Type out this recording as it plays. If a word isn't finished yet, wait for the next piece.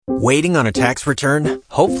Waiting on a tax return?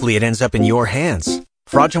 Hopefully it ends up in your hands.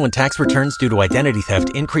 Fraudulent tax returns due to identity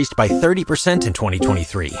theft increased by 30% in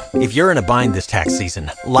 2023. If you're in a bind this tax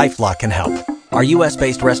season, LifeLock can help. Our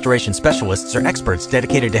U.S.-based restoration specialists are experts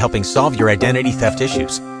dedicated to helping solve your identity theft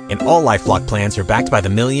issues. And all LifeLock plans are backed by the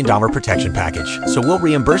 $1 Million Protection Package. So we'll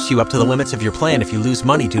reimburse you up to the limits of your plan if you lose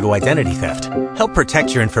money due to identity theft. Help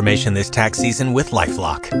protect your information this tax season with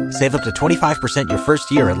LifeLock. Save up to 25% your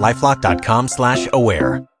first year at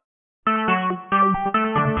LifeLock.com/aware.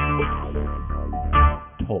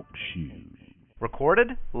 Talk shoes.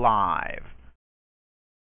 Recorded live.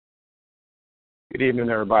 Good evening,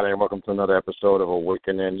 everybody, and welcome to another episode of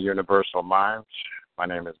Awakening Universal Minds. My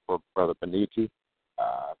name is Brother Beniti.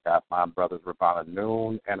 I've got my brothers Ravana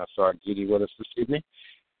Noon and Asar Gidi with us this evening.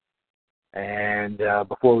 And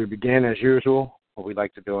before we begin, as usual, what we'd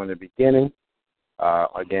like to do in the beginning,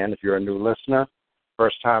 again, if you're a new listener,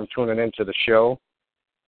 first time tuning into the show,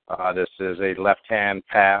 this is a left-hand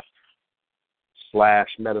path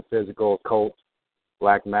 / metaphysical occult,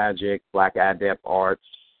 black magic, black adept arts,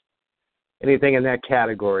 anything in that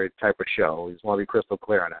category type of show. We just want to be crystal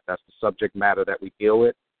clear on that. That's the subject matter that we deal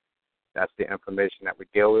with. That's the information that we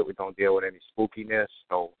deal with. We don't deal with any spookiness,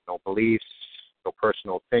 no beliefs, no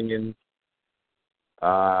personal opinions,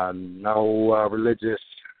 no religious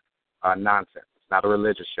nonsense. It's not a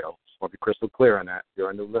religious show. Just want to be crystal clear on that if you're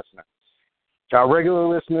a new listener. To our regular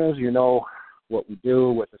listeners, you know what we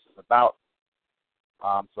do, what this is about.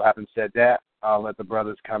 So having said that, I'll let the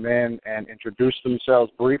brothers come in and introduce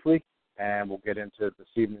themselves briefly, and we'll get into this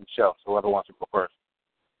evening's show. So whoever wants to go first.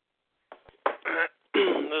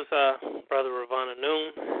 This is Brother Ravana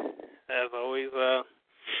Noon. As always,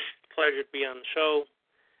 pleasure to be on the show.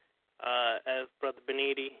 As Brother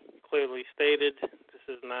Beniti clearly stated, this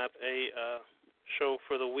is not a show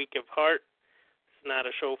for the weak of heart. It's not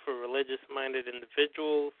a show for religious-minded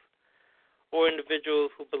individuals or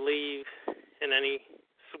individuals who believe in any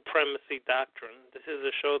supremacy doctrine. This is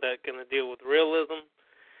a show that's going to deal with realism,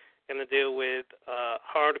 going to deal with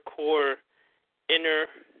hardcore inner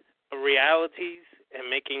realities and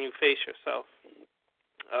making you face yourself.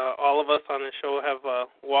 All of us on the show have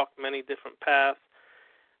walked many different paths,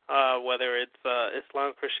 whether it's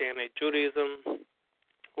Islam, Christianity, Judaism,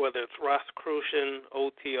 whether it's Rosicrucian,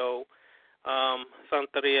 OTO,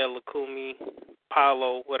 Santeria, Lukumi,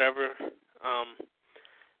 Palo, whatever.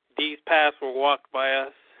 These paths were walked by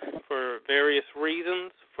us for various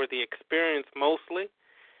reasons, for the experience mostly,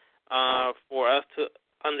 for us to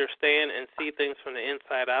understand and see things from the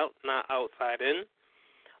inside out, not outside in,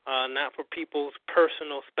 not for people's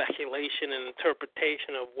personal speculation and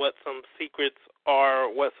interpretation of what some secrets are,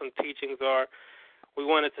 or what some teachings are. We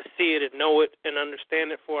wanted to see it and know it and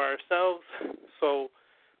understand it for ourselves. So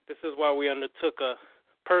this is why we undertook a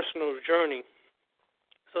personal journey,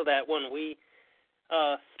 so that when we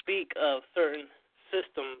speak of certain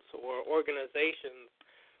systems or organizations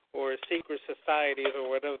or secret societies or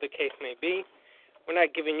whatever the case may be, we're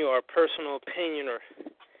not giving you our personal opinion or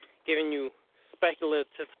giving you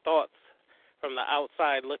speculative thoughts from the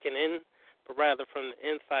outside looking in, but rather from the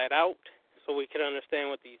inside out, so we can understand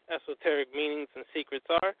what these esoteric meanings and secrets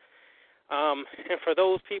are. And for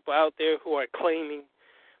those people out there who are claiming,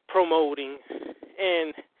 promoting,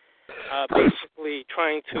 and basically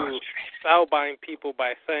trying to spellbind people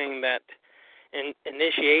by saying that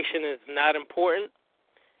initiation is not important,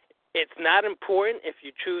 it's not important if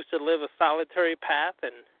you choose to live a solitary path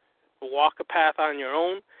and walk a path on your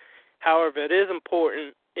own. However, it is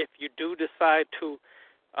important if you do decide to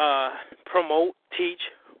promote, teach,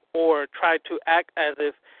 or try to act as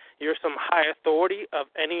if you're some high authority of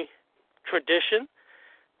any tradition,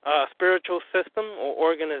 spiritual system, or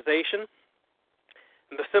organization.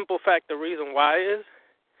 And the simple fact, the reason why is,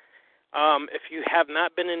 if you have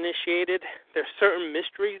not been initiated, there's certain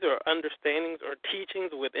mysteries or understandings or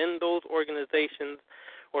teachings within those organizations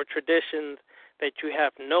or traditions that you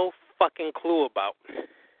have no fucking clue about.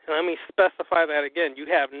 And let me specify that again. You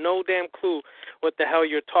have no damn clue what the hell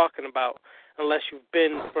you're talking about unless you've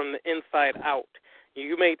been from the inside out.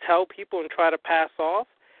 You may tell people and try to pass off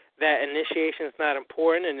that initiation is not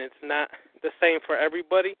important and it's not the same for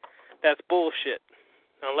everybody. That's bullshit.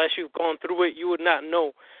 Unless you've gone through it, you would not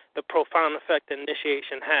know the profound effect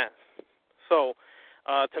initiation has. So,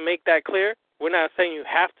 to make that clear, we're not saying you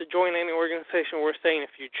have to join any organization. We're saying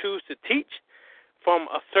if you choose to teach from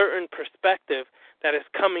a certain perspective that is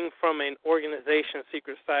coming from an organization,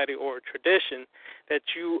 secret society, or a tradition, that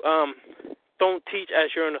you don't teach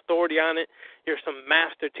as you're an authority on it, you're some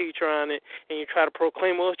master teacher on it, and you try to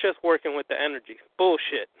proclaim, well, it's just working with the energy.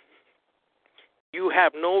 Bullshit. You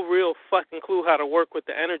have no real fucking clue how to work with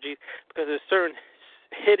the energy, because there's certain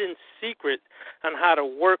hidden secrets on how to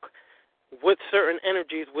work with certain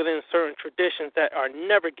energies within certain traditions that are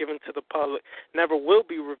never given to the public, never will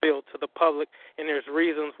be revealed to the public, and there's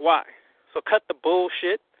reasons why. So cut the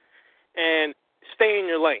bullshit and stay in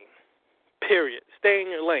your lane, period. Stay in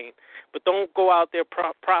your lane. But don't go out there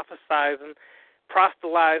prophesizing,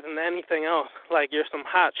 proselytizing anything else like you're some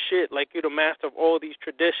hot shit, like you're the master of all these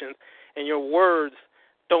traditions, and your words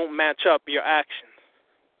don't match up your actions.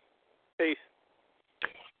 Peace.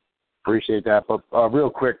 Appreciate that. But real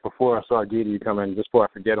quick, before I saw Gita come in, just before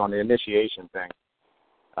I forget on the initiation thing,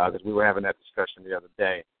 because we were having that discussion the other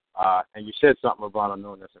day, and you said something, Ravana,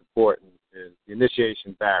 knowing that's important, is the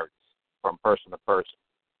initiation varies from person to person.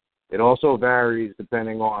 It also varies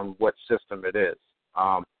depending on what system it is.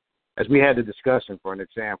 As we had the discussion, for an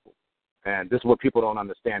example, and this is what people don't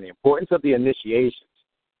understand, the importance of the initiations.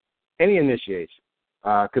 Any initiation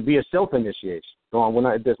could be a self-initiation.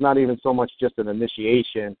 There's not even so much just an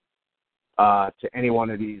initiation to any one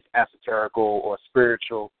of these esoterical or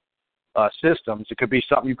spiritual systems. It could be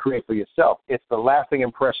something you create for yourself. It's the lasting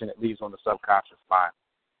impression it leaves on the subconscious mind.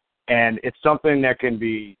 And it's something that can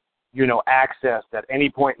be, accessed at any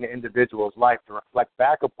point in the individual's life to reflect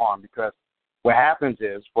back upon, because what happens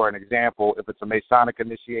is, for an example, if it's a Masonic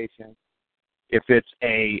initiation, if it's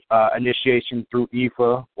a initiation through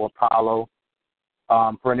Ifa or Palo,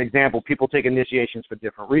 for an example, people take initiations for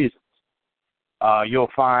different reasons.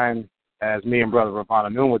 You'll find, as me and Brother Ravana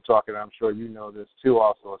Noon were talking, I'm sure you know this too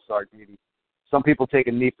also, Sargiti, some people take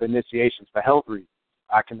initiations for health reasons.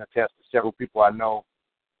 I can attest to several people I know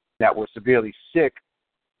that were severely sick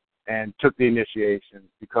and took the initiation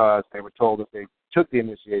because they were told if they took the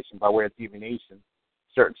initiation by way of divination,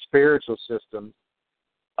 certain spiritual systems,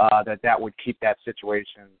 that would keep that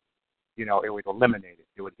situation, it would eliminate it.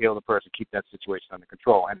 It would heal the person, keep that situation under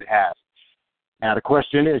control, and it has. Now, the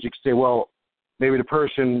question is, you could say, well, maybe the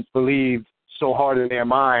person believed so hard in their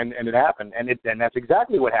mind and it happened, and that's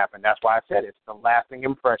exactly what happened. That's why I said it's the lasting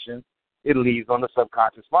impression it leaves on the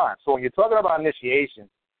subconscious mind. So when you're talking about initiation,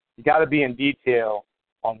 you got to be in detail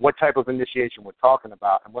on what type of initiation we're talking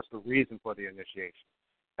about and what's the reason for the initiation.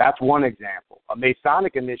 That's one example. A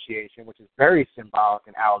Masonic initiation, which is very symbolic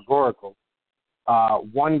and allegorical,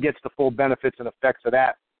 one gets the full benefits and effects of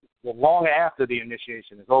that long after the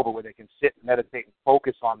initiation is over, where they can sit, meditate, and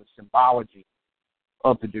focus on the symbology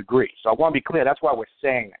of the degree. So I want to be clear, that's why we're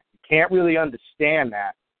saying that. You can't really understand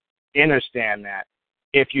that, understand that,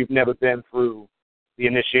 if you've never been through the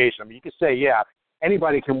initiation. I mean, you could say, yeah,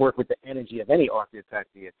 anybody can work with the energy of any archetype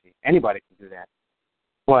deity. Anybody can do that.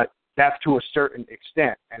 But that's to a certain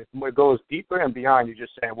extent. And if it goes deeper and beyond, you're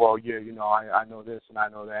just saying, well, yeah, I know this and I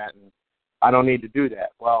know that, and I don't need to do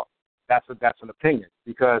that. Well, that's an opinion,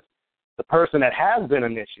 because the person that has been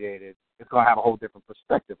initiated is going to have a whole different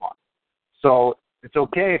perspective on it. So it's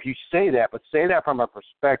okay if you say that, but say that from a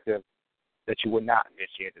perspective that you were not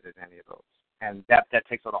initiated in any of those. And that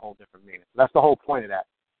takes on a whole different meaning. So that's the whole point of that.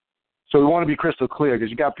 So we want to be crystal clear,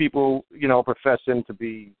 because you got people, professing to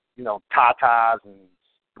be, tatas and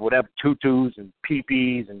whatever, tutus and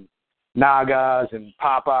peepees and nagas and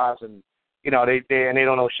papas, and, they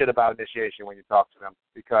don't know shit about initiation when you talk to them,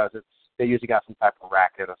 because they usually got some type of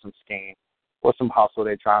racket or some scheme or some hustle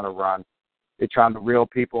they're trying to run. They're trying to reel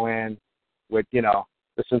people in with,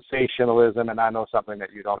 the sensationalism, and I know something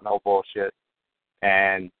that you don't know bullshit,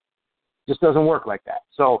 and it just doesn't work like that.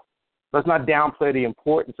 So let's not downplay the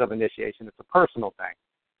importance of initiation. It's a personal thing.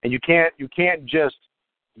 And you can't just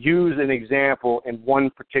use an example in one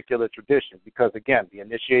particular tradition, because, again, the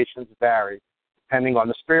initiations vary depending on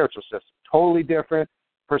the spiritual system. Totally different,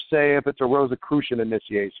 per se, if it's a Rosicrucian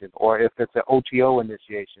initiation, or if it's an OTO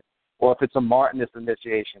initiation, or if it's a Martinist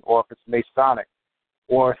initiation, or if it's Masonic,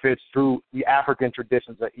 or if it's through the African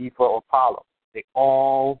traditions of Ifa or Palo. They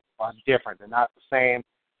all are different. They're not the same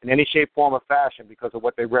in any shape, form, or fashion because of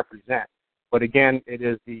what they represent. But again, it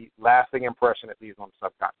is the lasting impression it leaves on the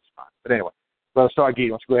subconscious mind. But anyway, Brother Sargiti,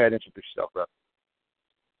 why don't you go ahead and introduce yourself, brother?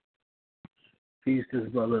 Peace to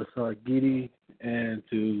Brother Sargiti, and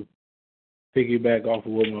to piggyback off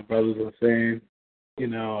of what my brothers were saying,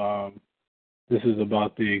 this is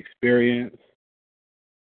about the experience,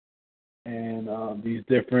 and these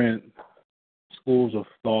different schools of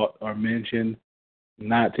thought are mentioned,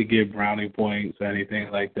 not to give brownie points or anything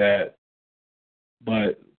like that,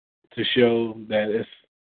 but to show that it's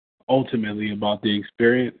ultimately about the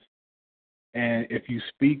experience. And if you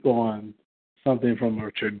speak on something from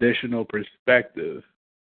a traditional perspective,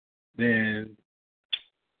 then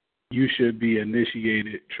you should be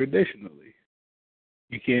initiated traditionally.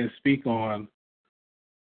 You can't speak on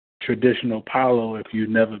traditional Palo if you've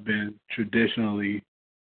never been traditionally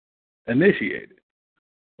initiated.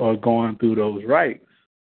 or going through those rites.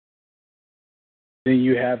 Then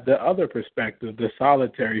you have the other perspective, the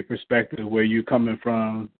solitary perspective, where you're coming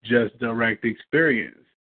from just direct experience.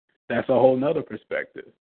 That's a whole nother perspective.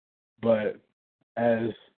 But as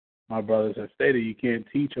my brothers have stated, you can't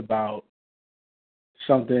teach about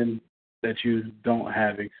something that you don't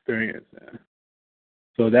have experience in.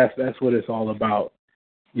 So that's what it's all about.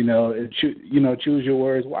 Choose your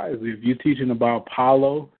words wisely. If you're teaching about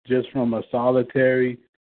Palo just from a solitary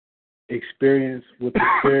experience with the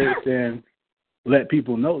spirit, then let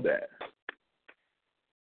people know that.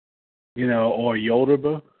 Or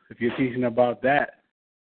Yoruba, if you're teaching about that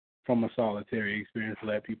from a solitary experience,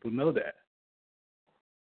 let people know that.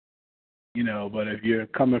 But if you're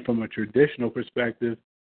coming from a traditional perspective,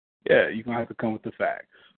 yeah, you're going to have to come with the facts.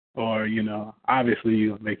 Or, obviously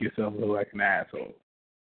you'll make yourself look like an asshole.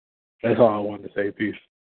 That's all I wanted to say. Peace.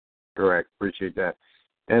 Correct. Appreciate that.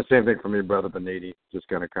 And same thing for me, Brother Beniti. Just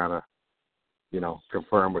going to kind of,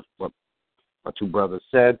 confirm with what my two brothers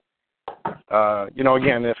said.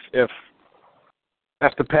 Again, if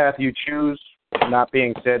that's the path you choose, not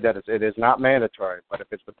being said that it is not mandatory, but if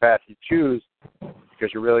it's the path you choose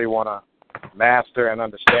because you really want to master and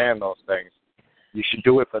understand those things, you should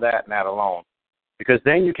do it for that and that alone. Because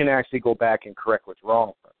then you can actually go back and correct what's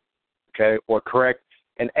wrong, okay, or correct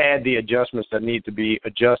and add the adjustments that need to be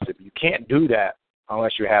adjusted. You can't do that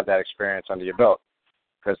unless you have that experience under your belt,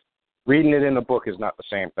 because reading it in a book is not the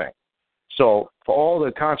same thing. So for all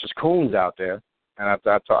the conscious coons out there, and I've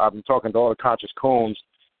been talking to all the conscious coons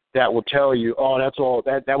that will tell you, oh,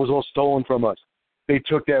 that was all stolen from us. They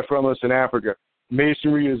took that from us in Africa.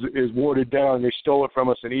 Masonry is watered down. They stole it from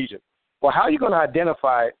us in Egypt. Well, how are you going to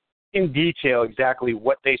identify in detail exactly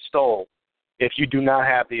what they stole if you do not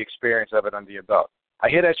have the experience of it under your belt? I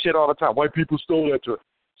hear that shit all the time. White people stole that to us.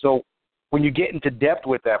 So when you get into depth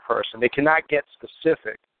with that person, they cannot get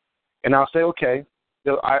specific. And I'll say, okay,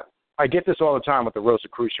 I get this all the time with the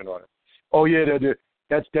Rosicrucian order. Oh, yeah,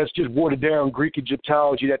 that's just watered down Greek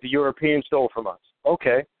Egyptology that the Europeans stole from us.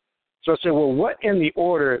 Okay. So I say, well, what in the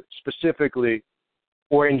order specifically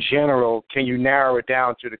or in general can you narrow it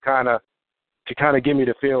down to kind of give me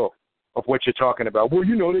the feel of what you're talking about? Well,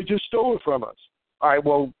 they just stole it from us. All right,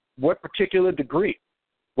 well, what particular degree?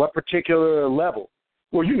 What particular level?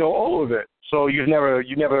 Well, all of it. So you've never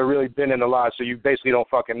really been in the lodge, so you basically don't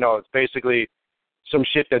fucking know. It's basically some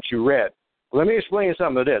shit that you read. Well, let me explain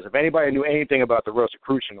something to this. If anybody knew anything about the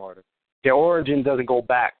Rosicrucian order, their origin doesn't go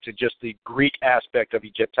back to just the Greek aspect of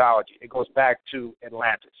Egyptology. It goes back to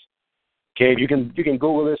Atlantis. Okay, you can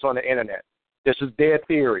Google this on the internet. This is their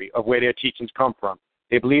theory of where their teachings come from.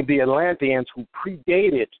 They believe the Atlanteans, who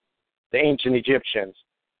predated the ancient Egyptians,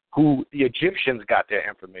 who the Egyptians got their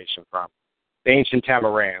information from, the ancient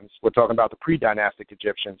Tamarans, we're talking about the pre-dynastic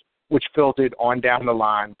Egyptians, which filtered on down the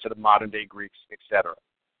line to the modern-day Greeks, etc.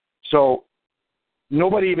 So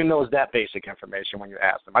nobody even knows that basic information when you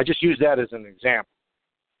ask them. I just use that as an example.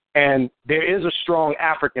 And there is a strong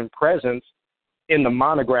African presence in the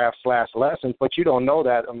monograph/lessons, but you don't know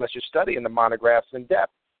that unless you're studying the monographs in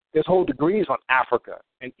depth. There's whole degrees on Africa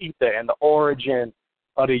and ether and the origin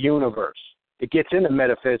of the universe. It gets into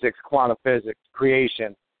metaphysics, quantum physics,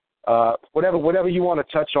 creation, whatever you want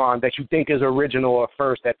to touch on that you think is original or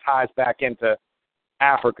first that ties back into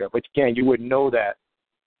Africa. But again, you wouldn't know that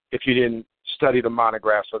if you didn't study the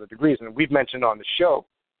monographs or the degrees. And we've mentioned on the show,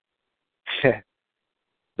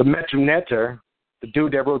 the Metroneter, the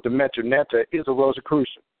dude that wrote the Metroneter, is a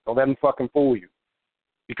Rosicrucian. Don't let him fucking fool you.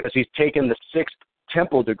 Because he's taken the 6th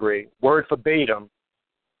temple degree, word verbatim,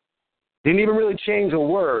 didn't even really change a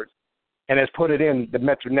word, and has put it in the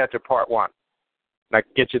Metroneter Part 1. And I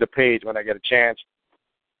can get you the page when I get a chance.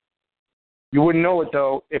 You wouldn't know it,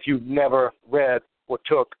 though, if you never read or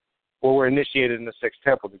took or were initiated in the 6th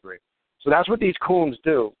temple degree. So that's what these coons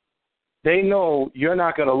do. They know you're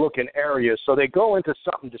not going to look in areas, so they go into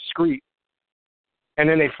something discreet, and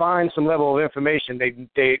then they find some level of information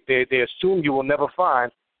they assume you will never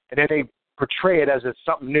find, and then they portray it as it's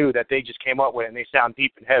something new that they just came up with, and they sound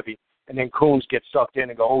deep and heavy, and then coons get sucked in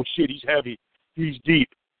and go, oh, shit, he's heavy, he's deep.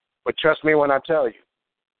 But trust me when I tell you,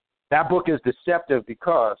 that book is deceptive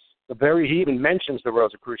because he even mentions the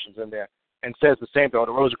Rosicrucians in there and says the same thing. Oh,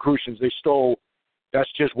 the Rosicrucians, they stole,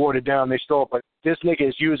 that's just watered down, they stole. But this nigga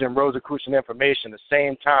is using Rosicrucian information at the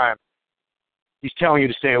same time he's telling you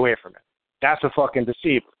to stay away from it. That's a fucking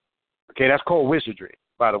deceiver. Okay, that's called wizardry,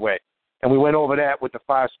 by the way. And we went over that with the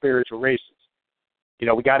 5 spiritual races.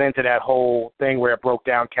 We got into that whole thing where it broke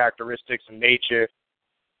down characteristics and nature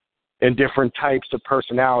and different types of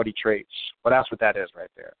personality traits. Well, that's what that is right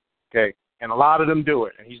there. Okay, and a lot of them do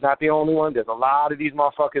it. And he's not the only one. There's a lot of these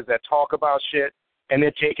motherfuckers that talk about shit and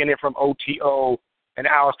they're taking it from OTO and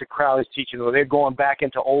Aleister Crowley's teaching, or they're going back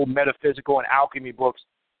into old metaphysical and alchemy books.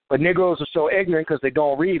 But Negroes are so ignorant because they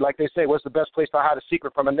don't read. Like they say, what's the best place to hide a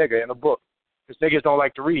secret from a nigger? In a book. Because niggas don't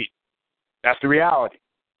like to read. That's the reality.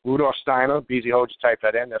 Rudolf Steiner, B.Z. Hodge typed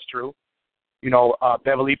that in. That's true.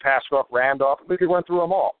 Beverly, Pascoff, Randolph. We could run through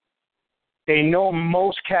them all. They know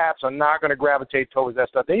most cats are not going to gravitate towards that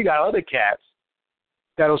stuff. Then you got other cats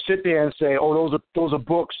that'll sit there and say, oh, those are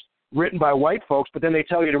books written by white folks, but then they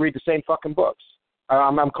tell you to read the same fucking books.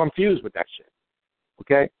 I'm confused with that shit.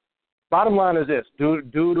 Okay? Bottom line is this. Do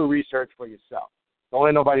the research for yourself. Don't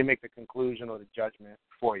let nobody make the conclusion or the judgment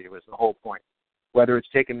for you is the whole point. Whether it's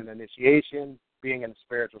taking an initiation, being in the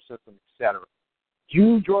spiritual system, etc.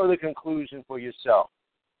 You draw the conclusion for yourself.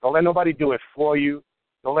 Don't let nobody do it for you.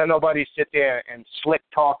 Don't let nobody sit there and slick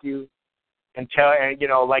talk you and tell,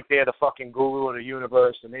 like they're the fucking guru of the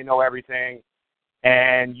universe and they know everything,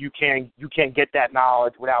 and you can't get that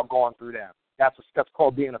knowledge without going through them. That's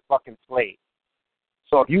called being a fucking slave.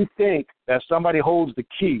 So if you think that somebody holds the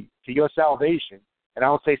key to your salvation, and I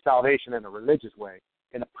don't say salvation in a religious way,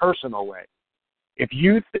 in a personal way, if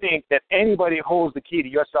you think that anybody holds the key to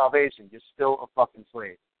your salvation, you're still a fucking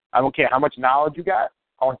slave. I don't care how much knowledge you got.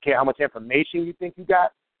 I don't care how much information you think you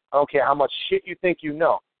got. I don't care how much shit you think you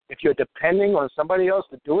know. If you're depending on somebody else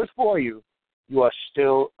to do it for you, you are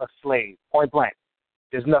still a slave, point blank.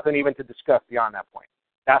 There's nothing even to discuss beyond that point.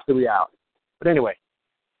 That's the reality. But anyway,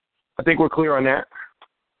 I think we're clear on that.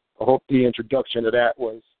 I hope the introduction to that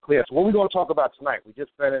was clear. So what are we going to talk about tonight? We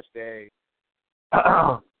just finished a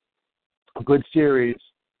good series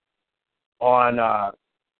on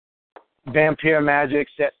vampire magic,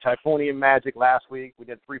 set Typhonian magic last week. We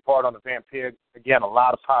did 3-part on the vampire. Again, a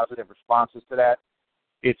lot of positive responses to that.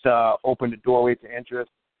 It's opened the doorway to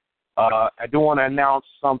interest. I do want to announce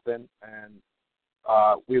something, and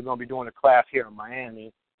we're going to be doing a class here in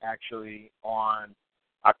Miami, actually, on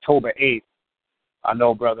October 8th. I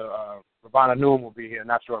know Brother Ravana Noon will be here.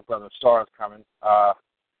 Not sure if Brother Star is coming.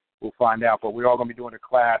 We'll find out. But we're all going to be doing a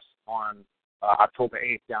class on October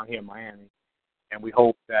 8th down here in Miami. And we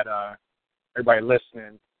hope that everybody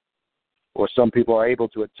listening, or some people are able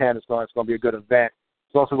to attend. It's going to be a good event.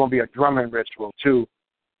 It's also going to be a drumming ritual, too,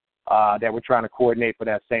 that we're trying to coordinate for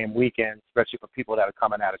that same weekend, especially for people that are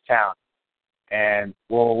coming out of town. And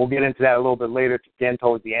we'll get into that a little bit later, again,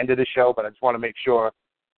 towards the end of the show, but I just want to make sure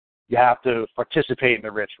you have to participate in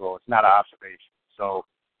the ritual. It's not an observation. So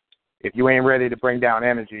if you ain't ready to bring down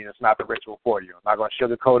energy, it's not the ritual for you. I'm not going to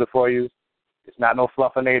sugarcoat it for you. It's not no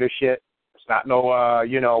fluffinator shit. It's not no,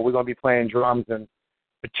 we're going to be playing drums and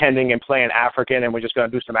pretending and playing African, and we're just going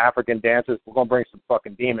to do some African dances. We're going to bring some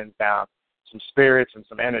fucking demons down, some spirits, and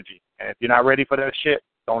some energy. And if you're not ready for that shit,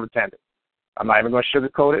 don't attend it. I'm not even going to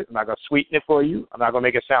sugarcoat it. I'm not going to sweeten it for you. I'm not going to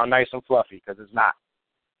make it sound nice and fluffy, because it's not.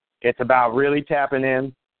 It's about really tapping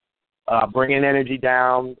in, bringing energy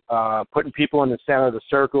down, putting people in the center of the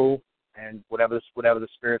circle, and whatever the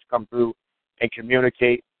spirits come through and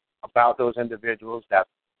communicate about those individuals.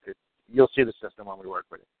 You'll see the system when we work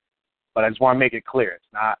with it. But I just want to make it clear. It's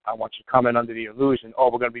not, I want you coming under the illusion, we're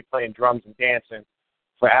going to be playing drums and dancing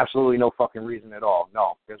for absolutely no fucking reason at all.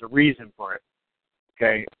 No, there's a reason for it,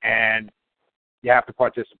 okay? And you have to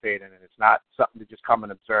participate in it. It's not something to just come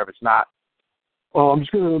and observe. It's not, I'm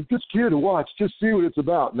just here to watch, just see what it's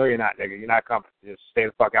about. No, you're not, nigga. You're not coming. Just stay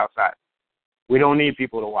the fuck outside. We don't need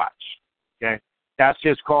people to watch, okay? That's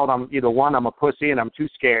just called, either one, I'm a pussy and I'm too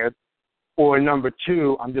scared, or number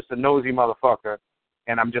 2, I'm just a nosy motherfucker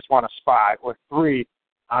and I just want to spy, or 3,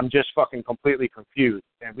 I'm just fucking completely confused.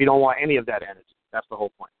 And we don't want any of that energy. That's the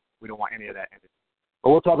whole point. We don't want any of that energy. But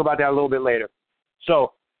we'll talk about that a little bit later.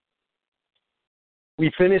 So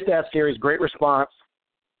we finished that series. Great response.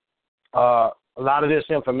 A lot of this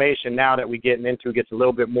information now that we're getting into gets a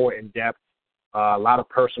little bit more in-depth. A lot of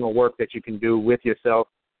personal work that you can do with yourself,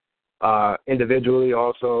 individually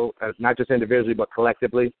also, not just individually but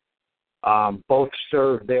collectively. Both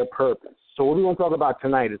serve their purpose. So what we want to talk about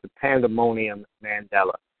tonight is the Pandemonium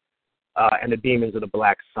Mandela and the demons of the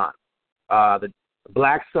Black Sun. The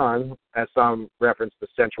Black Sun, as some reference, the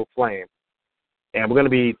central flame. And we're going to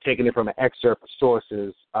be taking it from an excerpt of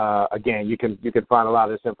sources. Again, you can find a lot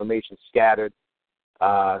of this information scattered.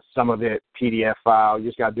 Some of it PDF file. You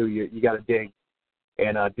just got to dig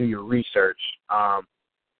and do your research.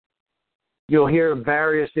 You'll hear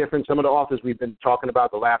various different, some of the authors we've been talking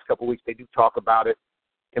about the last couple of weeks, they do talk about it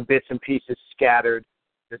in bits and pieces scattered.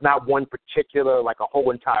 There's not one particular, like a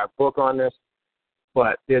whole entire book on this,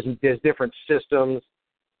 but there's different systems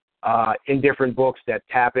in different books that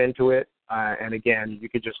tap into it. And again, you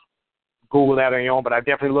could just Google that on your own, but I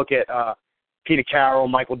definitely look at Peter Carroll,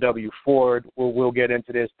 Michael W. Ford. We'll get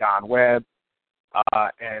into this. Don Webb.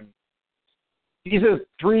 And these are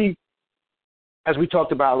three, as we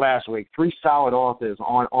talked about last week, three solid authors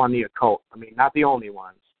on the occult. I mean, not the only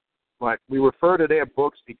ones, but we refer to their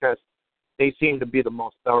books because they seem to be the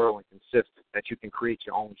most thorough and consistent that you can create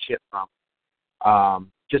your own shit from.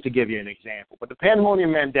 Just to give you an example. But the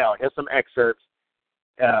Pandemonium Mandela, here's some excerpts.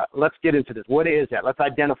 Let's get into this. What is that? Let's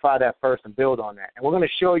identify that first and build on that. And we're going to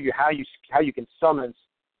show you how you can summon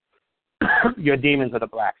your demons of the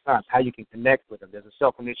Black Suns, how you can connect with them. There's a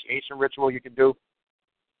self-initiation ritual you can do.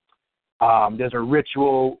 There's a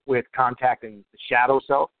ritual with contacting the shadow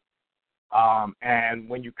self. And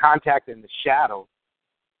when you contact in the shadow,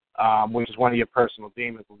 which is one of your personal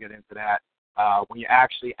demons, we'll get into that. When you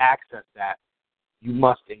actually access that, you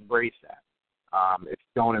must embrace that. If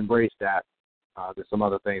you don't embrace that, there's some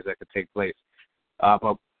other things that could take place.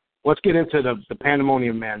 But let's get into the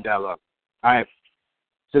Pandemonium Mandela. All right.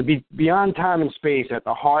 So beyond time and space, at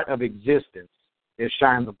the heart of existence, there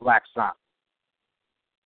shines a black sun.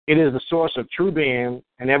 It is the source of true being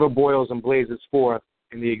and ever boils and blazes forth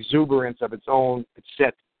in the exuberance of its own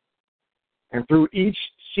etc. And through each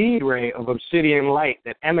seed ray of obsidian light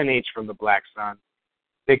that emanates from the black sun,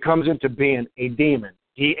 there comes into being a demon.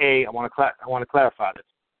 I want to clarify this.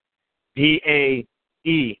 Daemon.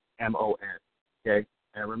 Okay,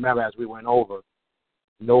 and remember, as we went over,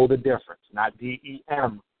 know the difference. Not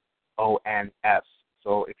Demons.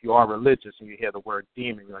 So if you are religious and you hear the word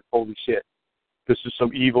demon, you're like, holy shit, this is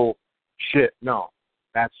some evil shit. No,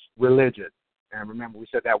 that's religion. And remember, we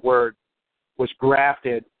said that word was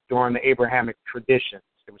grafted during the Abrahamic traditions.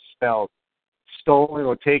 It was spelled stolen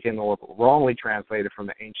or taken or wrongly translated from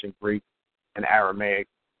the ancient Greek and Aramaic,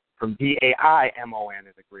 from Daimon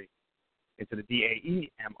in the Greek into the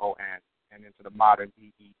Daemon and into the modern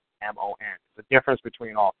Demon. There's a difference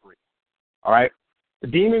between all three. All right? The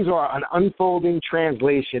demons are an unfolding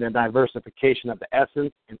translation and diversification of the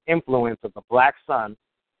essence and influence of the black sun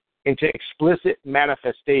into explicit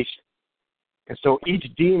manifestation. And so each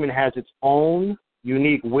demon has its own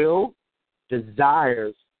unique will,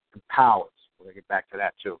 desires, and powers. We're going to get back to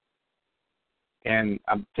that too. And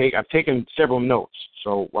I've taken several notes,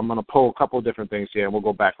 so I'm going to pull a couple of different things here, and we'll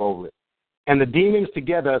go back over it. And the demons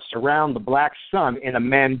together surround the black sun in a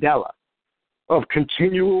mandala of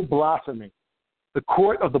continual blossoming, the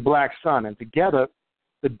court of the black sun, and together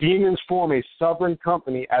the demons form a sovereign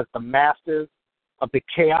company as the masters of the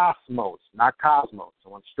chaosmos, not cosmos. I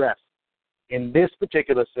want to stress. In this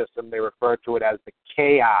particular system, they refer to it as the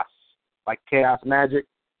chaos, like chaos magic,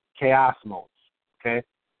 chaosmos, okay?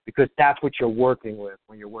 Because that's what you're working with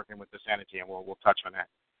when you're working with this energy, and we'll touch on that.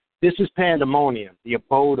 This is Pandemonium, the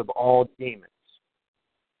abode of all demons.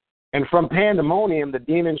 And from Pandemonium, the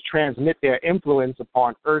demons transmit their influence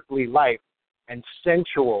upon earthly life and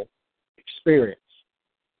sensual experience.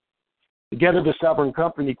 Together, the sovereign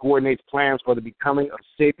company coordinates plans for the becoming of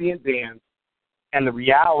sapient beings and the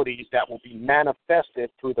realities that will be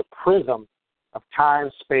manifested through the prism of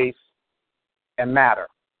time, space, and matter.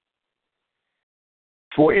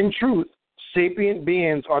 For in truth, sapient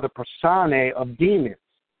beings are the personae of demons.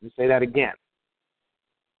 Let me say that again.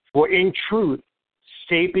 For in truth,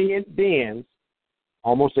 sapient beings,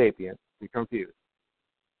 Homo sapiens, be confused.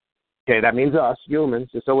 Okay, that means us, humans,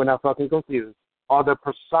 just so we're not fucking confused, are the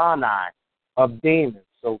personae of demons.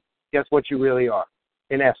 So guess what you really are,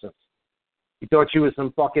 in essence. You thought you was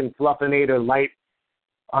some fucking fluffinator light,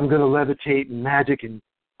 I'm going to levitate and magic and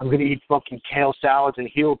I'm going to eat fucking kale salads and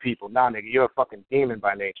heal people. Nah, nigga, you're a fucking demon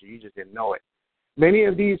by nature. You just didn't know it. Many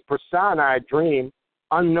of these personae dream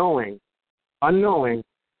unknowing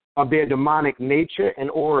of their demonic nature and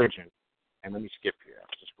origin. And let me skip here.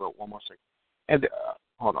 I just wrote one more second. And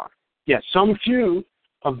hold on. Yes, some few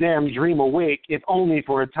of them dream awake, if only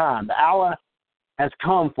for a time. The hour has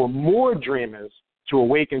come for more dreamers to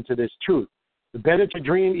awaken to this truth. The better to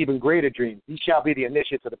dream, even greater dreams. These shall be the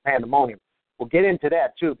initiates of the Pandemonium. We'll get into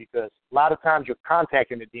that, too, because a lot of times you're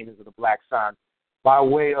contacting the demons of the Black Sun by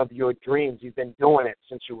way of your dreams. You've been doing it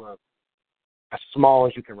since you were as small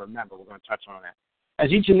as you can remember. We're going to touch on that.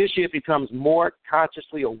 As each initiate becomes more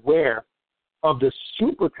consciously aware of the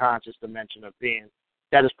superconscious dimension of being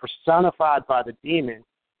that is personified by the demon,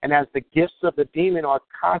 and as the gifts of the demon are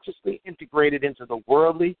consciously integrated into the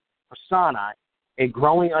worldly personae, a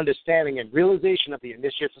growing understanding and realization of the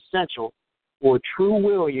initiate's essential or true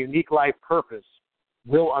will and unique life purpose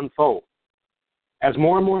will unfold. As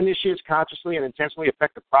more and more initiates consciously and intentionally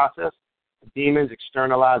affect the process, the demons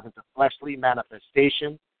externalize into fleshly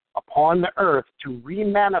manifestation upon the earth to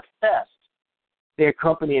remanifest their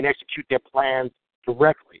company and execute their plans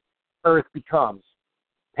directly. Earth becomes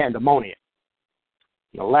pandemonium.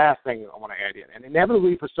 The last thing I want to add in, and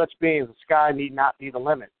inevitably for such beings, the sky need not be the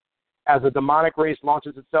limit. As the demonic race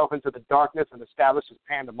launches itself into the darkness and establishes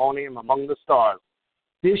pandemonium among the stars,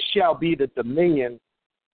 this shall be the dominion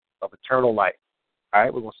of eternal life. All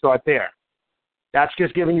right, we're going to start there. That's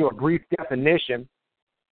just giving you a brief definition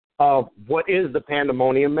of what is the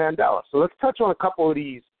Pandemonium Mandela. So let's touch on a couple of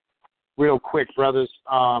these real quick, brothers.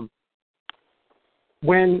 And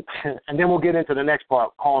then we'll get into the next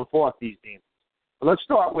part, calling forth these demons. But let's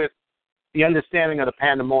start with the understanding of the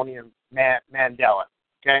Pandemonium Mandela.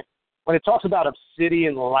 Okay, when it talks about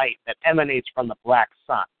obsidian light that emanates from the black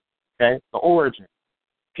sun, okay, the origin.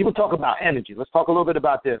 People talk about energy. Let's talk a little bit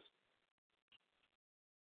about this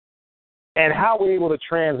and how we're able to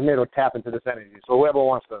transmit or tap into this energy. So whoever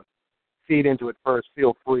wants to feed into it first,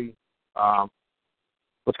 feel free.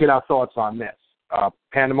 Let's get our thoughts on this.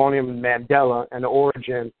 Pandemonium Mandela and the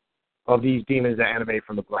origin of these demons that emanate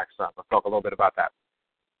from the black sun. Let's talk a little bit about that.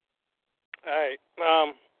 All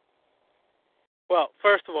right. Well,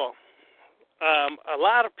 first of all, a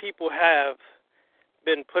lot of people have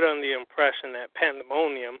been put on the impression that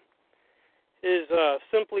pandemonium is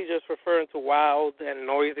simply just referring to wild and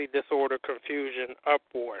noisy disorder, confusion,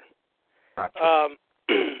 uproar. Gotcha.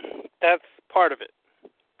 That's part of it,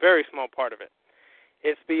 very small part of it.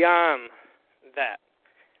 It's beyond that.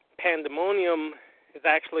 Pandemonium is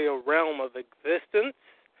actually a realm of existence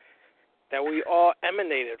that we all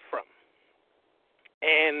emanated from.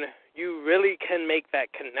 And you really can make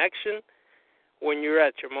that connection when you're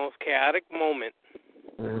at your most chaotic moment.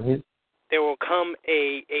 Mm-hmm. There will come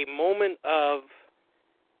a moment of,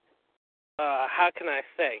 how can I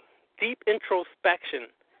say, deep introspection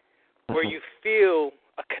where you feel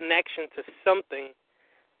a connection to something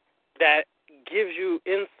that gives you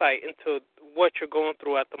insight into what you're going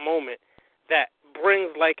through at the moment that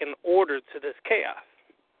brings like an order to this chaos,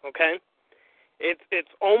 okay? It's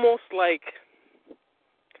almost like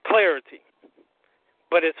clarity,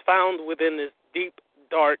 but it's found within this deep,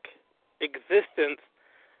 dark existence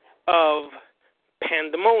of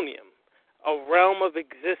pandemonium, a realm of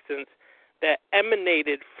existence that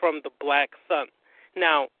emanated from the black sun.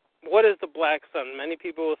 Now, what is the black sun? Many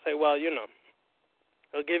people will say, well,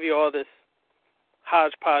 they'll give you all this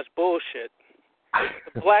hodgepodge bullshit.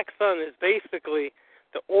 The black sun is basically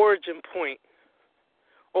the origin point,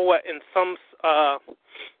 or what in some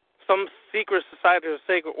secret societies or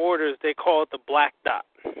sacred orders, they call it the black dot,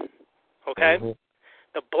 okay? Mm-hmm.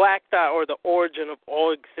 The black dot, or the origin of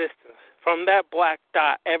all existence. From that black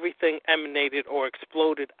dot, everything emanated or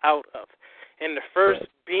exploded out of. And the first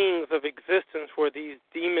beings of existence were these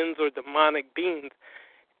demons or demonic beings.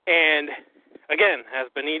 And again, as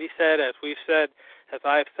Beniti said, as we've said, as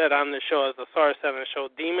I've said on the show, as the SAR 7 show,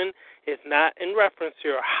 demon is not in reference to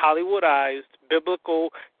your Hollywoodized biblical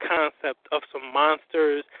concept of some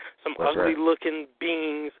monsters, some ugly-looking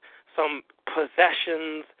beings, some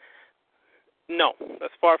possessions. No,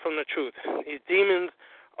 that's far from the truth. These demons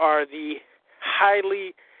are the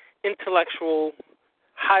highly intellectual,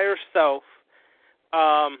 higher self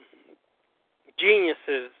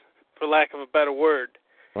geniuses, for lack of a better word.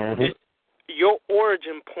 Mm-hmm. It's your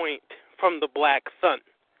origin point from the black sun.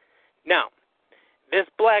 Now, this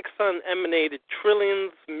black sun emanated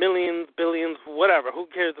trillions, millions, billions, whatever. Who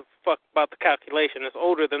cares the fuck about the calculation? It's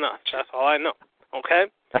older than us. That's all I know. Okay?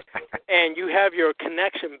 And you have your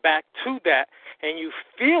connection back to that, and you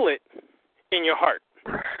feel it in your heart.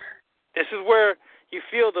 This is where you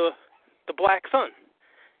feel the black sun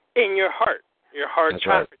in your heart. Your heart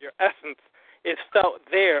chakra, your essence is felt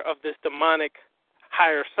there of this demonic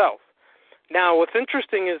higher self. Now, what's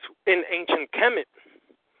interesting is in ancient Kemet,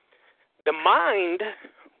 the mind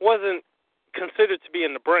wasn't considered to be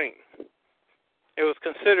in the brain. It was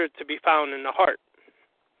considered to be found in the heart.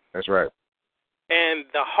 That's right. And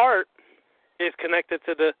the heart is connected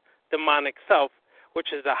to the demonic self,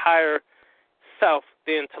 which is the higher self,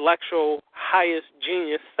 the intellectual, highest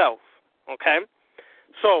genius self. Okay?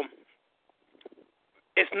 So,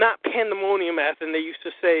 it's not pandemonium as in they used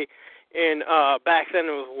to say in back then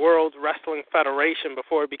it was World Wrestling Federation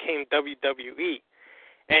before it became WWE.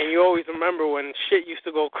 And you always remember when shit used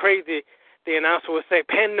to go crazy, the announcer would say,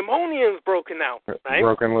 pandemonium's broken out, right?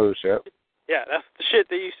 Broken loose, yep. Yeah, that's the shit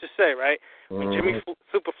they used to say, right? When Jimmy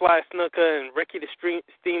Superfly Snuka and Ricky the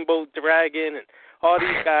Steamboat Dragon and all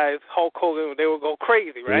these guys, Hulk Hogan, they would go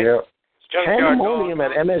crazy, right? Yeah. Pandemonium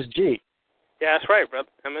at MSG. Yeah, that's right, brother,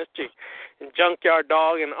 MSG. And Junkyard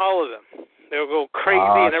Dog and all of them. They'll go crazy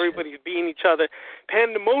and everybody's beating each other.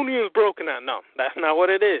 Pandemonium's broken out. No, that's not what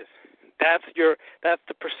it is. That's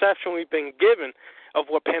the perception we've been given of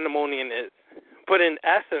what pandemonium is. But in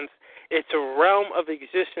essence, It's a realm of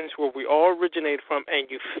existence where we all originate from,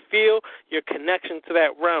 and you feel your connection to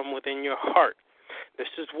that realm within your heart. This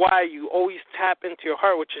is why you always tap into your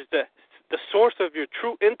heart, which is the source of your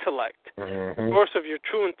true intellect, source of your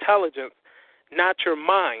true intelligence, not your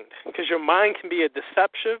mind. Because your mind can be a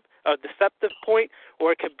deceptive point,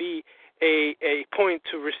 or it could be a point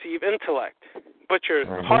to receive intellect. But your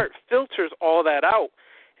heart filters all that out,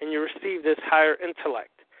 and you receive this higher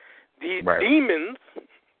intellect. These demons,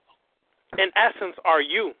 in essence, are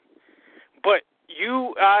you. But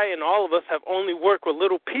you, I, and all of us have only worked with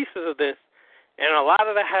little pieces of this, and a lot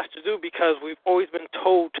of that has to do because we've always been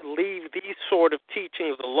told to leave these sort of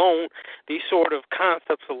teachings alone, these sort of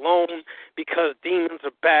concepts alone, because demons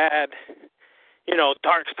are bad,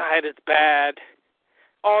 dark side is bad,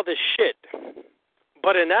 all this shit.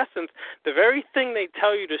 But in essence, the very thing they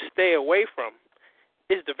tell you to stay away from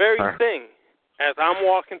is the very thing, as I'm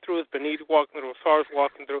walking through, as Benita walking through, as Sar's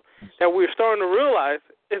walking through, that we're starting to realize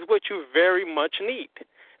is what you very much need.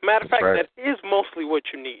 Matter of fact, that is mostly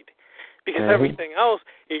what you need, because everything else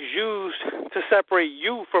is used to separate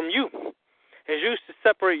you from you. It's used to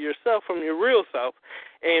separate yourself from your real self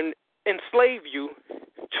and enslave you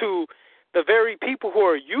to the very people who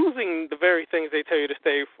are using the very things they tell you to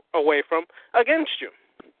stay away from against you.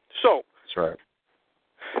 So, that's right.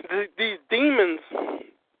 These demons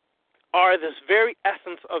are this very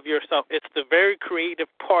essence of yourself. It's the very creative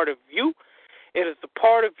part of you. It is the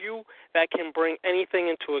part of you that can bring anything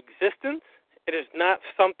into existence. It is not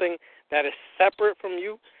something that is separate from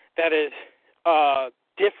you, that is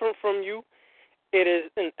different from you. It is,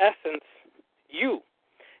 in essence, you.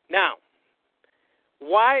 Now,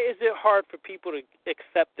 why is it hard for people to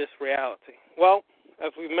accept this reality? Well,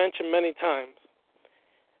 as we've mentioned many times,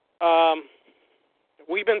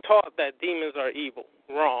 we've been taught that demons are evil,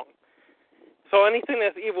 wrong. So anything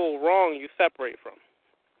that's evil, wrong, you separate from.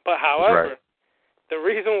 But however, the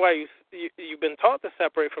reason why you've been taught to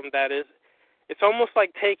separate from that is it's almost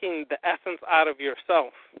like taking the essence out of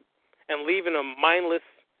yourself and leaving a mindless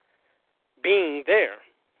being there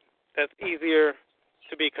that's easier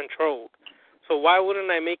to be controlled. So why wouldn't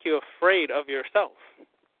I make you afraid of yourself?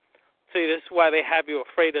 See, this is why they have you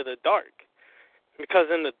afraid of the dark. Because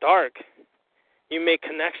in the dark, you make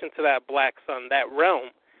connection to that black sun, that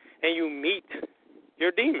realm, and you meet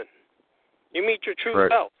your demon. You meet your true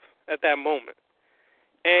self at that moment.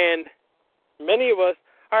 And many of us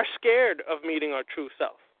are scared of meeting our true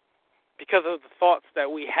self because of the thoughts that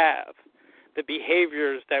we have, the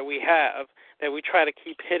behaviors that we have, that we try to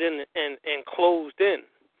keep hidden and closed in.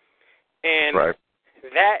 And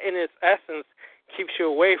that, in its essence, keeps you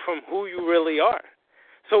away from who you really are.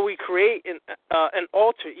 So we create an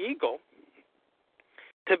alter ego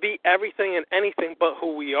to be everything and anything but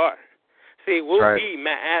who we are. See, we'll be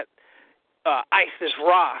Ma'at, Isis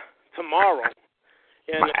Ra tomorrow.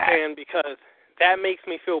 You understand? Because that makes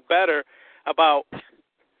me feel better about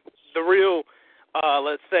the real,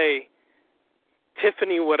 let's say,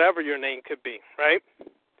 Tiffany, whatever your name could be, right?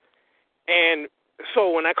 And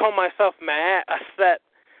so when I call myself Ma'at, Aset,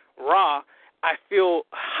 Ra, I feel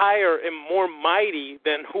higher and more mighty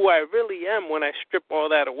than who I really am when I strip all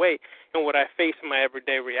that away and what I face in my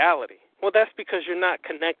everyday reality. Well, that's because you're not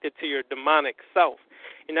connected to your demonic self.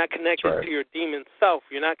 You're not connected to your demon self.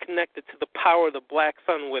 You're not connected to the power of the black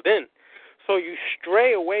sun within. So you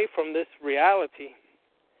stray away from this reality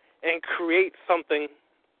and create something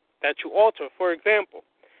that you alter. For example,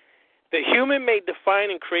 the human may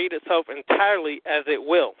define and create itself entirely as it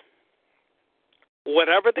will.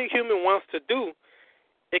 Whatever the human wants to do,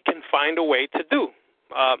 it can find a way to do.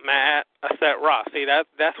 Ma'at, Aset, Ra. See,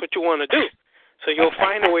 that's what you want to do. So you'll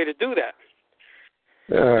find a way to do that.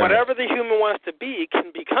 Whatever the human wants to be, it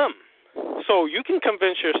can become. So you can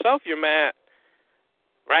convince yourself you're Ma'at,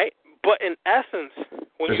 right? But in essence,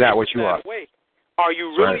 when is that what you are? Way, are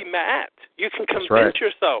you really Ma'at? You can convince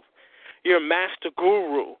yourself you're Master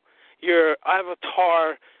Guru, your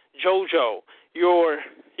Avatar JoJo, you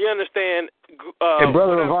understand? Hey,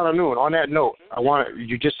 Brother Ravana Noon, on that note,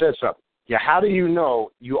 you just said something. Yeah, how do you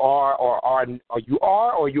know you are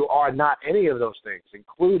or you are not any of those things,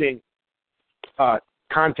 including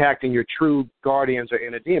contacting your true guardians or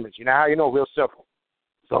inner demons? You know how you know? Real simple.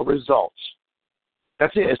 The results.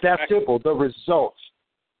 That's it. It's that simple. The results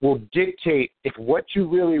will dictate if what you're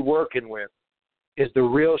really working with is the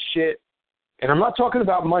real shit. And I'm not talking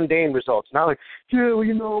about mundane results. Not like, I'm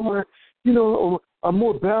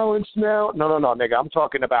more balanced now. No, nigga. I'm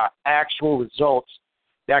talking about actual results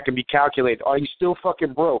that can be calculated. Are you still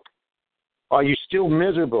fucking broke? Are you still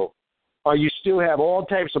miserable? Are you still have all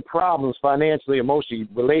types of problems financially, emotionally,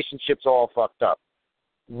 relationships all fucked up?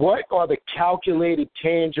 what are the calculated,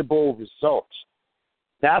 tangible results?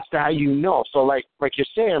 That's how you know. So like you're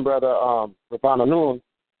saying, brother, Rabban Noon,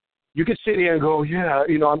 you could sit here and go, yeah,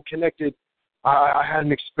 I'm connected. I had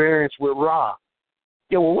an experience with Ra.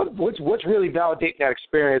 Yeah, well, what's really validating that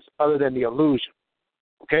experience other than the illusion?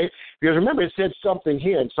 Okay? Because remember, it said something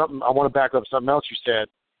here, and something I want to back up something else you said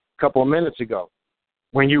a couple of minutes ago.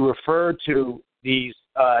 When you referred to these,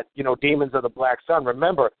 demons of the Black Sun,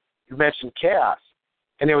 remember, you mentioned chaos.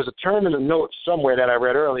 And there was a term in the notes somewhere that I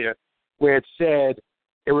read earlier where it said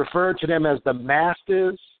it referred to them as the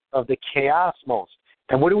masters of the chaosmos.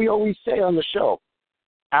 And what do we always say on the show?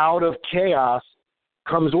 Out of chaos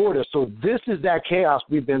comes order. So this is that chaos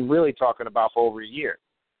we've been really talking about for over a year.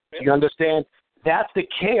 Do you understand? That's the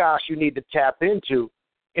chaos you need to tap into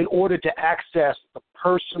in order to access the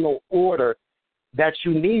personal order that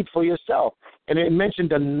you need for yourself. And it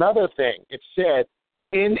mentioned another thing. It said,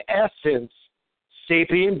 in essence,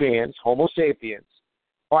 sapient beings, Homo sapiens,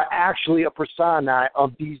 are actually a persona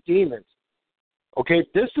of these demons. Okay,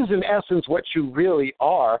 this is in essence what you really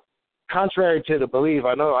are, contrary to the belief.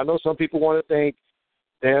 I know some people want to think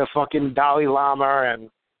they're a fucking Dalai Lama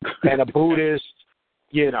and a Buddhist,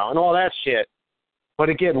 and all that shit. But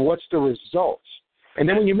again, what's the results? And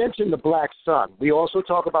then when you mention the Black Sun, we also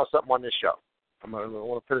talk about something on this show. I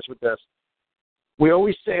want to finish with this. We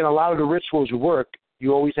always say in a lot of the rituals you work,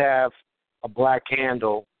 you always have a black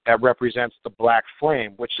candle that represents the black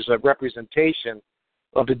flame, which is a representation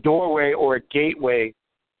of the doorway or a gateway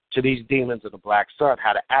to these demons of the Black Sun,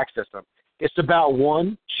 how to access them. It's about,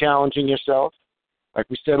 one, challenging yourself, like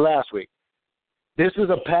we said last week. This is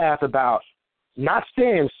a path about not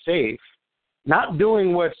staying safe, not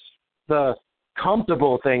doing what's the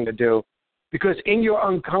comfortable thing to do, because in your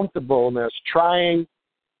uncomfortableness, trying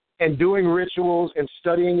and doing rituals and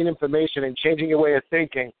studying information and changing your way of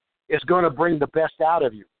thinking is going to bring the best out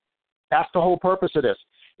of you. That's the whole purpose of this.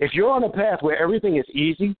 If you're on a path where everything is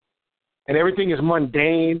easy and everything is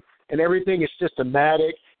mundane and everything is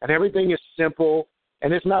systematic and everything is simple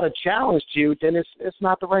and it's not a challenge to you, then it's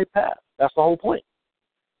not the right path. That's the whole point.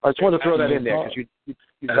 I just wanted to throw that in there because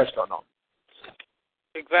you touched on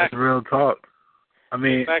it. Exactly. That's real talk. I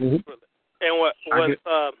mean, exactly. And what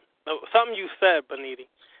something you said, Beniti,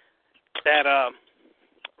 that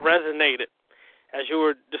resonated as you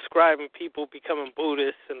were describing people becoming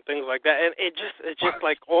Buddhists and things like that, and it just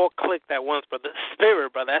like all clicked at once. But the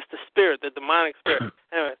spirit, brother, that's the spirit, the demonic spirit.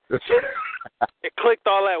 Anyway, it clicked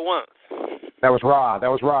all at once. That was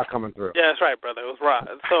Ra coming through. Yeah, that's right, brother. It was Ra.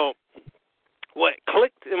 So what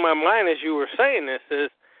clicked in my mind as you were saying this is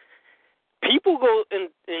people go and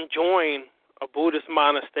join a Buddhist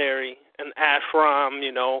monastery, an ashram,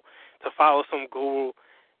 to follow some guru,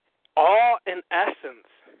 all in essence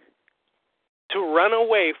to run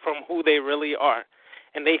away from who they really are.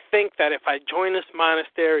 And they think that if I join this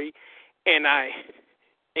monastery and I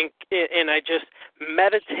just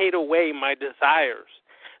meditate away my desires,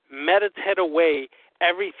 meditate away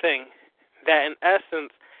everything, that in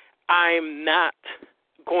essence I'm not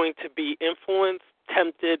going to be influenced,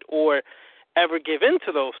 tempted, or ever give in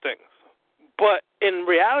to those things. But in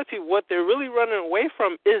reality, what they're really running away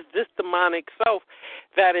from is this demonic self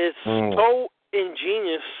that is so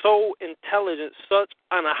ingenious, so intelligent, such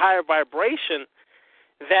on a higher vibration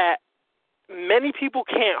that many people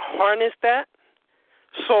can't harness that.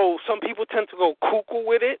 So some people tend to go cuckoo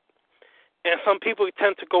with it, and some people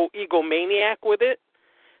tend to go egomaniac with it.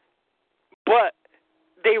 But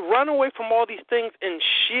they run away from all these things and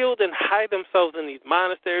shield and hide themselves in these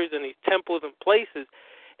monasteries and these temples and places,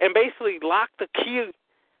 and basically lock the key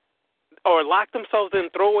or lock themselves in,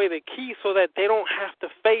 throw away the key so that they don't have to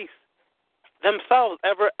face themselves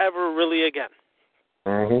ever really again.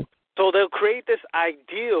 Mm-hmm. So they'll create this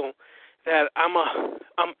ideal that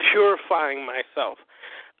I'm purifying myself.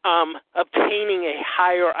 I'm obtaining a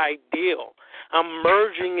higher ideal. I'm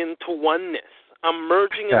merging into oneness. I'm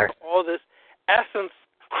merging into all this essence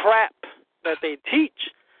crap that they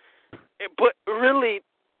teach. But really,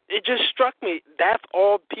 it just struck me, that's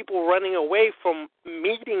all people running away from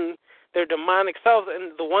meeting their demonic selves,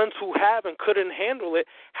 and the ones who have and couldn't handle it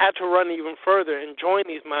had to run even further and join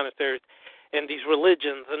these monasteries and these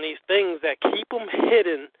religions and these things that keep them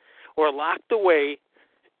hidden or locked away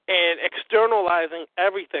and externalizing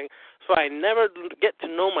everything. So I never get to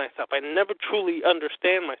know myself. I never truly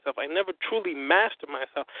understand myself. I never truly master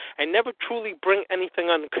myself. I never truly bring anything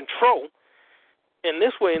under control. In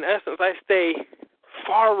this way, in essence, I stay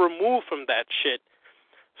far removed from that shit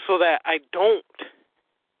so that I don't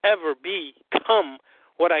ever become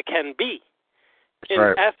what I can be. In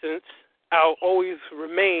essence, I'll always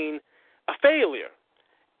remain a failure.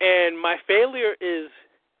 And my failure is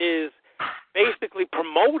is basically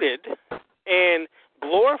promoted and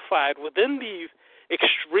glorified within these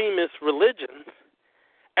extremist religions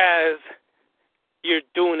as you're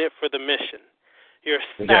doing it for the mission. You're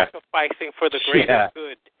sacrificing for the greater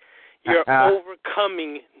good. You're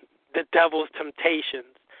overcoming the devil's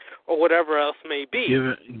temptations or whatever else may be.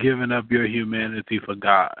 Giving up your humanity for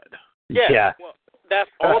God. Yeah. Well, that's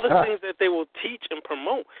all the things that they will teach and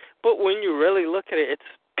promote. But when you really look at it, it's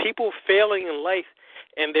people failing in life,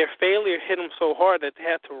 and their failure hit them so hard that they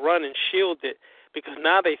had to run and shield it because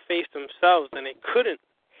now they face themselves and they couldn't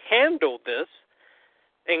handle this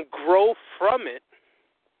and grow from it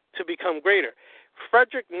to become greater.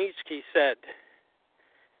 Friedrich Nietzsche said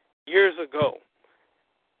years ago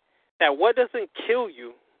that what doesn't kill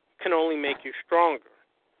you can only make you stronger.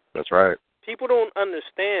 That's right. People don't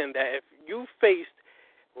understand that if you faced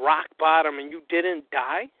rock bottom and you didn't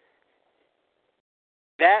die,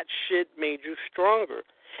 that shit made you stronger.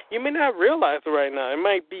 You may not realize it right now. It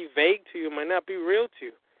might be vague to you. It might not be real to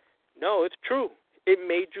you. No, it's true. It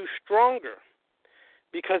made you stronger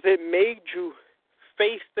because it made you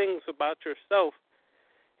face things about yourself.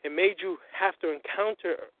 It made you have to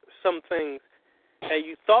encounter some things that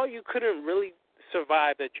you thought you couldn't really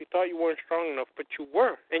survive, that you thought you weren't strong enough, but you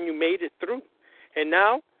were, and you made it through. And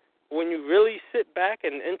now, when you really sit back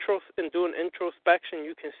and do an introspection,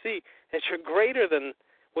 you can see that you're greater than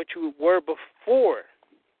what you were before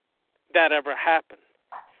that ever happened.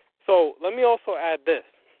 So let me also add this.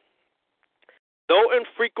 Though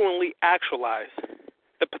infrequently actualized,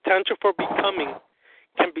 the potential for becoming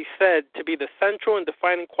can be said to be the central and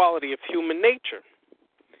defining quality of human nature.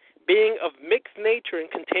 Being of mixed nature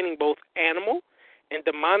and containing both animal and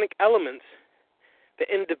demonic elements,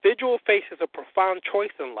 the individual faces a profound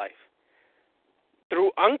choice in life.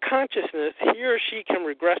 Through unconsciousness, he or she can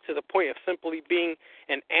regress to the point of simply being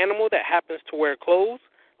an animal that happens to wear clothes,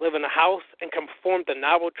 live in a house, and can perform the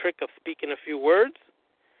novel trick of speaking a few words.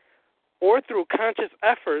 Or through conscious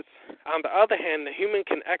efforts, on the other hand, the human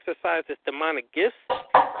can exercise its demonic gifts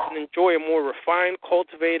and enjoy a more refined,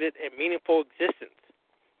 cultivated, and meaningful existence.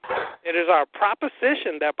 It is our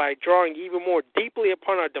proposition that by drawing even more deeply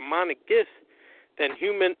upon our demonic gifts than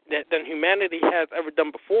humanity has ever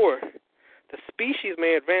done before, the species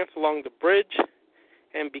may advance along the bridge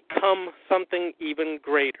and become something even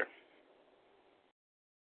greater.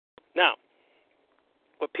 Now,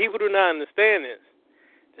 what people do not understand is,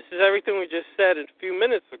 this is everything we just said a few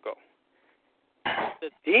minutes ago. The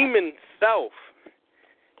demon self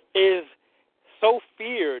is so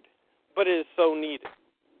feared, but it is so needed.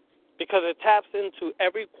 Because it taps into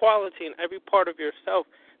every quality and every part of yourself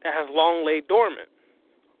that has long laid dormant.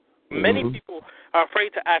 Many people are afraid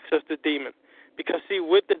to access the demon. Because, see,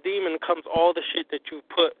 with the demon comes all the shit that you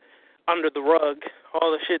put under the rug,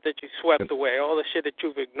 all the shit that you swept away, all the shit that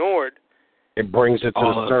you've ignored. It brings it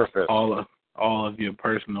to the surface. All of your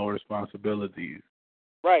personal responsibilities.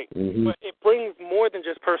 Right. But it brings more than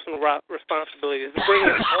just personal responsibilities. It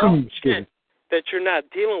brings all the shit that you're not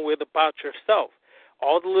dealing with about yourself.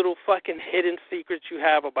 All the little fucking hidden secrets you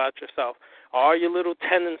have about yourself. All your little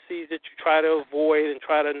tendencies that you try to avoid and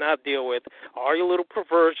try to not deal with. All your little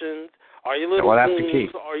perversions. All your little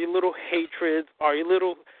wounds. All your little hatreds. All your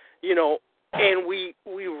little, and we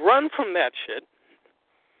run from that shit.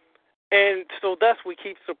 And so thus we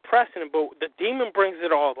keep suppressing it, but the demon brings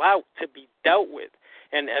it all out to be dealt with.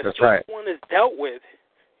 And as one is dealt with,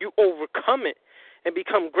 you overcome it and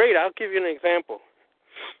become great. I'll give you an example.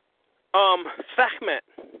 Sekhmet,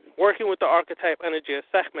 working with the archetype energy of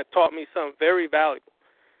Sekhmet, taught me something very valuable.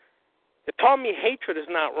 It taught me hatred is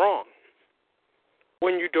not wrong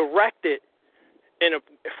when you direct it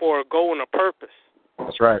for a goal and a purpose.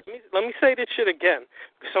 That's right. Let me say this shit again.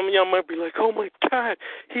 Some of y'all might be like, oh, my God,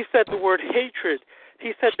 he said the word hatred.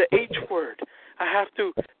 He said the H word. I have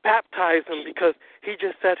to baptize him because he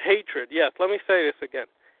just said hatred. Yes, let me say this again.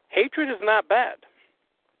 Hatred is not bad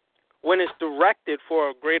when it's directed for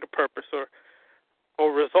a greater purpose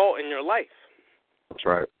or result in your life. That's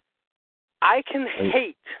right. I can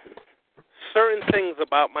hate certain things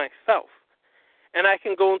about myself, and I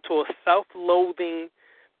can go into a self-loathing,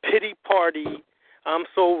 pity party, I'm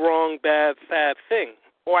so wrong, bad, sad thing.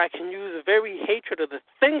 Or I can use the very hatred of the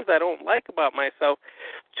things I don't like about myself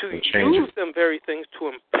to use them very things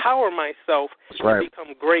to empower myself to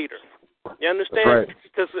become greater. You understand? Right.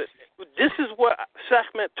 Because this is what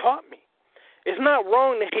Sekhmet taught me. It's not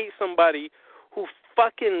wrong to hate somebody who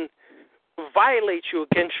fucking violates you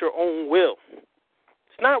against your own will.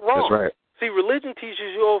 It's not wrong. That's right. See, religion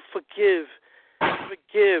teaches you, forgive.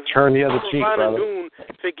 Turn the other cheek, brother.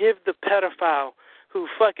 Forgive the pedophile who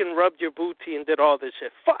fucking rubbed your booty and did all this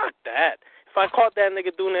shit. Fuck that. If I caught that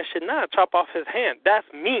nigga doing that shit now, I'd chop off his hand. That's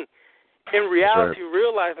me. In reality,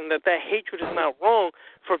 realizing that hatred is not wrong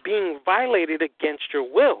for being violated against your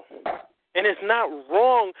will. And it's not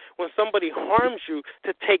wrong when somebody harms you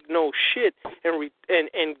to take no shit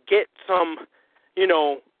and get some,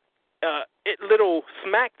 little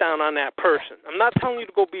smackdown on that person. I'm not telling you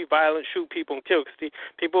to go be violent, shoot people, and kill. Because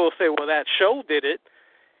people will say, well, that show did it,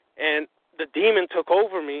 and the demon took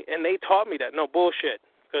over me, and they taught me that. No, bullshit.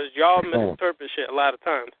 Because y'all misinterpret shit a lot of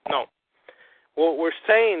times. No. What we're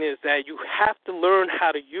saying is that you have to learn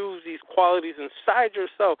how to use these qualities inside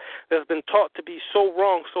yourself that's been taught to be so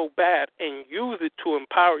wrong, so bad, and use it to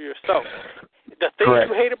empower yourself. The things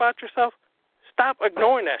you hate about yourself, stop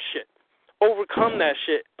ignoring that shit. Overcome that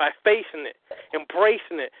shit by facing it,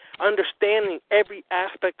 embracing it, understanding every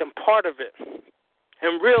aspect and part of it,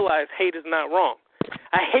 and realize hate is not wrong.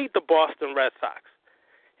 I hate the Boston Red Sox.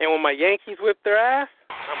 And when my Yankees whip their ass,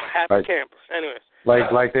 I'm a happy camper. Anyways.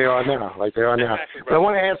 Like they are now. Exactly, but I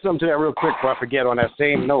want to add something to that real quick before I forget on that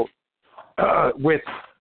same note. With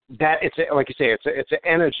that, like you say, it's an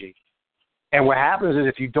energy. And what happens is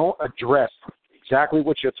if you don't address exactly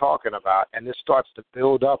what you're talking about and this starts to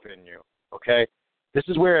build up in you, okay, this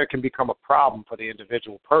is where it can become a problem for the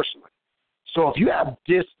individual personally. So if you have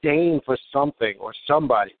disdain for something or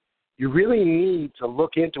somebody, you really need to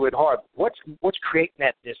look into it hard. What's creating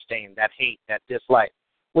that disdain, that hate, that dislike?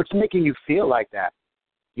 What's making you feel like that?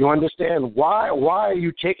 You understand? Why are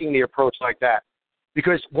you taking the approach like that?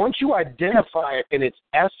 Because once you identify it in its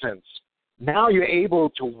essence, now you're able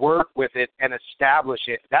to work with it and establish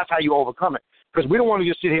it. That's how you overcome it. Because we don't want to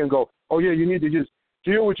just sit here and go, oh, yeah, you need to just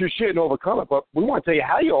deal with your shit and overcome it. But we want to tell you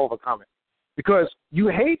how you overcome it. Because you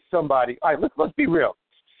hate somebody. All right, let's be real.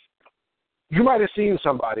 You might have seen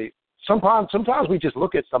somebody. Sometimes we just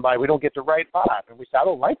look at somebody, we don't get the right vibe, and we say, I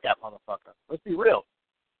don't like that motherfucker. Let's be real.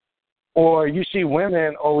 Or you see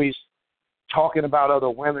women always talking about other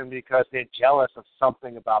women because they're jealous of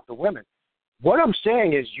something about the women. What I'm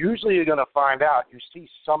saying is usually you're going to find out you see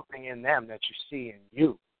something in them that you see in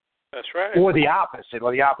you. That's right. Or the opposite,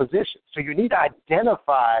 or the opposition. So you need to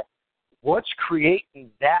identify what's creating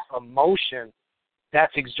that emotion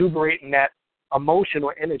that's exuberating that emotion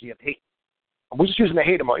or energy of hate. We're just using the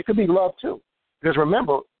hate emotion. It could be love, too. Because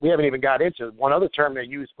remember, we haven't even got into one other term they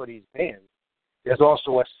use for these bands. There's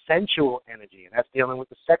also a sensual energy, and that's dealing with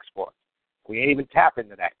the sex force. We ain't even tap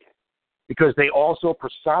into that yet. Because they also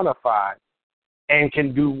personify and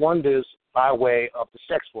can do wonders by way of the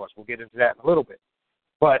sex force. We'll get into that in a little bit.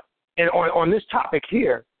 But on this topic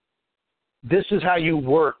here, this is how you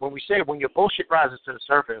work. When we say when your bullshit rises to the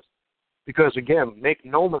surface, because, again, make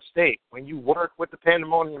no mistake, when you work with the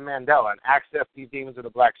Pandemonium Mandela and access these demons of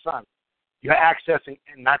the Black Sun, you're accessing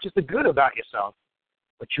not just the good about yourself,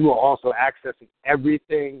 but you are also accessing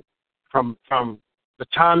everything from the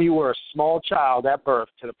time you were a small child at birth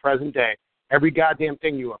to the present day, every goddamn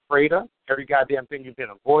thing you're afraid of, every goddamn thing you've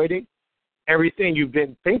been avoiding, everything you've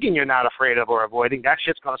been thinking you're not afraid of or avoiding, that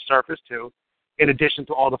shit's going to surface too, in addition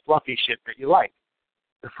to all the fluffy shit that you like.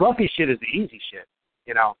 The fluffy shit is the easy shit,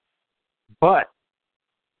 But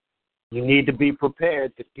you need to be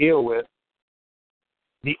prepared to deal with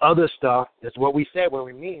the other stuff. That's what we said when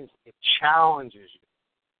we mean it challenges you.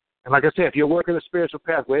 And like I said, if you're working a spiritual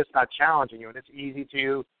path where it's not challenging you and it's easy to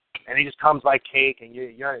you and it just comes like cake and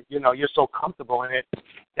you're so comfortable in it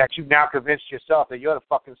that you've now convinced yourself that you're the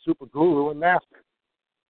fucking super guru and master,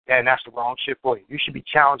 then that's the wrong shit for you. You should be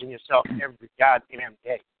challenging yourself every goddamn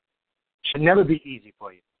day. It should never be easy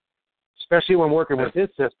for you, especially when working with this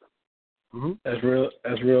system. Mm-hmm.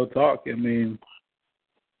 That's real talk. I mean,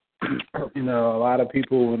 a lot of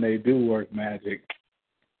people, when they do work magic,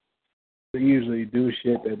 they usually do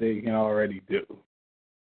shit that they can already do.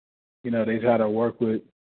 They try to work with,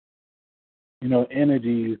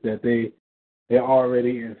 energies that they're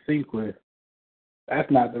already in sync with. That's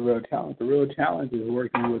not the real challenge. The real challenge is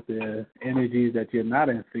working with the energies that you're not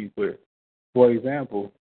in sync with. For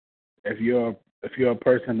example, if you're a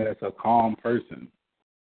person that's a calm person,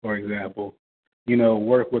 for example,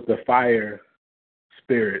 work with the fire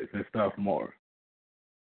spirits and stuff more,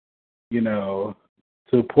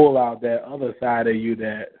 to pull out that other side of you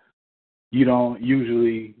that you don't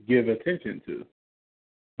usually give attention to.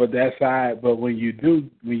 But that side, when you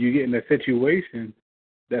get in a situation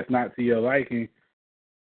that's not to your liking,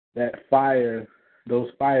 that fire, those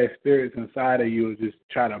fire spirits inside of you will just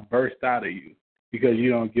try to burst out of you because you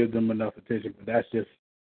don't give them enough attention. But that's just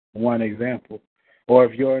one example. Or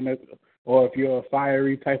if you're a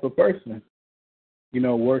fiery type of person,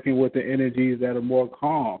 working with the energies that are more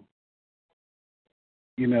calm,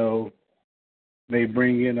 may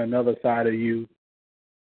bring in another side of you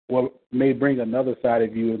what may bring another side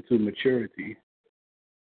of you into maturity.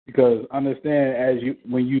 Because understand,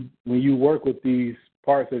 when you work with these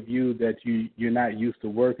parts of you that you're not used to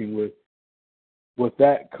working with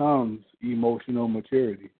that comes emotional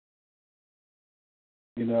maturity.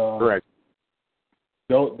 Correct.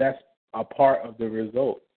 So that's a part of the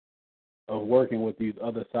result of working with these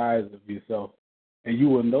other sides of yourself, and you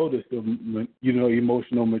will notice the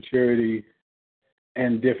emotional maturity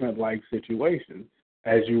in different life situations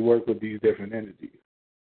as you work with these different entities.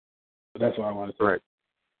 So that's what I want to say. Right.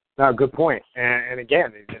 No, good point. And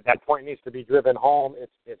again, that point needs to be driven home.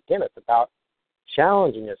 It's about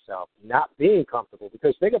challenging yourself, not being comfortable.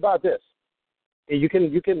 Because think about this: you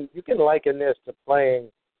can liken this to playing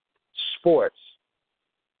sports.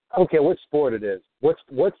 I don't care what sport it is.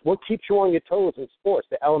 What keeps you on your toes in sports?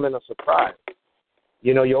 The element of surprise.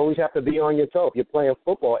 You always have to be on your toes. If you're playing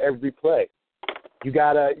football, every play, you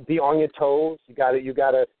gotta be on your toes. You gotta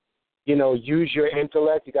use your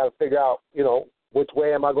intellect. You gotta figure out which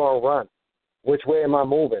way am I going to run, which way am I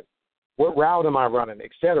moving, what route am I running,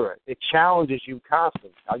 etc. It challenges you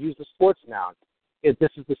constantly. I'll use the sports now. This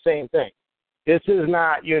is the same thing. This is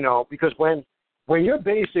not because when you're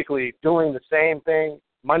basically doing the same thing,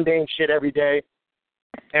 mundane shit every day,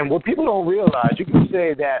 and what people don't realize, you can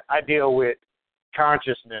say that I deal with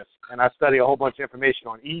consciousness and I study a whole bunch of information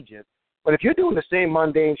on Egypt, but if you're doing the same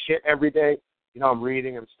mundane shit every day, I'm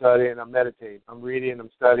reading, I'm studying, I'm meditating. I'm reading, I'm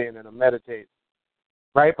studying, and I'm meditating.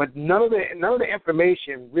 Right? But none of the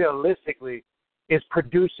information realistically is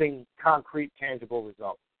producing concrete, tangible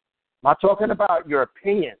results. I'm not talking about your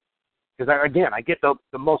opinion, because I get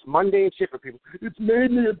the most mundane shit from people. It's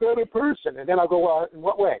made me a better person, and then I go, well, in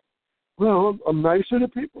what way? Well, I'm nicer to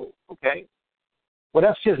people. Okay. Well,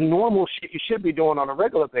 that's just normal shit you should be doing on a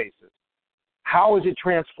regular basis. How has it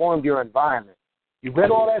transformed your environment? You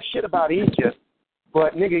read all that shit about Egypt,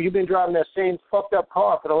 but nigga, you've been driving that same fucked up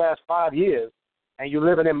car for the last 5 years. And you're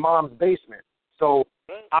living in mom's basement. So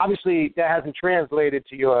obviously that hasn't translated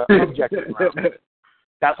to your objective realm.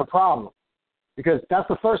 That's a problem. Because that's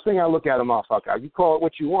the first thing I look at a motherfucker. You call it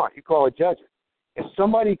what you want. You call it judging. If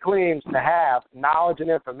somebody claims to have knowledge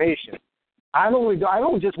and information, I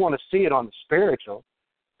don't just want to see it on the spiritual,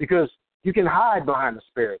 because you can hide behind the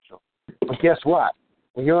spiritual. But guess what?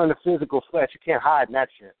 When you're in the physical flesh, you can't hide in that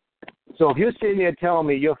shit. So if you're sitting there telling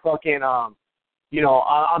me you're fucking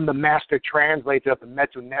I'm the master translator of the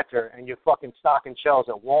Metu Netter, and you're fucking stocking shelves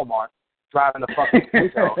at Walmart, driving the fucking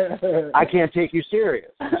Pluto, I can't take you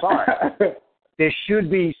serious. I'm sorry. There should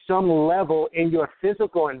be some level in your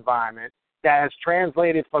physical environment that has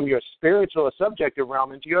translated from your spiritual or subjective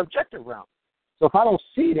realm into your objective realm. So if I don't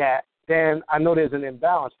see that, then I know there's an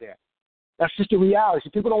imbalance there. That's just the reality. So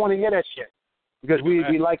people don't want to hear that shit, because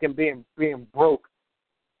we like them being broke.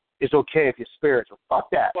 It's okay if you're spiritual. Fuck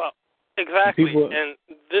that. Well, exactly, and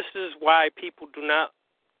this is why people do not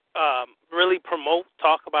really promote,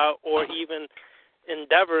 talk about, or even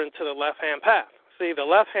endeavor into the left-hand path. See, the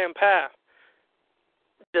left-hand path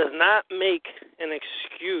does not make an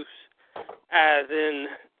excuse as in,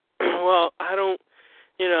 well, I don't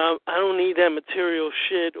need that material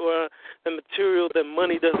shit, or the material, that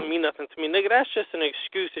money doesn't mean nothing to me. Nigga, that's just an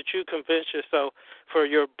excuse that you convince yourself for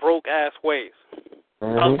your broke-ass ways.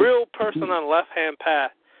 A real person on the left-hand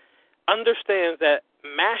path understands that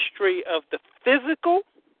mastery of the physical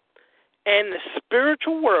and the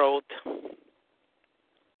spiritual world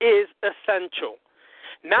is essential.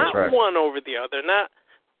 Not one over the other, not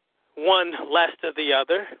one less than the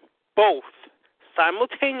other. Both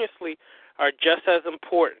simultaneously are just as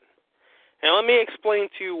important. And let me explain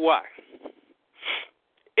to you why.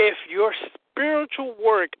 If your spiritual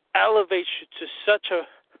work elevates you to such a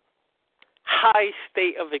high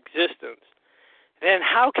state of existence, then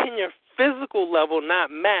how can your physical level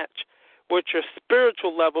not match what your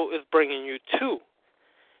spiritual level is bringing you to?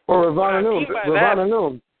 Well, Ravana Noon,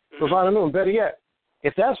 better yet,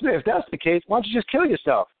 if that's the case, why don't you just kill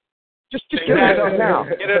yourself? Just kill yourself now.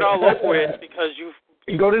 Get it all over with, because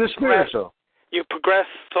you go to the spiritual. You progress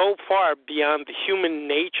so far beyond the human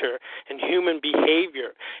nature and human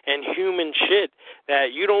behavior and human shit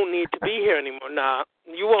that you don't need to be here anymore. Nah,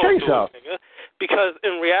 you won't do it, nigga. Because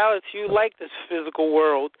in reality, you like this physical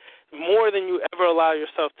world more than you ever allow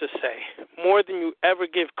yourself to say, more than you ever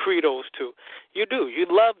give credos to. You do. You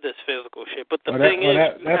love this physical shit. But the thing is,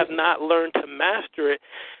 you have not learned to master it,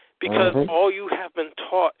 because all you have been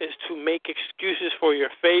taught is to make excuses for your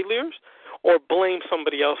failures, or blame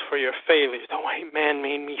somebody else for your failures. The white man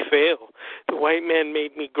made me fail. The white man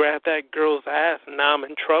made me grab that girl's ass, and now I'm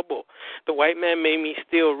in trouble. The white man made me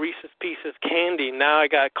steal Reese's Pieces candy, now I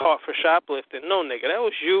got caught for shoplifting. No, nigga, that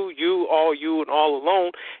was you, and all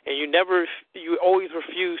alone, and you always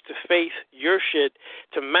refuse to face your shit,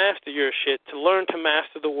 to master your shit, to learn to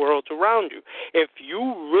master the world around you. If you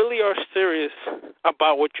really are serious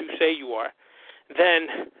about what you say you are,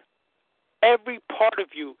 then every part of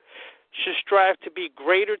you should strive to be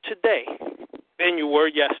greater today than you were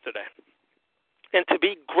yesterday. And to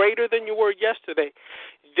be greater than you were yesterday,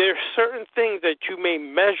 there are certain things that you may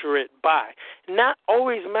measure it by. Not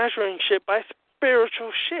always measuring shit by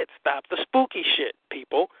spiritual shit. Stop the spooky shit,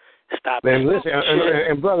 people. Stop the spooky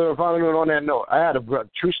shit. And brother, following on that note, I had a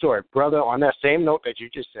true story. Brother, on that same note that you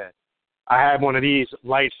just said, I had one of these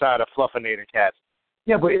light side of Fluffinator cats.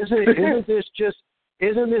 Yeah, but isn't this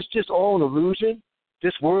just all an illusion?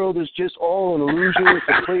 This world is just all an illusion. It's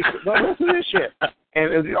a place. No, listen to this shit.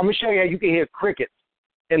 And I'm going to show you how you can hear crickets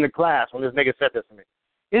in the class when this nigga said this to me.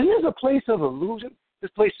 Isn't this a place of illusion? This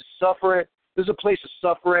place is suffering. This is a place of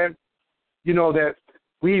suffering. You know, that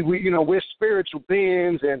we're spiritual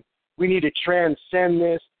beings and we need to transcend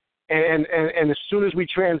this. And as soon as we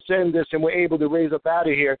transcend this and we're able to raise up out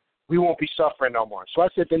of here, we won't be suffering no more. So I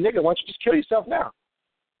said, then nigga, why don't you just kill yourself now?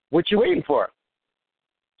 What you waiting for?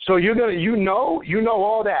 So you know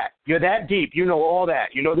all that. You're that deep. You know all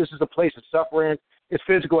that. You know this is a place of suffering. It's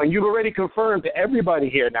physical. And you've already confirmed to everybody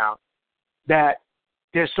here now that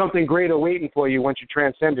there's something greater waiting for you once you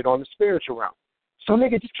transcend it on the spiritual realm. So,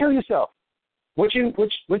 nigga, just kill yourself.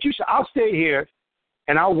 I'll stay here,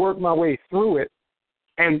 and I'll work my way through it.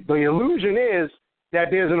 And the illusion is that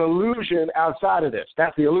there's an illusion outside of this.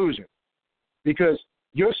 That's the illusion. Because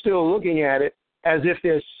you're still looking at it as if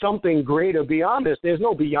there's something greater beyond this. There's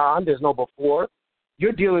no beyond. There's no before.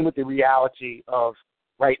 You're dealing with the reality of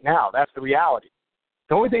right now. That's the reality.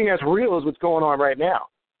 The only thing that's real is what's going on right now.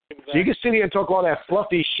 Exactly. So you can sit here and talk all that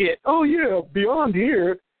fluffy shit. Oh, yeah, beyond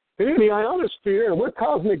here, in the ionosphere, and we're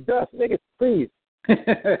cosmic dust. Nigga, please.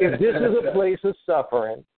 If this is a place of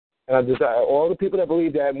suffering, and all the people that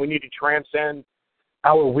believe that, and we need to transcend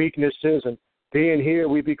our weaknesses, and being here,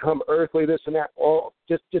 we become earthly, this and that.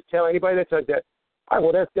 Just tell anybody that's like that, all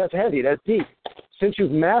right, well, that's heavy, that's deep. Since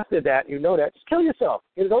you've mastered that, you know that, just kill yourself.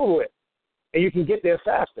 Get it over with. And you can get there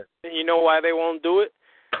faster. And you know why they won't do it?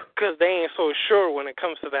 Because they ain't so sure when it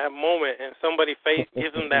comes to that moment and somebody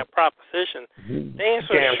gives them that proposition. They ain't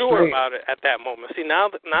so sure about it at that moment. See, now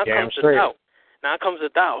comes the doubt. Now comes the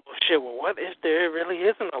doubt. Oh, shit, well, what if there really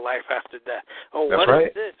isn't a life after death? Oh, what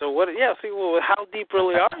is this? So what? Yeah, see, well, how deep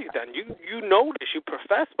really are you then? You know this. You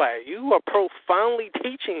profess by it. You are profoundly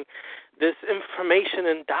teaching this information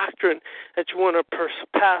and doctrine that you want to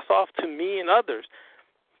pass off to me and others.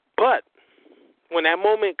 But when that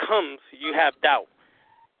moment comes, you have doubt.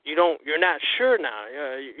 You're not sure now.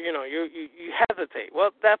 You hesitate. Well,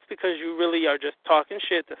 that's because you really are just talking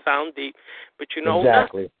shit to sound deep, but you know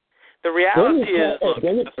exactly. Nothing. The reality is, look,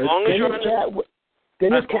 as long as you're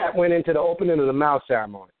then this cat went into the opening of the mouth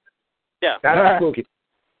ceremony. Yeah. That's spooky.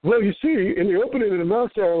 Well, you see, in the opening of the mouth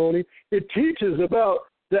ceremony, it teaches about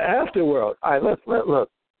the afterworld. All right, let's look.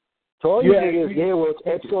 So all you think is, well, it's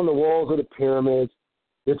etched on the walls of the pyramids.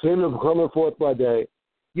 It's him coming forth by day.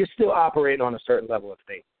 You're still operating on a certain level of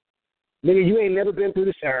faith. Nigga, you ain't never been through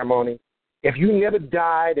the ceremony. If you never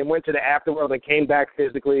died and went to the afterworld and came back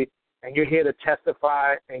physically, and you're here to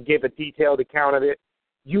testify and give a detailed account of it,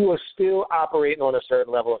 you are still operating on a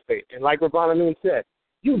certain level of faith. And like Ravana Noon said,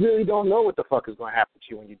 you really don't know what the fuck is going to happen to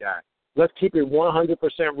you when you die. Let's keep it 100%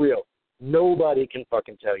 real. Nobody can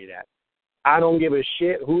fucking tell you that. I don't give a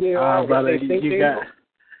shit who they are. Brother,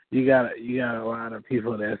 you got a lot of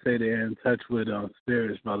people that say they're in touch with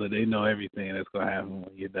spirits, brother. They know everything that's going to happen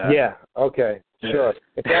when you die. Yeah, okay, sure.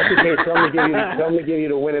 If that's the case, tell me to give you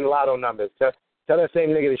the winning lotto numbers. Tell that same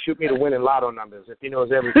nigga to shoot me the winning lotto numbers if he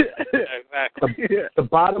knows everything. Exactly. The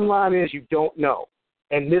bottom line is you don't know.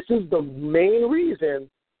 And this is the main reason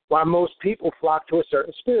why most people flock to a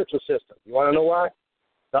certain spiritual system. You want to know why?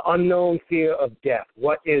 The unknown fear of death.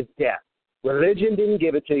 What is death? Religion didn't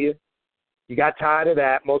give it to you. You got tired of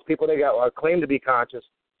that. Most people that claim to be conscious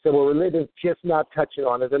said, well, religion's just not touching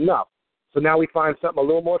on it enough. So now we find something a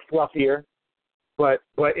little more fluffier. But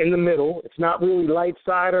in the middle, it's not really light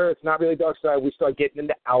side or it's not really dark side. We start getting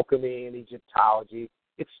into alchemy and Egyptology.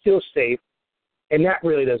 It's still safe, and that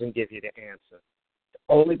really doesn't give you the answer.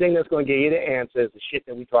 The only thing that's going to give you the answer is the shit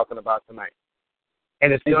that we're talking about tonight.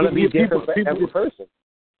 And it's going to be different for every person.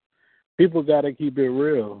 People got to keep it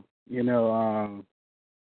real. You know,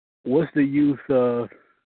 what's the use of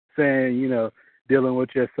saying, dealing with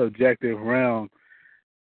your subjective realm.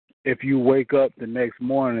 If you wake up the next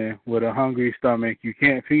morning with a hungry stomach, you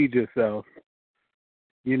can't feed yourself.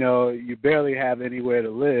 You know, you barely have anywhere to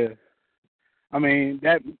live. I mean,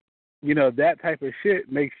 that type of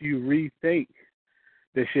shit makes you rethink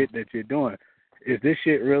the shit that you're doing. Is this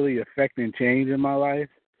shit really affecting change in my life?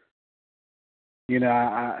 You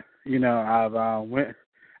know,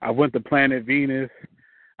 I went to planet Venus.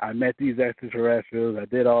 I met these extraterrestrials. I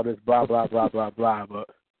did all this blah blah blah blah blah. But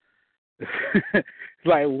it's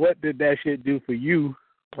like, what did that shit do for you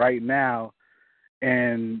right now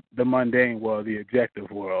in the mundane world, the objective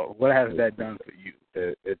world? What has that done for you?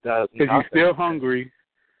 It does. Because you're still hungry.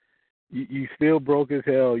 You still broke as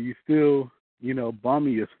hell. You still,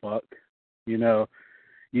 bummy as fuck. You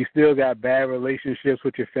still got bad relationships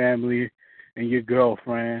with your family and your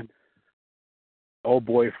girlfriend or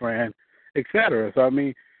boyfriend, etc. So, I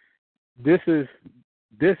mean, this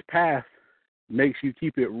path makes you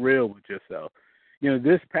keep it real with yourself.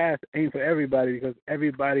 This path ain't for everybody because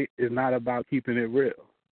everybody is not about keeping it real.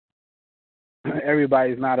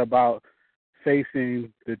 Everybody's not about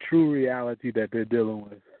facing the true reality that they're dealing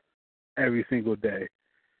with every single day.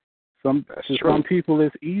 Some people,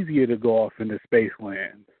 it's easier to go off into space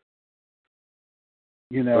land,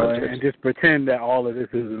 and just pretend that all of this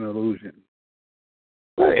is an illusion.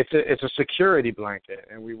 It's a security blanket,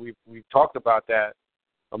 and we've talked about that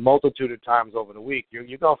a multitude of times over the week.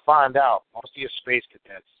 You're gonna find out most of your space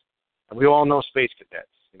cadets, and we all know space cadets.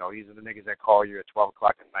 These are the niggas that call you at 12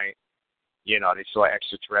 o'clock at night. They saw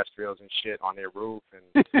extraterrestrials and shit on their roof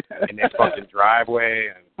and in their fucking driveway,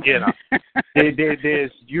 and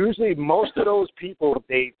there's usually most of those people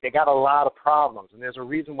they got a lot of problems, and there's a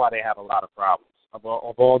reason why they have a lot of problems of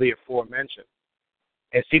all the aforementioned.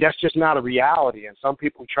 And see, that's just not a reality, and some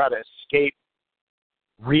people try to escape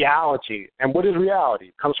reality. And what is reality?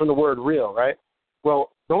 It comes from the word real, right?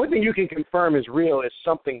 Well, the only thing you can confirm is real is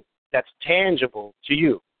something that's tangible to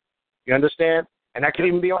you. You understand? And that can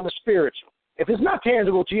even be on the spiritual. If it's not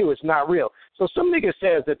tangible to you, it's not real. So some nigga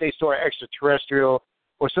says that they saw an extraterrestrial,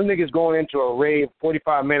 or some nigga's going into a rave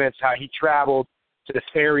 45 minutes, how he traveled to the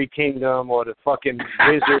fairy kingdom or the fucking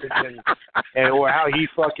wizards, and or how he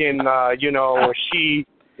fucking, or she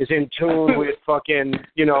is in tune with fucking,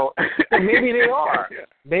 maybe they are.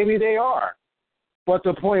 Maybe they are. But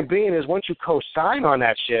the point being is once you co-sign on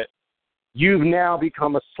that shit, you've now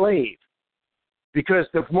become a slave. Because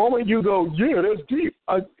the moment you go, yeah, that's deep,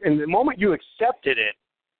 and the moment you accepted it,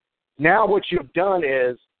 now what you've done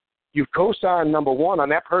is you've co-signed, number one, on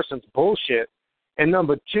that person's bullshit, and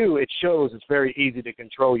number two, it shows it's very easy to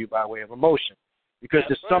control you by way of emotion. Because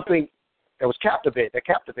there's something that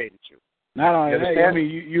captivated you. Not only that, I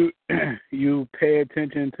mean, you pay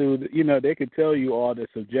attention to, they could tell you all the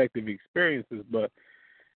subjective experiences, but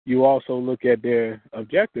you also look at their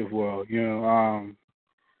objective world,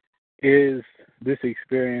 is this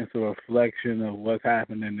experience a reflection of what's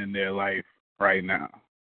happening in their life right now?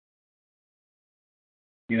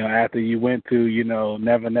 After you went to,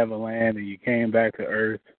 Never Land and you came back to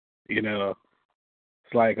Earth, it's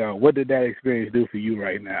like, what did that experience do for you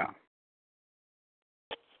right now?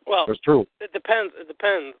 Well, it's true. It depends.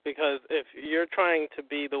 Because if you're trying to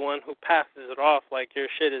be the one who passes it off like your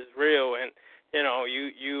shit is real, and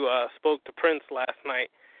you spoke to Prince last night,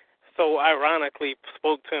 so ironically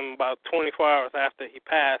spoke to him about 24 hours after he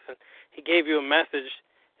passed, and he gave you a message,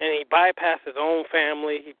 and he bypassed his own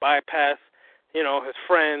family, he bypassed, his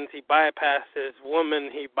friends, he bypassed his woman,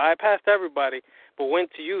 he bypassed everybody, but went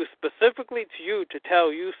to you, specifically to you, to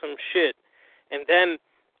tell you some shit, and then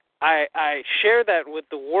I share that with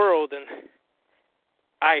the world, and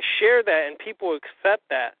I share that, and people accept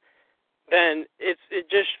that, then it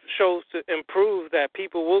just shows to improve that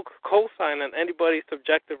people will co-sign on anybody's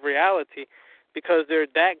subjective reality because they're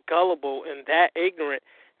that gullible and that ignorant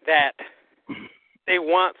that they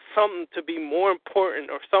want something to be more important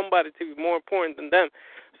or somebody to be more important than them,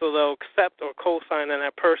 so they'll accept or co-sign on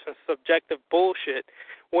that person's subjective bullshit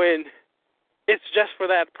when it's just for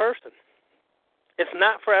that person. It's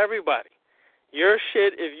not for everybody. Your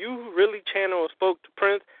shit, if you really channel or spoke to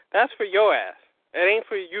Prince, that's for your ass. It ain't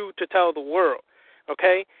for you to tell the world,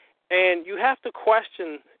 okay? And you have to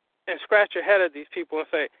question and scratch your head at these people and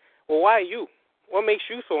say, well, why you? What makes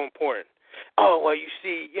you so important? Oh, well, you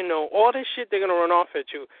see, all this shit they're going to run off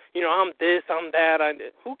at you. I'm this, I'm that.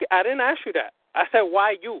 I didn't ask you that. I said,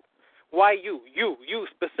 why you? Why you? You,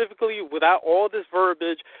 specifically you, without all this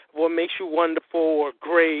verbiage of what makes you wonderful or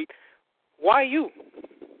great. Why you?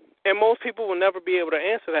 And most people will never be able to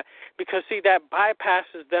answer that because, see, that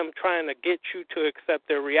bypasses them trying to get you to accept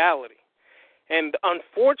their reality. And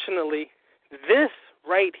unfortunately, this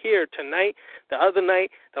right here tonight, the other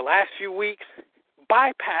night, the last few weeks,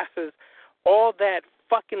 bypasses all that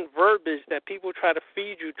fucking verbiage that people try to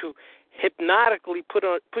feed you to hypnotically put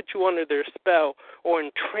you under their spell or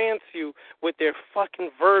entrance you with their fucking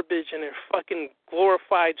verbiage and their fucking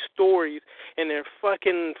glorified stories and their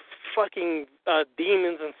fucking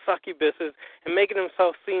demons and succubuses and making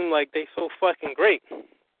themselves seem like they so fucking great.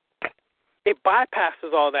 It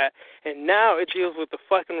bypasses all that, and now it deals with the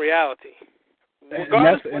fucking reality.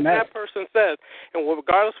 Regardless of what that person says, and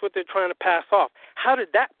regardless of what they're trying to pass off, how did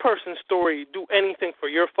that person's story do anything for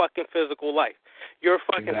your fucking physical life, your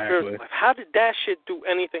fucking spiritual life? How did that shit do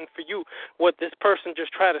anything for you, what this person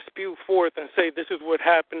just tried to spew forth and say, this is what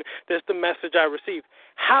happened, this is the message I received?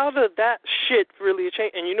 How did that shit really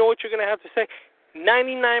change? And you know what you're going to have to say?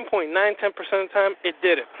 99.910% of the time, it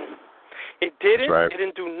didn't. It didn't. Right. It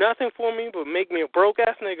didn't do nothing for me but make me a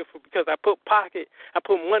broke-ass nigga because I put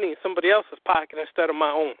money in somebody else's pocket instead of my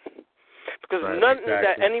own. Because nothing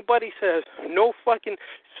that anybody says, no fucking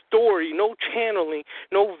story, no channeling,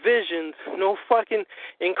 no visions, no fucking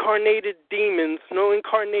incarnated demons, no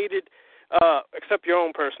incarnated, except your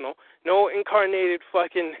own personal, no incarnated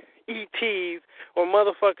fucking ETs or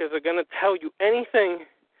motherfuckers are going to tell you anything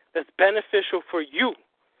that's beneficial for you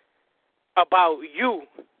about you.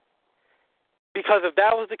 Because if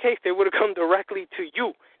that was the case, they would have come directly to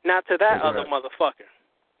you, not to that other motherfucker.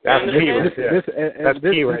 That's key right there. That's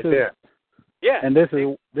key right there. Yeah. And this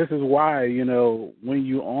is why, you know, when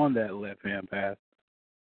you're on that left-hand path,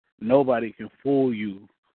 nobody can fool you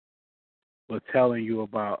with telling you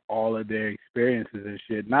about all of their experiences and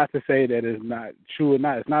shit. Not to say that it's not true or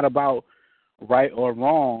not. It's not about right or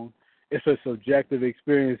wrong. It's a subjective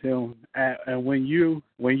experience. And when you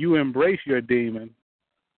embrace your demon,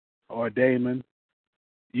 or daemon,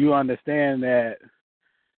 you understand that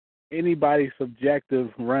anybody's subjective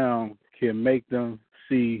realm can make them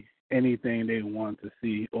see anything they want to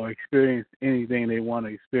see or experience anything they want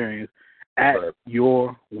to experience at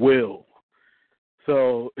your will.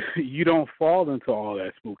 So you don't fall into all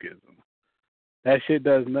that spookism. That shit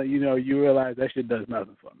does not, you know, you realize that shit does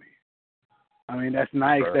nothing for me. I mean, that's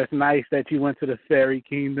nice. Right. That's nice that you went to the fairy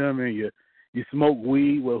kingdom and you smoked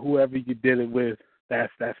weed with whoever you did it with.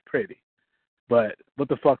 That's pretty, but what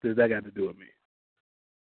the fuck does that got to do with me?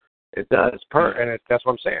 It does, that's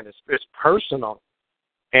what I'm saying. It's personal,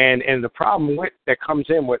 and the problem that comes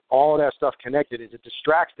in with all that stuff connected is it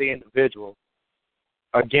distracts the individual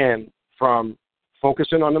again from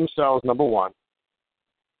focusing on themselves. Number one,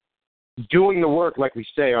 doing the work like we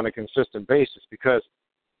say on a consistent basis, because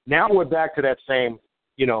now we're back to that same,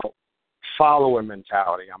 you know, follower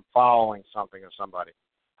mentality. I'm following something or somebody.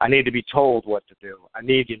 I need to be told what to do. I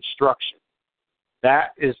need instruction.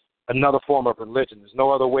 That is another form of religion. There's no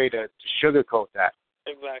other way to sugarcoat that.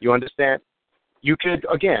 Exactly. You understand? You could,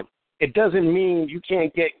 again, it doesn't mean you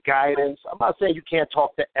can't get guidance. I'm not saying you can't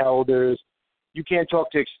talk to elders. You can't talk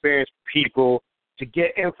to experienced people to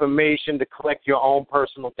get information, to collect your own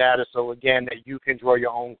personal data so, again, that you can draw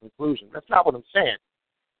your own conclusion. That's not what I'm saying.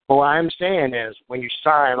 But what I'm saying is when you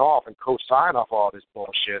sign off and co-sign off all this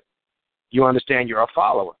bullshit, you understand you're a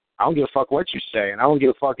follower. I don't give a fuck what you say, and I don't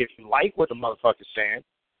give a fuck if you like what the motherfucker's saying.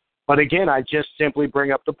 But again, I just simply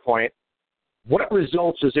bring up the point, what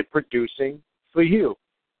results is it producing for you?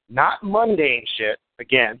 Not mundane shit,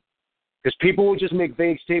 again, because people will just make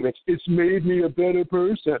vague statements. It's made me a better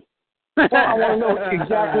person. Well, I want to know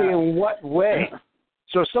exactly in what way.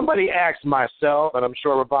 So if somebody asks myself, and I'm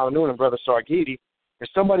sure Rabban Noon and Brother Sargidi, if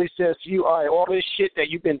somebody says to you, all right, all this shit that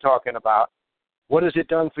you've been talking about, what has it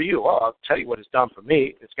done for you? Well, I'll tell you what it's done for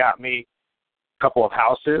me. It's got me a couple of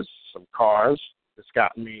houses, some cars. It's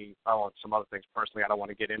got me some other things personally I don't want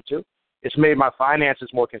to get into. It's made my finances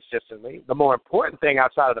more consistently. The more important thing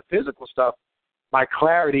outside of the physical stuff, my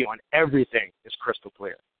clarity on everything is crystal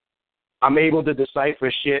clear. I'm able to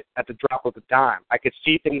decipher shit at the drop of a dime. I could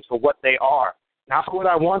see things for what they are, not for what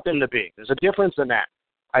I want them to be. There's a difference in that.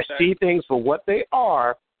 I see things for what they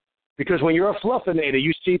are, because when you're a fluffinator,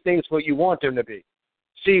 you see things for what you want them to be.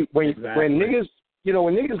 See, when niggas,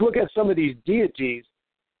 when niggas look at some of these deities,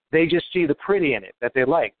 they just see the pretty in it that they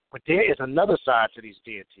like. But there is another side to these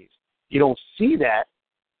deities. You don't see that.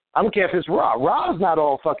 I don't care if it's Ra. Ra's not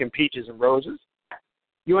all fucking peaches and roses.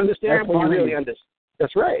 You understand?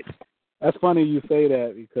 That's right. That's funny you say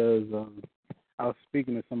that, because I was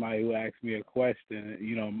speaking to somebody who asked me a question,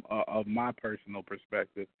 of my personal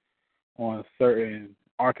perspective on certain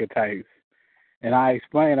archetypes. And I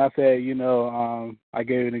explained, I said, I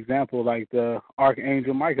gave an example like the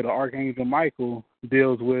Archangel Michael. The Archangel Michael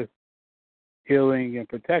deals with healing and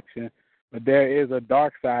protection, but there is a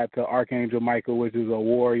dark side to Archangel Michael, which is a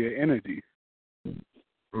warrior energy.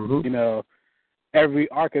 Mm-hmm. You know, every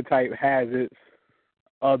archetype has its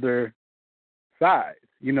other side.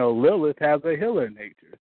 You know, Lilith has a healer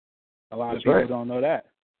nature. A lot of people don't know that.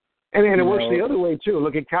 And it works the other way, too.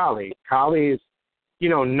 Look at Kali. Kali is, you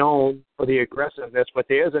know, known for the aggressiveness, but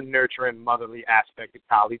there's a nurturing, motherly aspect of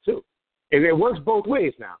Kali, too. It works both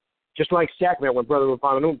ways now. Just like Sekhmet, when Brother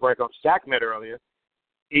Pandemonium brought up Sekhmet earlier,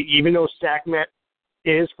 even though Sekhmet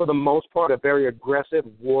is, for the most part, a very aggressive,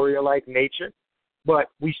 warrior-like nature, but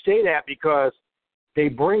we say that because they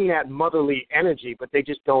bring that motherly energy, but they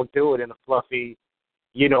just don't do it in a fluffy,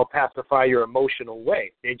 you know, pacify your emotional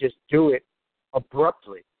way. They just do it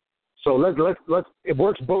abruptly. So let's it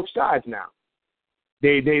works both sides now.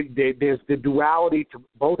 There's the duality to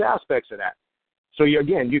both aspects of that. So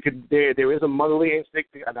there is a motherly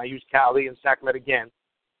instinct, and I use Kali and Sekhmet again.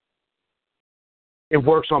 It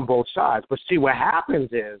works on both sides. But see, what happens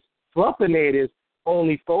is fluffinators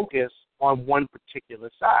only focus on one particular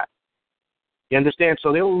side. You understand?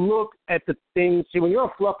 So they'll look at the things. See, when you're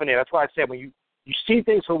a fluffinator, that's why I said when you see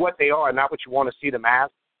things for what they are, not what you want to see them as,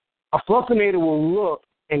 a fluffinator will look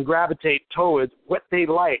and gravitate towards what they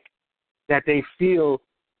like, that they feel,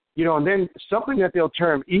 you know, and then something that they'll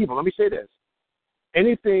term evil. Let me say this.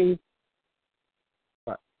 Anything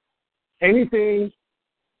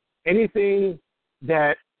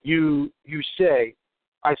that you say,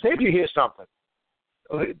 I say if you hear something,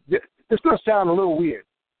 this is going to sound a little weird,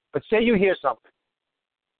 but say you hear something,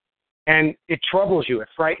 and it troubles you, it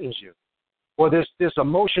frightens you, or this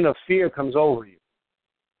emotion of fear comes over you,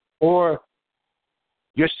 or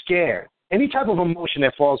you're scared. Any type of emotion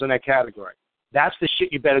that falls in that category, that's the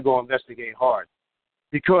shit you better go investigate hard,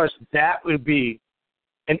 because that would be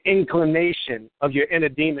an inclination of your inner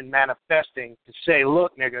demon manifesting to say,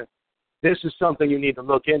 look, nigga, this is something you need to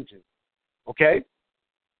look into, okay?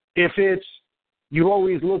 If it's, you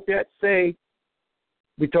always looked at, say,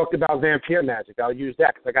 we talked about vampire magic. I'll use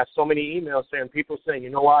that because I got so many emails saying, people saying,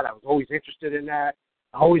 you know what, I was always interested in that.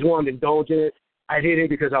 I always wanted to indulge in it. I did it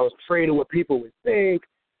because I was afraid of what people would think.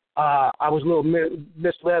 I was a little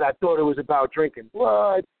misled. I thought it was about drinking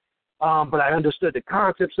blood, but I understood the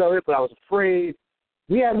concepts of it, but I was afraid.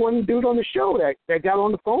 We had one dude on the show that got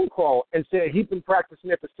on the phone call and said he'd been practicing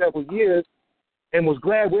it for several years and was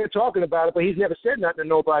glad we're talking about it, but he's never said nothing to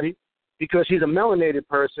nobody because he's a melanated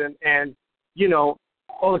person, and, you know,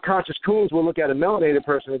 all the conscious coons will look at a melanated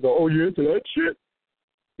person and go, oh, you're into that shit?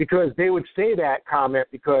 Because they would say that comment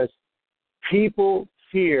because people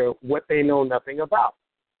fear what they know nothing about.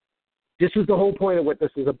 This is the whole point of what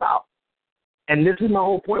this is about. And this is my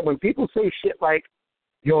whole point. When people say shit like,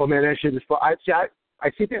 yo, man, that shit is fun. I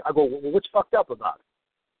see things, I go, well, what's fucked up about it?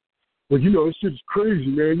 Well, you know, this shit's crazy,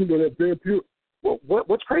 man. You know, that vampire. Well,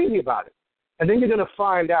 what's crazy about it? And then you're going to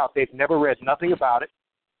find out they've never read nothing about it.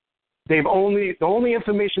 The only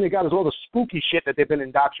information they got is all the spooky shit that they've been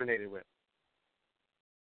indoctrinated with.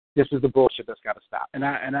 This is the bullshit that's got to stop. And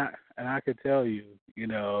I could tell you, you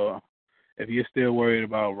know, if you're still worried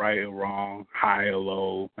about right or wrong, high or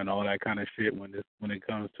low, and all that kind of shit when it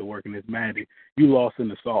comes to working this magic, you lost in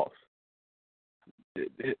the sauce.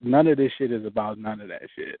 None of this shit is about none of that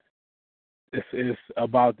shit. It's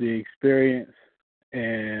about the experience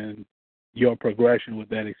and your progression with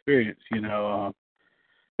that experience. You know,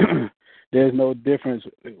 there's no difference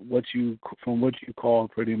from what you call,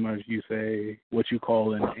 pretty much, you say what you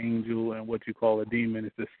call an angel and what you call a demon.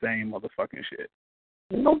 It's the same motherfucking shit.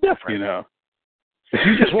 No different. You know,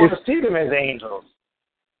 you just want to see them as angels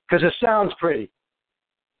because it sounds pretty.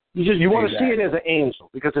 You want to see it as an angel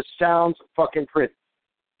because it sounds fucking pretty.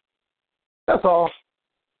 That's all.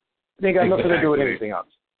 It ain't got nothing to do with anything else.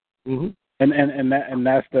 Mm-hmm. And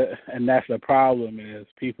that's the problem is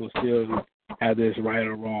people still have this right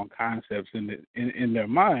or wrong concepts in their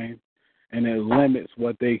mind, and it limits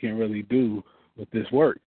what they can really do with this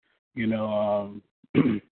work. You know,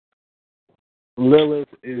 Lilith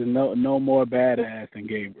is no more badass than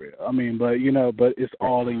Gabriel. I mean, but it's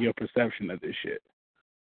all in your perception of this shit.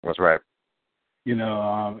 That's right. You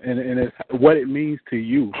know, and it's what it means to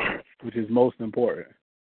you, which is most important.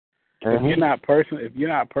 Mm-hmm. If you're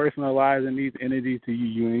not personalizing these energies to you,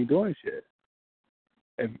 you ain't doing shit.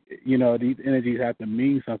 If you know these energies have to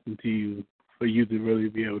mean something to you for you to really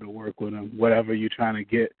be able to work with them, whatever you're trying to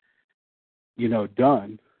get, you know,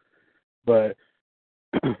 done. But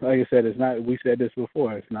like I said, it's not. We said this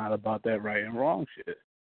before. It's not about that right and wrong shit.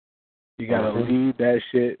 You gotta lead that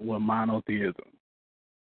shit with monotheism.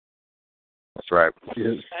 That's right.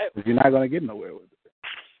 You're not gonna get nowhere with it.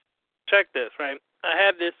 Check this, right? I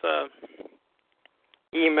had this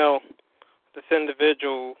email. This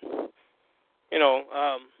individual, you know,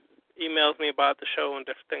 emails me about the show and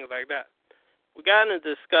different things like that. we got in a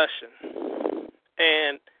discussion,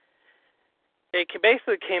 and it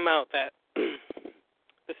basically came out that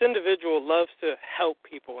this individual loves to help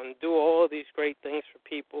people and do all these great things for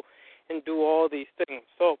people and do all these things.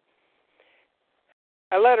 So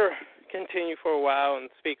I let her continue for a while and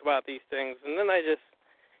speak about these things, and then I just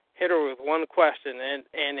hit her with one question,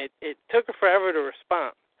 and it took her forever to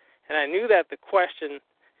respond. And I knew that the question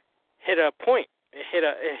hit a point. It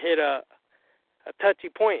hit a touchy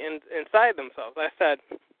point inside themselves. I said,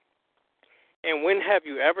 and when have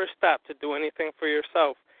you ever stopped to do anything for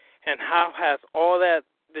yourself, and how has all that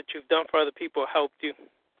you've done for other people helped you?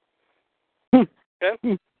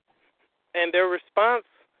 Okay? And their response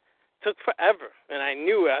took forever, and I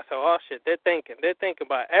knew it. I said, oh, shit, they're thinking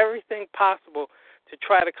about everything possible to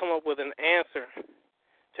try to come up with an answer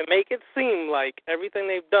to make it seem like everything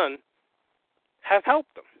they've done has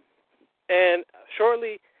helped them. And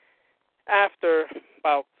shortly after,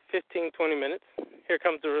 about 15, 20 minutes, here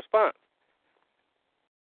comes the response.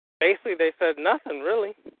 Basically, they said nothing,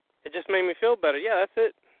 really. It just made me feel better. Yeah, that's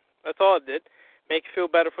it. That's all it did. Make you feel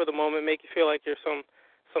better for the moment, make you feel like you're some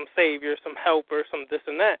savior, some helper, some this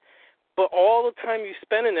and that. But all the time you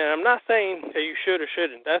spend in there, I'm not saying that you should or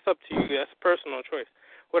shouldn't. That's up to you. That's a personal choice.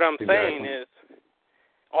 What I'm saying is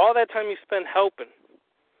all that time you spend helping,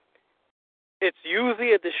 it's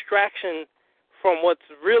usually a distraction from what's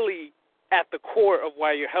really at the core of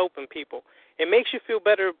why you're helping people. It makes you feel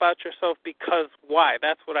better about yourself because why?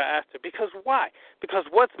 That's what I asked her. Because why? Because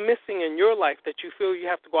what's missing in your life that you feel you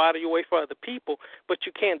have to go out of your way for other people, but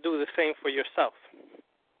you can't do the same for yourself?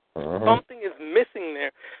 Something is missing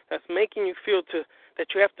there that's making you feel that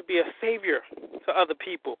you have to be a savior to other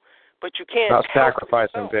people, but you can't. Stop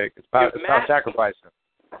sacrificing, Vic. Stop sacrificing.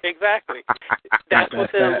 Exactly. That's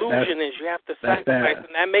what the illusion is. You have to sacrifice,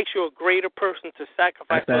 and that makes you a greater person to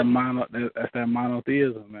sacrifice. That's that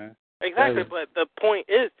monotheism, man. Exactly, but the point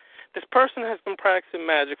is, this person has been practicing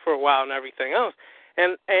magic for a while and everything else,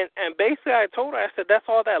 and basically I told her, I said, that's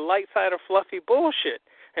all that light side of fluffy bullshit.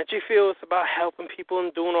 And she feels it's about helping people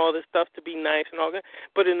and doing all this stuff to be nice and all that.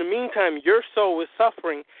 But in the meantime, your soul is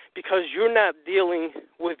suffering because you're not dealing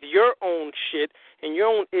with your own shit and your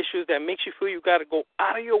own issues that makes you feel you got to go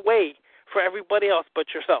out of your way for everybody else but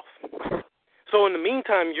yourself. So in the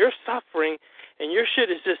meantime, you're suffering and your shit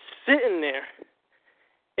is just sitting there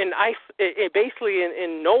basically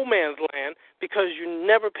in no man's land because you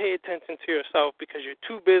never pay attention to yourself because you're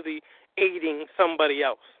too busy aiding somebody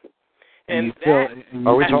else. And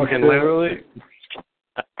are we talking literally?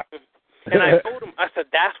 And I told him, I said,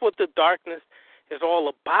 that's what the darkness is all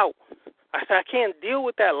about. I said, I can't deal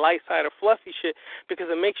with that light side of fluffy shit because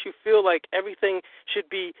it makes you feel like everything should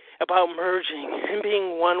be about merging and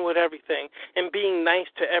being one with everything and being nice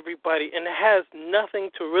to everybody. And it has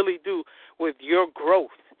nothing to really do with your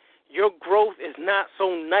growth. Your growth is not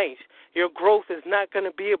so nice. Your growth is not going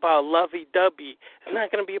to be about lovey-dovey. It's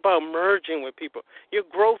not going to be about merging with people. Your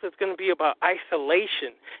growth is going to be about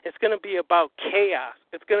isolation. It's going to be about chaos.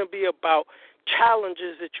 It's going to be about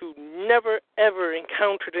challenges that you never, ever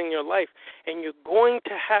encountered in your life. And you're going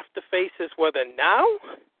to have to face this, whether now,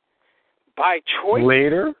 by choice,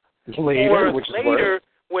 later, or which later is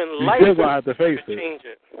when life will have to face it. change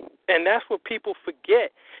it. And that's what people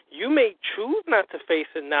forget. You may choose not to face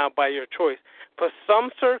it now by your choice, but some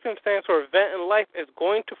circumstance or event in life is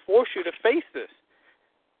going to force you to face this.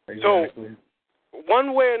 Exactly. So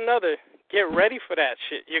one way or another, get ready for that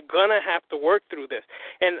shit. You're going to have to work through this.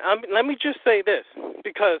 And let me just say this,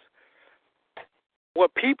 because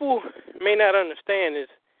what people may not understand is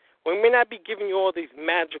we may not be giving you all these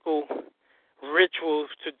magical rituals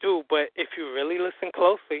to do, but if you really listen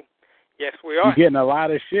closely, yes, we are. You're getting a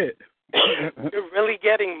lot of shit. You're really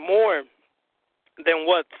getting more than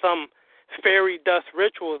what some fairy dust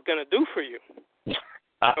ritual is going to do for you.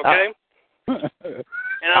 Okay?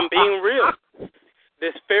 And I'm being real.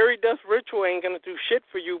 This fairy dust ritual ain't going to do shit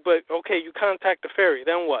for you, but, okay, you contact the fairy,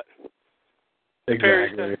 then what?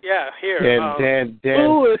 Exactly. Fairy, yeah, here. Then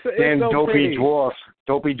Dopey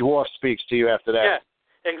Dwarf speaks to you after that.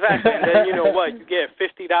 Yeah, exactly. And then you know what? You get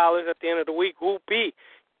 $50 at the end of the week. Whoopee.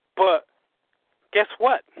 But guess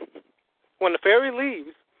what? When the fairy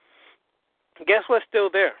leaves, guess what's still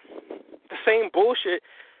there? The same bullshit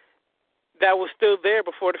that was still there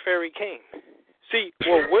before the fairy came. See,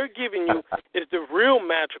 what we're giving you is the real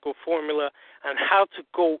magical formula on how to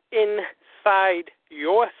go inside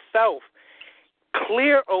yourself,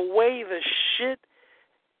 clear away the shit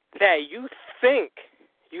that you think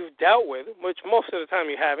you've dealt with, which most of the time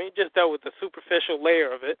you haven't. You just dealt with the superficial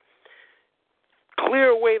layer of it. Clear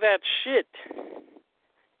away that shit,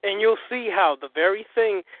 and you'll see how the very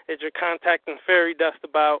thing that you're contacting fairy dust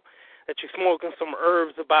about, that you're smoking some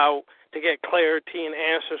herbs about to get clarity and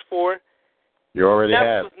answers for. You already that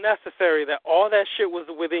have. was necessary, that all that shit was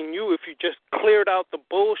within you. If you just cleared out the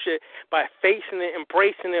bullshit by facing it,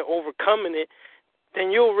 embracing it, overcoming it,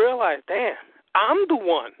 then you'll realize, damn, I'm the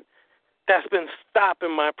one that's been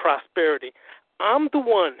stopping my prosperity. I'm the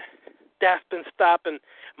one that's been stopping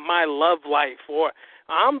my love life, or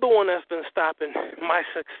I'm the one that's been stopping my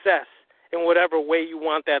success in whatever way you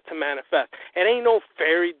want that to manifest. It ain't no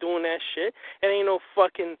fairy doing that shit. It ain't no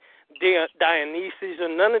fucking Dionysus or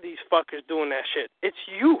none of these fuckers doing that shit. It's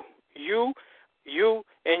you,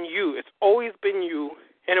 and you. It's always been you,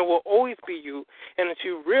 and it will always be you. And if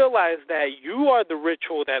you realize that you are the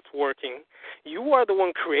ritual that's working, you are the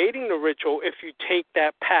one creating the ritual. If you take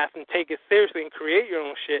that path and take it seriously and create your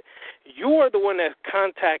own shit, you are the one that's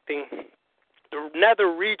contacting the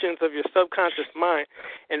nether regions of your subconscious mind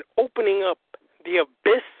and opening up the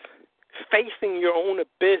abyss, facing your own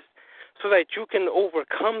abyss, so that you can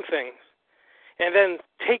overcome things and then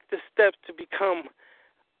take the steps to become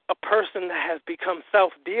a person that has become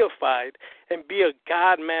self-deified and be a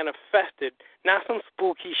God manifested, not some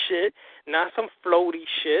spooky shit, not some floaty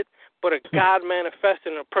shit, but a God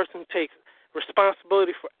manifested, and a person who takes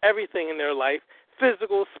responsibility for everything in their life,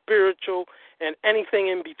 physical, spiritual, and anything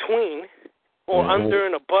in between, or under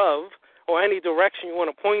and above, or any direction you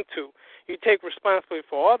want to point to. You take responsibility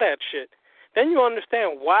for all that shit. Then you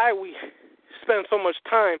understand why we spend so much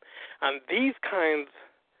time on these kinds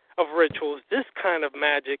of rituals, this kind of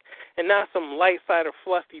magic, and not some light side or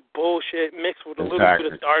fluffy bullshit mixed with a little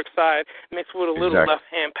bit of dark side, mixed with a little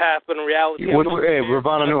left-hand path, but in reality... Hey,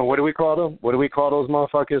 Ravana, what do we call them? What do we call those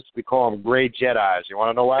motherfuckers? We call them gray Jedis. You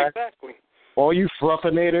want to know why? Exactly. All you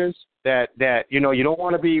fluffinators that you know, you don't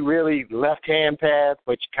want to be really left-hand path,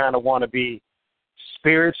 but you kind of want to be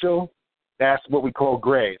spiritual. That's what we call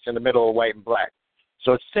gray. It's in the middle of white and black.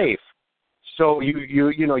 So it's safe. So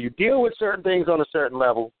you know, you deal with certain things on a certain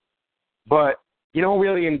level, but you don't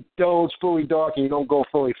really indulge fully dark and you don't go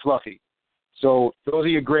fully fluffy. So those are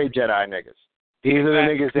your gray Jedi niggas. These are the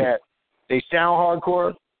niggas that they sound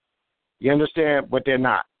hardcore, you understand, but they're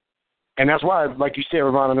not. And that's why, like you said,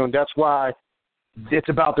 Ravana, that's why it's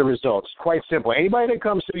about the results. Quite simple. Anybody that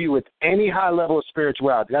comes to you with any high level of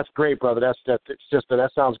spirituality, that's great, brother. That's sister.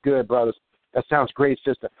 That sounds good, brothers. That sounds great,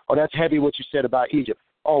 sister. Oh, that's heavy what you said about Egypt.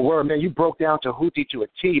 Oh, word, man, you broke down Tahuti to a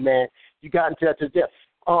T, man. You got into that to death.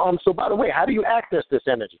 So, by the way, how do you access this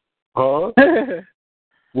energy? Huh?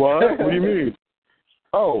 What? What do you mean?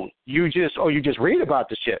 You just read about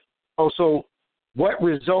the shit. Oh, so what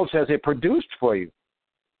results has it produced for you?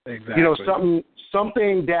 Exactly. You know,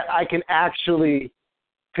 something that I can actually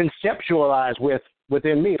conceptualize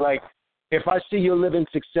within me. Like, if I see you're living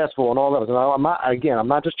successful and all that, and I'm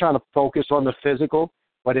not just trying to focus on the physical,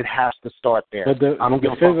 but it has to start there. I don't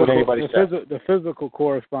give a fuck what anybody says. The physical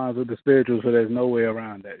corresponds with the spiritual, so there's no way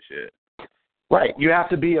around that shit. Right. You have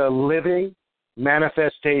to be a living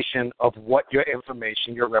manifestation of what your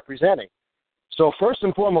information you're representing. So first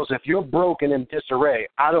and foremost, if you're broken in disarray,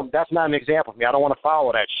 that's not an example of me. I don't want to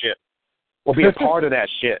follow that shit or be a part of that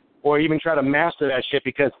shit or even try to master that shit,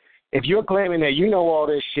 because if you're claiming that you know all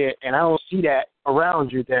this shit and I don't see that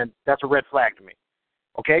around you, then that's a red flag to me.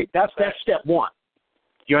 Okay? That's step one.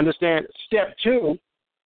 You understand? Step two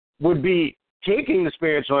would be taking the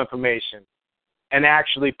spiritual information and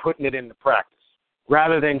actually putting it into practice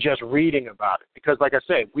rather than just reading about it. Because like I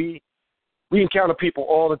said, we encounter people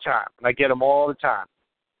all the time, and I get them all the time.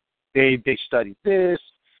 They study this.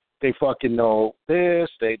 They fucking know this.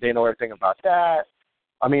 They know everything about that.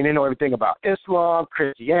 I mean, they know everything about Islam,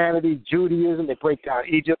 Christianity, Judaism. They break down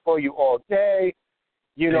Egypt for you all day.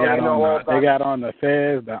 You know, they got on the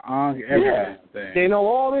fez, the Ankh, everything. Yeah, they know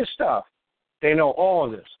all this stuff. They know all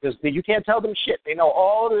of this. You can't tell them shit. They know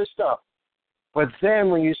all this stuff. But then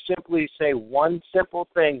when you simply say one simple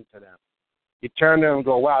thing to them, you turn to them and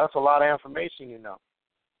go, wow, that's a lot of information you know.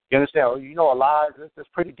 You understand? You know a lot. It's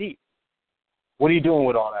pretty deep. What are you doing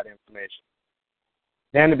with all that information?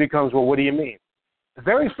 Then it becomes, well, what do you mean? The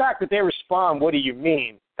very fact that they respond, what do you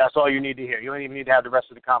mean, that's all you need to hear. You don't even need to have the rest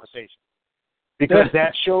of the conversation. Because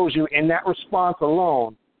that shows you in that response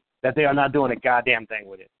alone that they are not doing a goddamn thing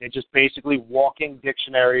with it. They're just basically walking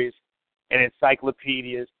dictionaries and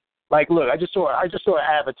encyclopedias. Like, look, I just saw an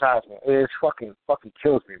advertisement. It fucking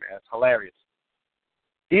kills me, man. It's hilarious.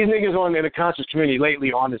 These niggas in the conscious community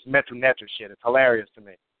lately on this Metro shit. It's hilarious to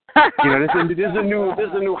me. You know, this is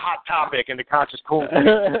a new hot topic in the conscious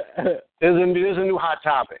community. This is a new hot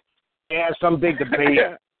topic. They had some big debate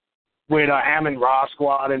with Amin Ra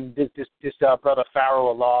Squad and this brother Pharaoh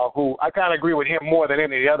Allah, who I kind of agree with him more than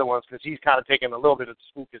any of the other ones because he's kind of taking a little bit of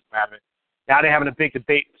the spookism out of it. Now they're having a big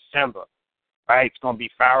debate December, right? It's going to be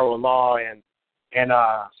Pharaoh Law and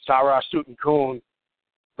Sarah Sutton-Kuhn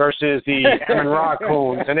versus the Amun-Ra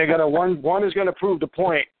Kuhns, and they're gonna one is gonna prove the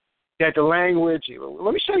point that the language.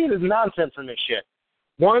 Let me show you the nonsense in this shit.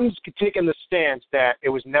 One's taking the stance that it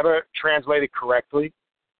was never translated correctly,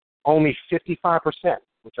 only 55%,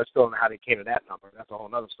 which I still don't know how they came to that number. That's a whole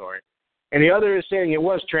other story. And the other is saying it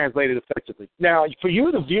was translated effectively. Now, for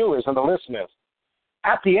you, the viewers and the listeners,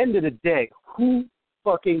 at the end of the day, who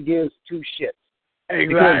fucking gives two shits?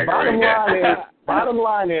 Exactly. Because bottom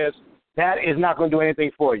line is, that is not going to do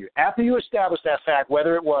anything for you. After you establish that fact,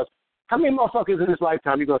 whether it was, how many motherfuckers in this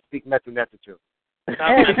lifetime you going to speak Metu-Netu to?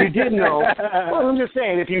 And if you did know, well, I'm just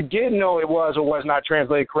saying, if you did know it was or was not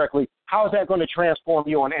translated correctly, how is that going to transform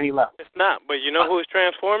you on any level? It's not, but you know who's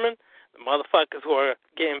transforming? The motherfuckers who are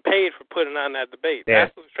getting paid for putting on that debate.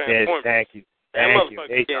 That's who's transforming. Thank you. Them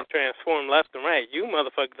motherfuckers getting transformed left and right. You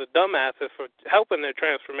motherfuckers are dumbasses for helping their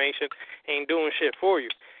transformation, ain't doing shit for you.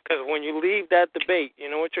 Because when you leave that debate, you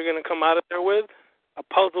know what you're going to come out of there with? A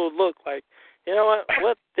puzzled look like, you know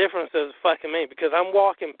what difference does it fucking make? Because I'm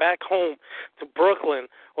walking back home to Brooklyn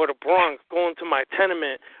or the Bronx, going to my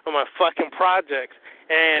tenement or my fucking projects,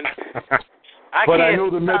 and I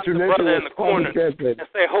can't stop the brother in the corner and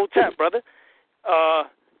say, "Hotep, brother,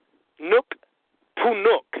 nook, poo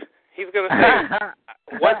nook." He's going to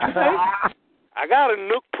say, "What you say? I got a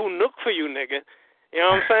nook, poo nook for you, nigga." You know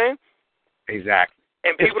what I'm saying? Exactly.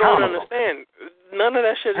 And people don't understand. None of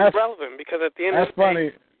that shit is relevant because at the end of the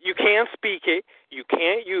day, you can't speak it, you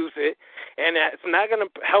can't use it, and it's not going to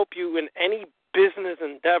help you in any business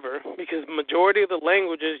endeavor because the majority of the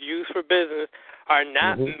languages used for business are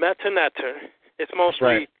not Metu-Netu. It's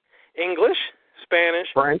mostly English, Spanish,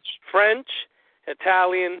 French,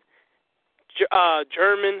 Italian,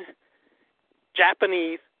 German,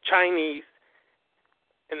 Japanese, Chinese,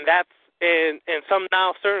 and that's in some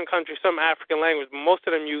now certain countries, some African language, but most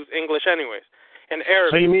of them use English anyways. And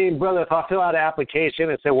Arabic. So you mean, brother, if I fill out an application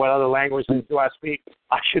and say what other languages do I speak,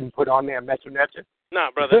 I shouldn't put on there Metu-Netu? No,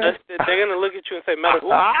 brother. They're going to look at you and say, Meta who?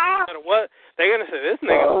 Meta what? They're going to say, this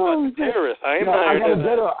nigga's a terrorist.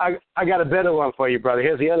 I got a better one for you, brother.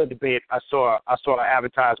 Here's the other debate I saw an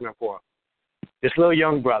advertisement for. This little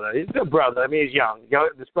young brother. He's a good brother. I mean, he's young.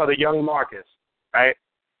 This brother, young Marcus, right?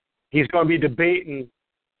 He's going to be debating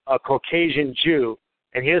a Caucasian Jew.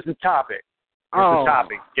 And here's the topic. The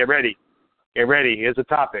topic. Get ready. Here's the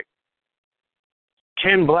topic.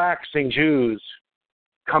 Can blacks and Jews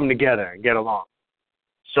come together and get along?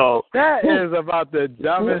 So that is about the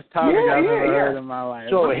dumbest topic I've ever heard in my life.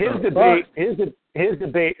 So his debate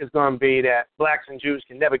is going to be that blacks and Jews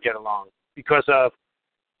can never get along because of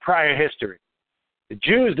prior history. The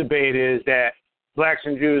Jews' debate is that blacks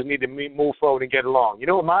and Jews need to move forward and get along. You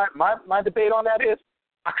know what my debate on that is?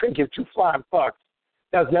 I couldn't give two flying fucks.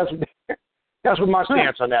 That's what my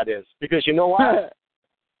stance on that is. Because you know what?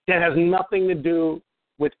 That has nothing to do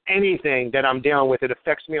with anything that I'm dealing with. It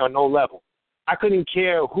affects me on no level. I couldn't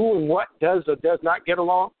care who and what does or does not get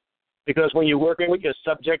along, because when you're working with your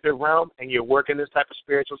subjective realm and you're working this type of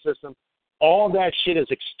spiritual system, all that shit is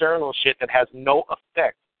external shit that has no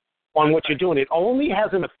effect on what you're doing. It only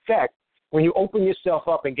has an effect when you open yourself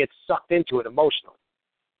up and get sucked into it emotionally.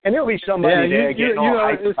 And there'll be somebody there getting all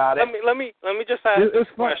hyped about it. Let me just ask this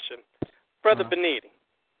question. Brother Beniti.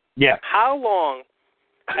 Yeah. How long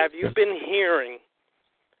have you been hearing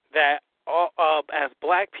that as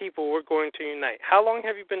black people we're going to unite? How long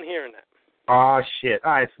have you been hearing that? Oh, shit.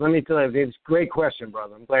 All right, so let me tell you, it's a great question,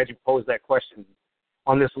 brother. I'm glad you posed that question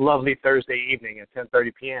on this lovely Thursday evening at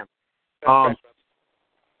 10:30 p.m.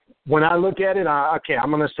 When I look at it, I'm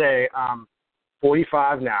going to say I'm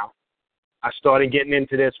 45 now. I started getting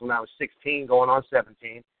into this when I was 16, going on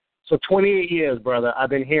 17. So 28 years, brother, I've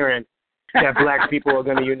been hearing that black people are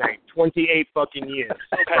going to unite. 28 fucking years.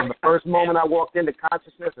 From the first moment I walked into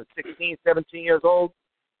consciousness at 16, 17 years old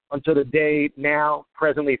until the day now,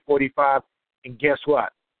 presently 45. And guess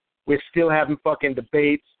what? We're still having fucking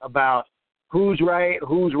debates about who's right,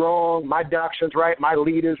 who's wrong, my doctrine's right, my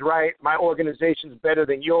leader's right, my organization's better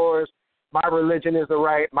than yours, my religion is the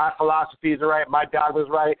right, my philosophy is the right, my dogma's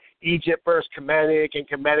right, Egypt versus Kemetic, and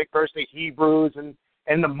Kemetic versus the Hebrews,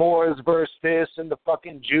 and the Moors versus this, and the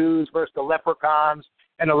fucking Jews versus the leprechauns,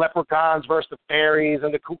 and the leprechauns versus the fairies,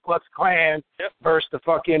 and the Ku Klux Klan versus the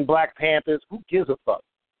fucking Black Panthers. Who gives a fuck?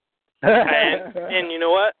 And you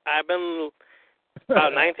know what? I've been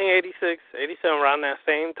about 1986, 87, around that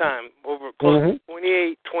same time, over close to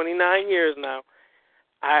 28, 29 years now.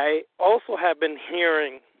 I also have been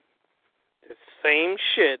hearing the same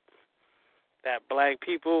shit that black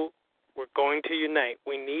people were going to unite.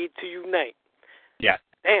 We need to unite. Yeah.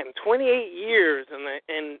 Damn, 28 years,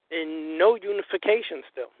 and unification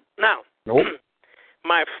still. Now, Nope.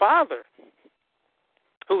 my father,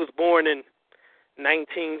 who was born in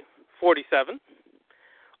 1947,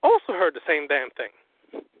 also heard the same damn thing.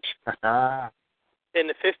 In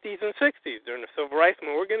the 50s and 60s, during the Civil Rights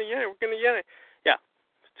Movement, we're going to unite. Yeah,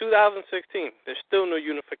 it's 2016. There's still no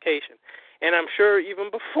unification. And I'm sure even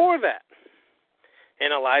before that,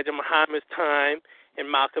 in Elijah Muhammad's time, in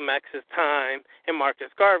Malcolm X's time, in Marcus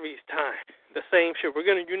Garvey's time, the same shit. We're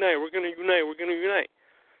going to unite.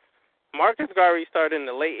 Marcus Garvey started in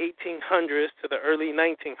the late 1800s to the early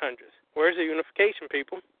 1900s. Where's the unification,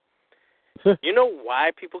 people? You know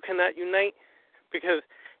why people cannot unite? Because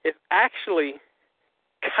it's actually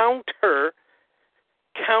counter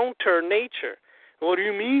nature. What do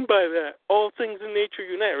you mean by that? All things in nature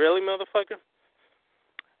unite. Really, motherfucker?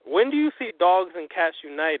 When do you see dogs and cats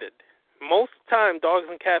united? Most of the time, dogs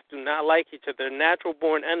and cats do not like each other. They're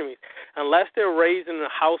natural-born enemies. Unless they're raised in a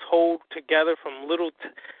household together from little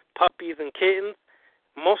puppies and kittens,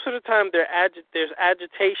 most of the time there's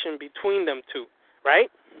agitation between them two,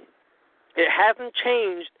 right? It hasn't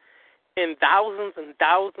changed in thousands and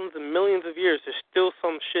thousands and millions of years. There's still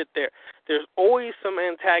some shit there. There's always some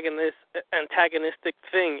antagonistic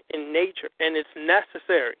thing in nature, and it's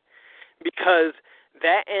necessary because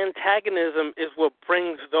that antagonism is what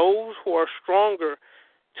brings those who are stronger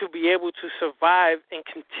to be able to survive and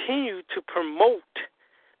continue to promote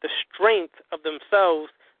the strength of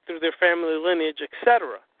themselves through their family lineage,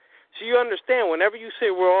 etc. So you understand, whenever you say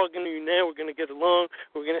we're all going to unite, we're going to get along,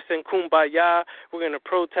 we're going to sing kumbaya, we're going to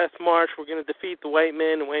protest march, we're going to defeat the white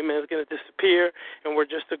man is going to disappear, and we're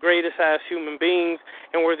just the greatest ass human beings,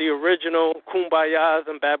 and we're the original kumbayas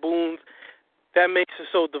and baboons, that makes it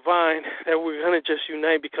so divine that we're going to just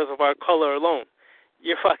unite because of our color alone.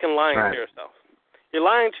 You're fucking lying to yourself. You're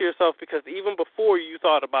lying to yourself because even before you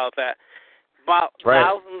thought about that, about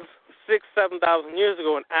 6,000, 7,000 years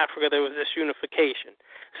ago in Africa, there was this unification.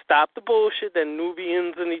 Stop the bullshit that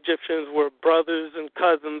Nubians and Egyptians were brothers and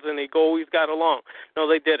cousins and they always got along. No,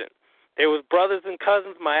 they didn't. There was brothers and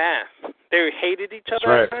cousins, my ass. They hated each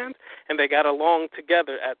other at times, and they got along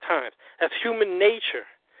together at times. That's human nature.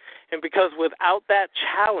 And because without that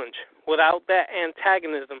challenge, without that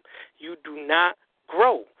antagonism, you do not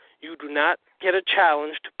grow. You do not get a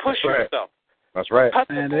challenge to push yourself. That's right. Cut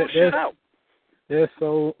the bullshit out. There's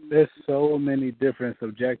so many different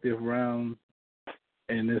subjective realms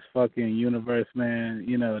in this fucking universe, man.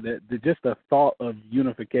 You know, that just the thought of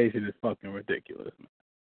unification is fucking ridiculous, man.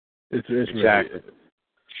 It's exactly.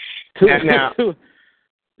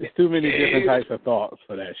 There's too many different types of thoughts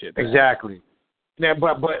for that shit. Exactly. Now,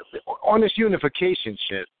 but on this unification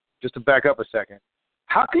shit, just to back up a second,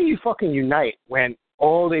 how can you fucking unite when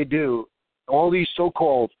all they do, all these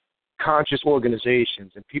so-called conscious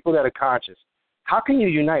organizations and people that are conscious, how can you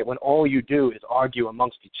unite when all you do is argue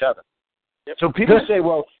amongst each other? Yep. So people say,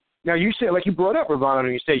 well, now you say, like you brought up, Ravana,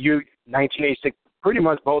 and you say you, 1986, pretty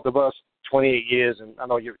much both of us, 28 years, and I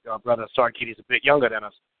know your brother Sarkides is a bit younger than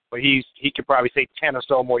us, but he could probably say 10 or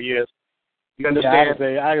so more years. You understand?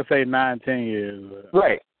 Yeah, I could say 9, 10 years.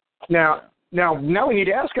 Right. Now we need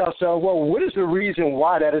to ask ourselves, well, what is the reason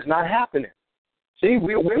why that is not happening? See,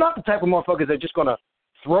 we're not the type of motherfuckers that are just going to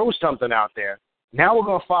throw something out there. Now we're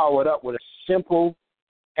going to follow it up with a simple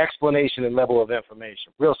explanation and level of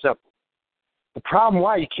information. Real simple. The problem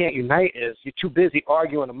why you can't unite is you're too busy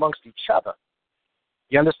arguing amongst each other.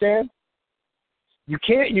 You understand? You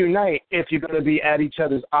can't unite if you're going to be at each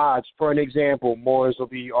other's odds. For an example, Moors will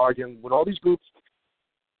be arguing with all these groups,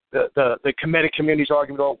 the Kemetic communities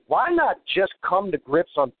arguing with all. Why not just come to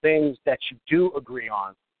grips on things that you do agree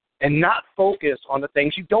on and not focus on the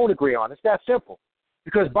things you don't agree on? It's that simple.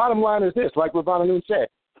 Because bottom line is this, like Ravana Noon said,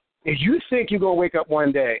 if you think you're going to wake up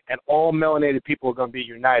one day and all melanated people are going to be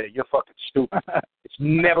united, you're fucking stupid. It's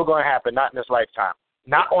never going to happen, not in this lifetime.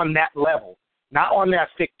 Not on that level. Not on that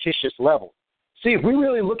fictitious level. See, if we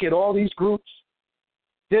really look at all these groups,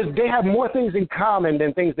 they have more things in common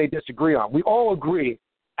than things they disagree on. We all agree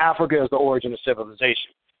Africa is the origin of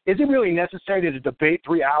civilization. Is it really necessary to debate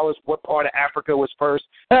 3 hours what part of Africa was first,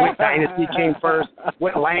 what dynasty came first,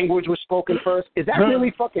 what language was spoken first? Is that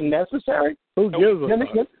really fucking necessary? Who gives a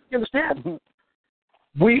fuck? You understand?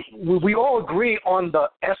 We all agree on the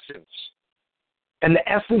essence. And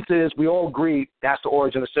the essence is we all agree that's the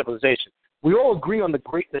origin of civilization. We all agree on the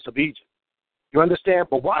greatness of Egypt. You understand?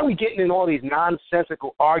 But why are we getting in all these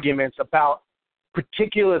nonsensical arguments about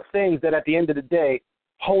particular things that at the end of the day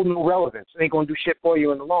hold no relevance? It ain't going to do shit for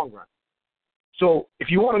you in the long run. So if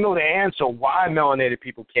you want to know the answer why melanated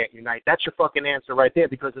people can't unite, that's your fucking answer right there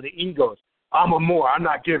because of the egos. I'm a Moor. I'm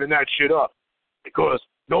not giving that shit up because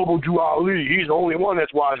Noble Drew Ali, he's the only one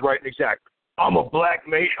that's wise, right, and exact. I'm a black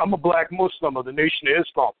Muslim of the Nation of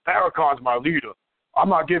Islam. Farrakhan's my leader. I'm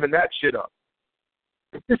not giving that shit up.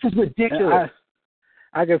 This is ridiculous.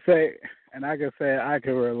 I can say I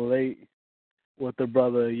can relate with the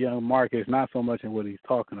brother Young Marcus, not so much in what he's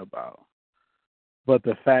talking about, but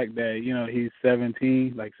the fact that, you know, he's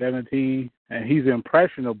 17, and he's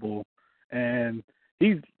impressionable, and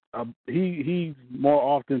he's more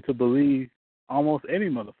often to believe almost any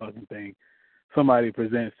motherfucking thing somebody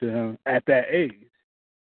presents to him at that age.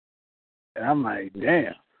 And I'm like,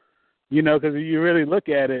 damn. You know, because if you really look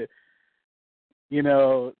at it, you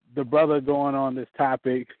know, the brother going on this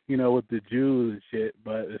topic, you know, with the Jews and shit,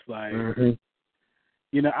 but it's like,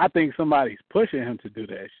 you know, I think somebody's pushing him to do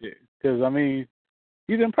that shit. Because, I mean,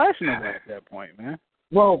 he's impressionable at that point, man.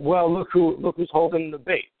 Well, look who's holding the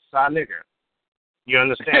debate. Sa nigger. You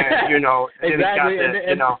understand? You know, exactly.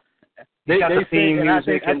 They got the theme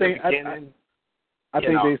music in the beginning. I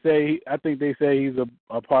think they say he's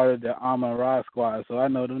a part of the Amon Ra squad, so I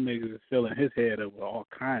know them niggas is filling his head up with all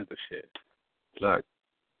kinds of shit. Look,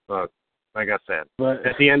 like I said, but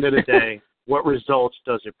at the end of the day, what results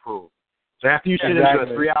does it prove? So after you sit into a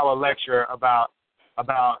 3-hour lecture about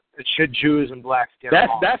should Jews and blacks get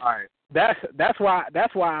along, that's why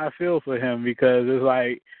I feel for him, because it's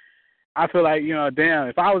like, I feel like, you know, damn,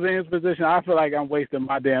 if I was in his position, I feel like I'm wasting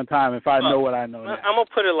my damn time if I know what I know now. I'm going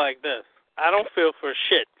to put it like this. I don't feel for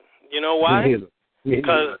shit. You know why?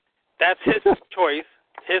 Because that's his choice,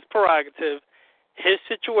 his prerogative, his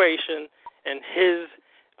situation, and his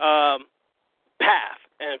path.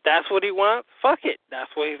 And if that's what he wants, fuck it. That's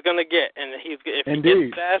what he's going to get. And if he gets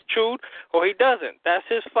his ass chewed or he doesn't, that's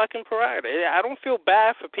his fucking prerogative. I don't feel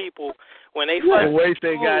bad for people when they fucking waste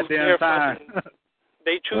their goddamn time.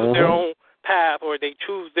 They choose their own path, or they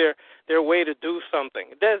choose their way to do something.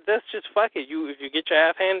 That's just fuck it. If you get your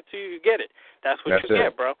ass handed to you, you get it. That's what you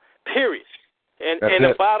get, bro. Period. And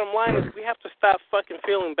the bottom line is, we have to stop fucking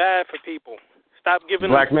feeling bad for people. Stop giving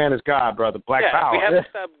Black man is God, brother. Black power. We have to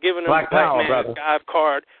stop giving them a Black man is God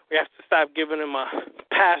card. We have to stop giving them a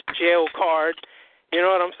past jail card. You know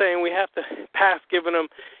what I'm saying? We have to pass giving them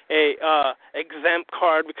a exempt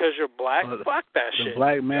card because you're black. Fuck that shit.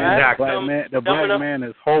 The black man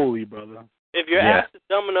is holy, brother. If your ass is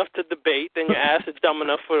dumb enough to debate, then your ass is dumb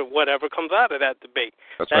enough for whatever comes out of that debate.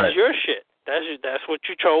 That's your shit. That's what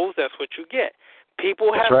you chose. That's what you get.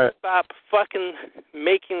 People have to stop fucking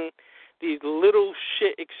making these little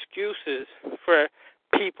shit excuses for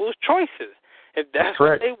people's choices. If that's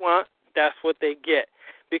what they want, that's what they get.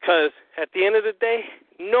 Because at the end of the day,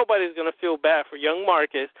 nobody's going to feel bad for young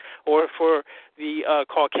Marcus or for the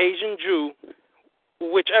Caucasian Jew,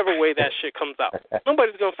 whichever way that shit comes out.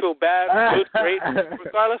 Nobody's going to feel bad, good, great,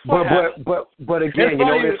 regardless of what happens. But again, you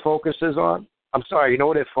know what it focuses on? I'm sorry, you know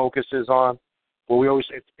what it focuses on? Well, we always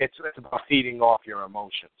it's about feeding off your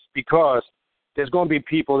emotions, because there's going to be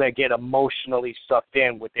people that get emotionally sucked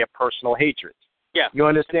in with their personal hatreds. Yeah. You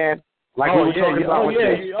understand? Like we were talking about with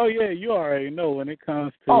this. You already know when it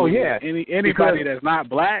comes to anybody that's not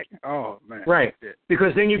black. Oh man, right?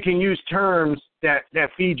 Because then you can use terms that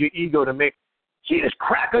feed your ego to make, gee, this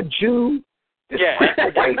cracker Jew, this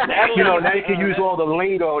cracker white man. You know, now you can use all the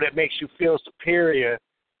lingo that makes you feel superior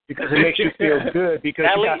because it makes you feel good because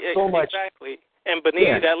you got so much. Exactly. And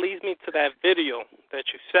Benita, that leads me to that video that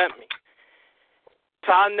you sent me.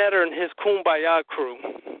 Todd Netter and his Kumbaya crew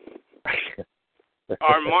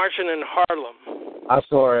are marching in Harlem. I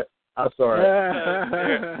saw it.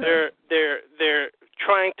 They're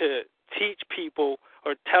trying to teach people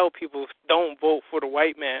or tell people don't vote for the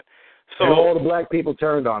white man. So and all the black people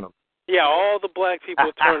turned on him. Yeah, all the black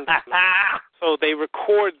people turned on him. So they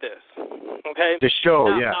record this. Okay. The show,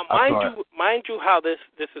 now, mind you, how this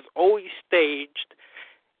is always staged,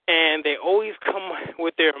 and they always come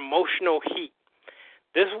with their emotional heat.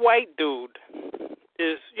 This white dude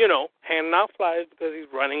is, handing out flyers because he's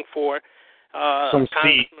running for some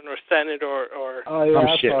congressman or senate or saw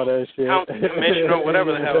that shit. county commissioner or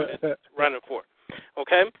whatever the hell it is running for.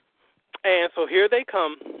 Okay? And so here they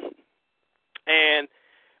come, and,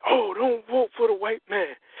 don't vote for the white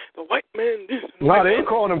man. The white man this. No, they were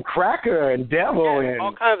calling him cracker and devil and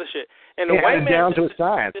all kinds of shit. And the white man, down to a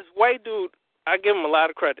science. This white dude, I give him a lot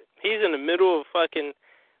of credit. He's in the middle of fucking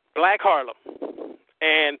Black Harlem.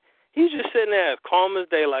 And he's just sitting there as calm as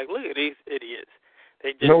day, like, look at these idiots.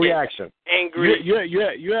 They just no reaction. Angry.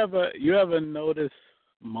 You ever notice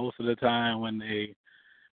most of the time when they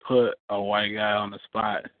put a white guy on the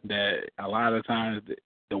spot that a lot of times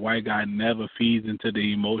the white guy never feeds into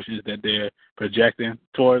the emotions that they're projecting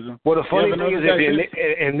towards him? Well, the funny thing is,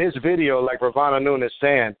 in this video, like Ravana Noon is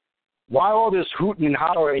saying, why all this hooting and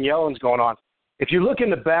hollering and yelling's going on? If you look in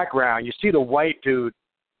the background, you see the white dude,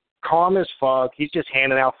 calm as fuck. He's just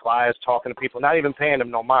handing out flyers, talking to people, not even paying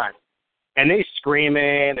them no mind. And they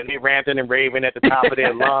screaming and they ranting and raving at the top of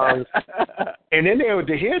their lungs. And then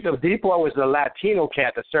the deep one was the Latino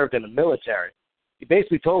cat that served in the military. He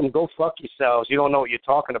basically told them, go fuck yourselves. You don't know what you're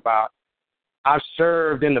talking about. I've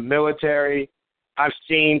served in the military. I've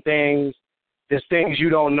seen things. There's things you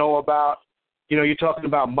don't know about. You know, you're talking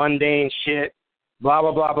about mundane shit, blah,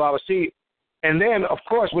 blah, blah, blah. See, and then, of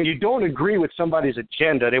course, when you don't agree with somebody's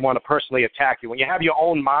agenda, they want to personally attack you. When you have your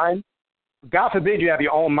own mind, God forbid you have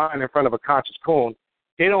your own mind in front of a conscious coon,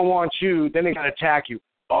 they don't want you, then they got to attack you.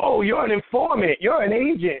 Oh, you're an informant. You're an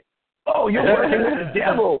agent. Oh, you're working with the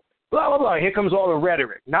devil. Blah, blah, blah. Here comes all the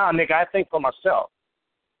rhetoric. Nah, nigga, I think for myself.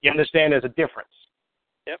 You understand there's a difference.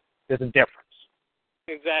 Yep. There's a difference.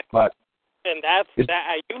 Exactly. But and that's that.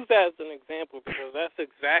 I use that as an example because that's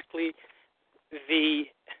exactly the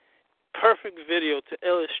perfect video to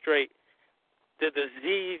illustrate the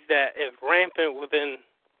disease that is rampant within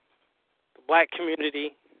the black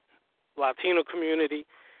community, Latino community,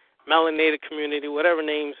 melanated community, whatever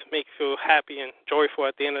names make you feel happy and joyful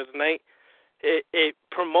at the end of the night. It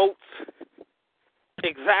promotes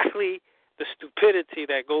exactly the stupidity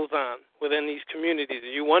that goes on within these communities.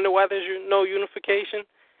 You wonder why there's no unification?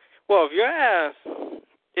 Well, if your ass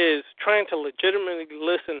is trying to legitimately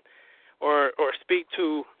listen or speak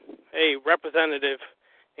to a representative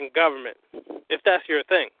in government, if that's your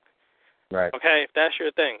thing, right? Okay, if that's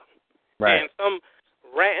your thing, right? And some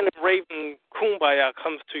ranting and raving kumbaya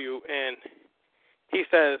comes to you and he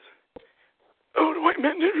says, "Oh, the white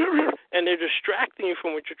man," and they're distracting you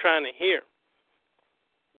from what you're trying to hear.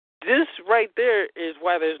 This right there is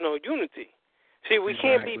why there's no unity. See, we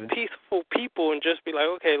can't be peaceful people and just be like,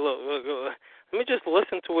 okay, look, let me just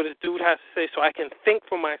listen to what this dude has to say so I can think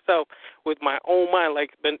for myself with my own mind, like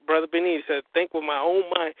Brother Benitez said, think with my own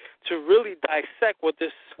mind to really dissect what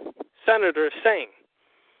this senator is saying.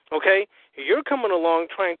 Okay? You're coming along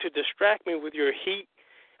trying to distract me with your heat,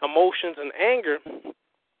 emotions, and anger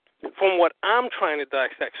from what I'm trying to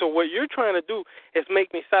dissect. So what you're trying to do is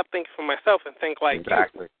make me stop thinking for myself and think like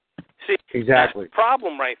exactly. See, exactly. That's the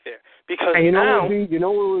problem right there. Because and now, you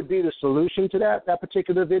know what would be the solution to that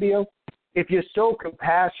particular video? If you're so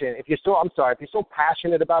passionate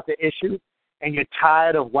about the issue, and you're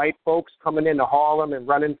tired of white folks coming into Harlem and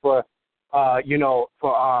running for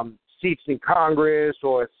seats in Congress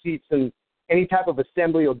or seats in any type of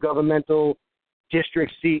assembly or governmental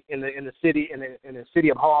district seat in the city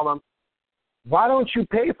of Harlem, why don't you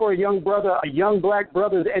pay for a young black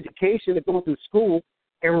brother's education to go through school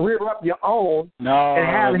and rear up your own and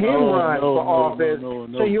have him run for office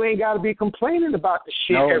so you ain't got to be complaining about the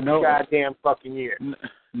shit every goddamn fucking year.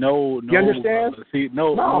 You understand? Brother. See,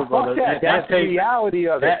 no, fuck that. That's the reality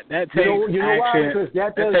of it. That takes action.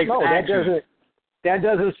 Because that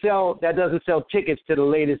doesn't sell tickets to the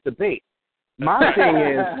latest debate. My thing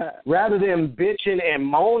is, rather than bitching and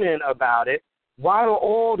moaning about it, why don't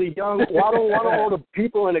all the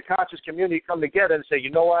people in the conscious community come together and say,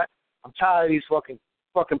 you know what? I'm tired of these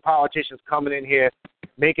fucking politicians coming in here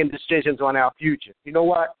making decisions on our future. You know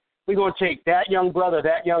what? We're going to take that young brother,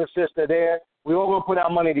 that young sister there. We're all going to put our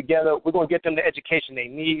money together. We're going to get them the education they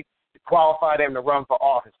need to qualify them to run for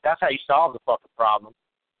office. That's how you solve the fucking problem.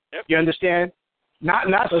 Yep. You understand?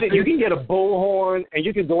 You can get a bullhorn and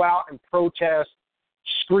you can go out and protest,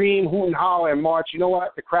 scream, hoot and holler, and march. You know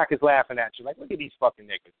what? The crack is laughing at you. Like, look at these fucking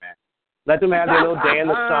niggas, man. Let them have their little day in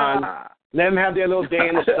the sun. Let them have their little day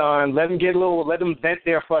in the sun. Let them vent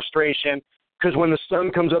their frustration. Because when the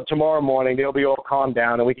sun comes up tomorrow morning, they'll be all calmed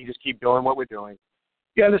down and we can just keep doing what we're doing.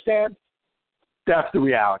 You understand? That's the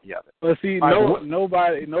reality of it. Well, see,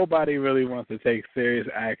 nobody really wants to take serious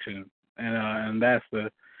action, and that's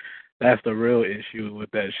the real issue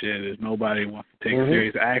with that shit is nobody wants to take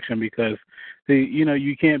serious action because, see,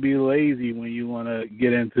 you can't be lazy when you want to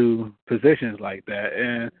get into positions like that,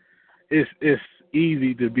 and it's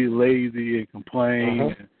easy to be lazy and complain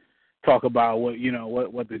and talk about what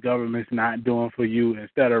the government's not doing for you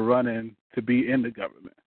instead of running to be in the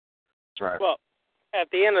government. That's right. Well, at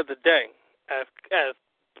the end of the day,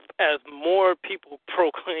 as more people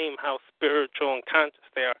proclaim how spiritual and conscious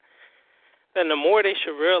they are, then the more they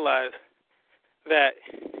should realize that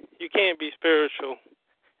you can't be spiritual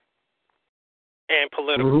and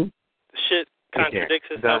political. The shit contradicts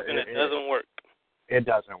itself and it doesn't work. It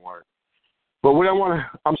doesn't work. But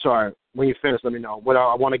I'm sorry, when you finish, let me know.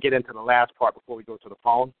 I want to get into the last part before we go to the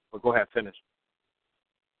phone, but go ahead, finish.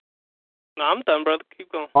 No, I'm done, brother.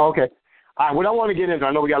 Keep going. Oh, okay. All right, what I want to get into,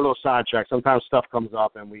 I know we got a little sidetrack. Sometimes stuff comes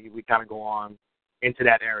up and we kind of go on into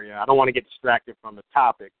that area. I don't want to get distracted from the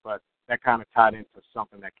topic, but that kind of tied into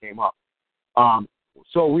something that came up.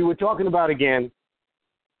 So we were talking about, again,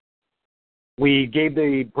 we gave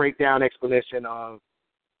the breakdown explanation of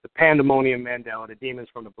the Pandemonium Mandela, the demons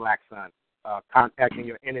from the Black Sun, contacting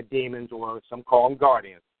your inner demons, or some call them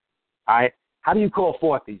guardians. All right? How do you call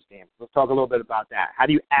forth these demons? Let's talk a little bit about that. How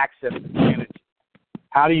do you access the energy?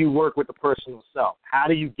 How do you work with the personal self? How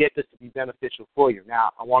do you get this to be beneficial for you?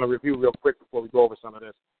 Now, I want to review real quick before we go over some of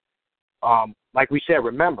this. Like we said,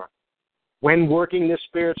 remember, when working this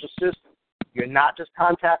spiritual system, you're not just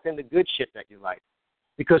contacting the good shit that you like.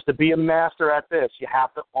 Because to be a master at this, you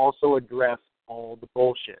have to also address all the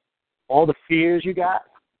bullshit. All the fears you got,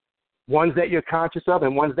 ones that you're conscious of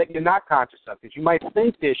and ones that you're not conscious of. Because you might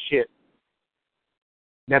think there's shit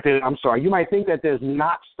you might think that there's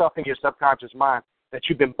not stuff in your subconscious mind that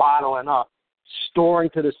you've been bottling up, storing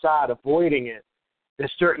to the side, avoiding it.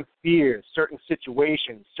 There's certain fears, certain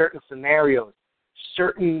situations, certain scenarios,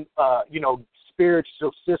 certain,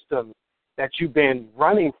 spiritual systems that you've been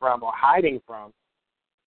running from or hiding from,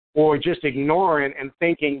 or just ignoring and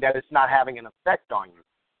thinking that it's not having an effect on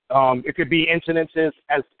you. It could be incidences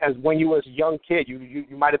as when you was a young kid. You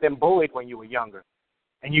might have been bullied when you were younger,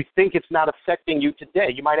 and you think it's not affecting you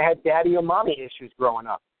today. You might have had daddy or mommy issues growing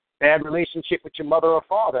up, bad relationship with your mother or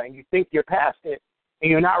father, and you think you're past it,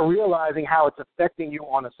 and you're not realizing how it's affecting you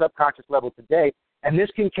on a subconscious level today, and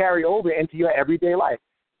this can carry over into your everyday life.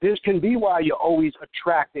 This can be why you're always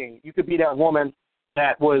attracting. You could be that woman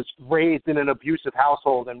that was raised in an abusive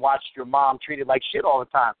household and watched your mom treated like shit all the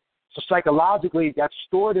time. So psychologically, that's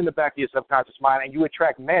stored in the back of your subconscious mind, and you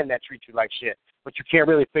attract men that treat you like shit. But you can't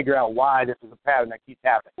really figure out why this is a pattern that keeps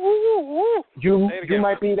happening. You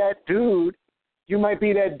might be that dude. You might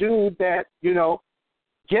be that dude that,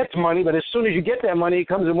 gets money, but as soon as you get that money, it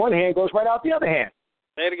comes in one hand, goes right out the other hand.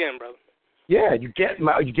 Say it again, brother. Yeah, you get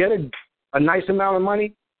a nice amount of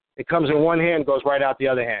money, it comes in one hand, goes right out the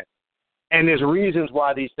other hand. And there's reasons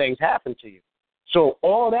why these things happen to you. So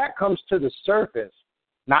all that comes to the surface,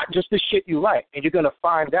 not just the shit you like. And you're going to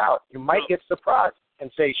find out. You might get surprised and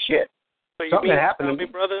say, shit. So you something mean happened to tell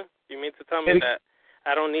me, brother? You mean to tell me that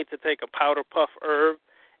I don't need to take a powder puff herb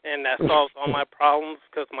and that solves all my problems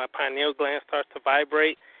because my pineal gland starts to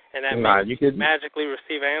vibrate and that makes me magically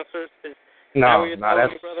receive answers? No,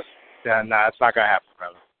 that's brother? That's not going to happen,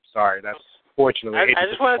 brother. Sorry, that's fortunately. I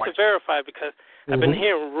just wanted to verify because I've been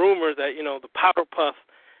hearing rumors that, the powder puff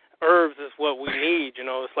herbs is what we need.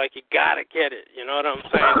 It's like you got to get it. You know what I'm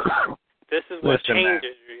saying? This is what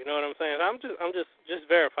changes you. You know what I'm saying? I'm just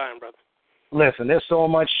verifying, brother. Listen, there's so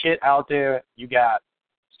much shit out there. You got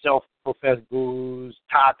self-professed gurus,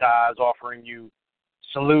 tatas offering you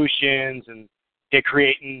solutions, and they're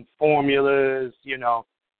creating formulas.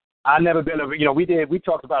 I've never been we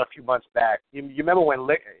talked about a few months back. You remember when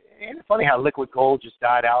ain't it funny how liquid gold just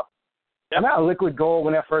died out? Yep. Remember how liquid gold,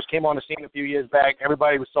 when that first came on the scene a few years back,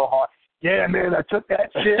 everybody was so hard. Yeah, man, I took that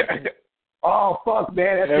shit. Oh, fuck,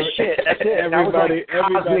 man, that's the shit. That's it. Everybody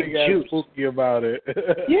got juice. spooky about it.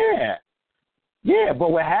 Yeah,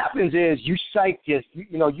 but what happens is you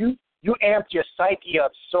amped your psyche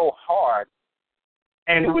up so hard,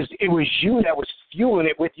 and it was you that was fueling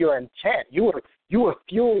it with your intent. You were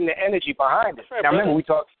fueling the energy behind it. Right, now, brother. remember, we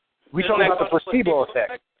talk about the placebo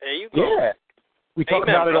effect. There you go. Yeah. We talk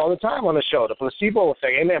about it all the time on the show, the placebo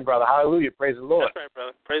effect. Amen, brother. Hallelujah. Praise the Lord. That's right,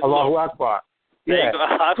 brother. Praise the Lord. Allahu Akbar. Yeah.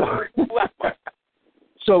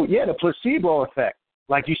 So, the placebo effect.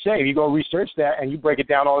 Like you say, you go research that, and you break it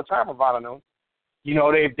down all the time, Ravana.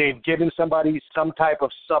 They've given somebody some type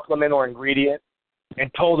of supplement or ingredient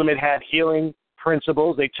and told them it had healing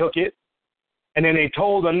principles. They took it. And then they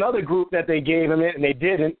told another group that they gave them it, and they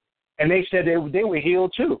didn't. And they said they were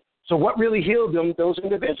healed, too. So what really healed them, those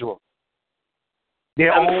individuals?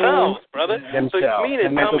 Themselves, brother. Themselves. So you mean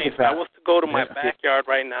to tell me if I was to go to my backyard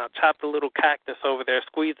right now, chop the little cactus over there,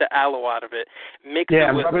 squeeze the aloe out of it, mix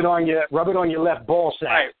it with... rub it on your left ball sack.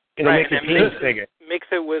 Right. It'll make your penis bigger. Mix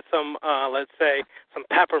it with some, let's say, some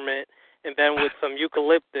peppermint, and then with some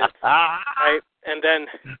eucalyptus, right? And then,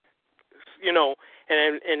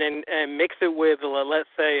 and mix it with, let's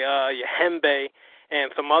say, your hembe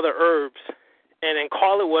and some other herbs, and then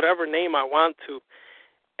call it whatever name I want to.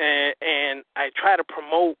 And I try to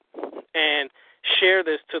promote and share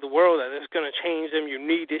this to the world that it's going to change them. You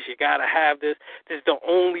need this. You got to have this. This is the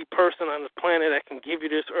only person on this planet that can give you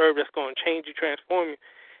this herb that's going to change you, transform you.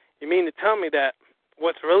 You mean to tell me that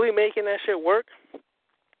what's really making that shit work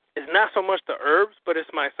is not so much the herbs, but it's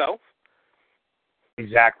myself?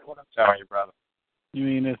 Exactly what I'm telling you, brother. You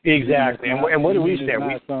mean it's exactly? You mean it's and what do we say?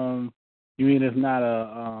 You mean it's not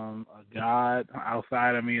a God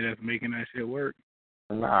outside of me that's making that shit work?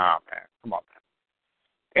 Nah, man. Come on, man.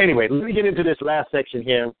 Anyway, let me get into this last section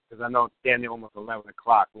here because I know it's getting almost 11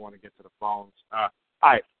 o'clock. We want to get to the phones. All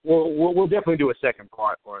right, we'll definitely do a second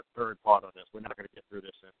part or a third part of this. We're not going to get through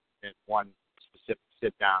this in one specific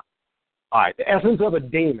sit down. All right, the essence of a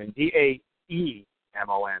daemon,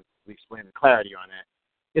 D-A-E-M-O-N, we explained the clarity on that,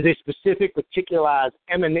 is a specific particularized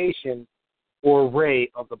emanation or ray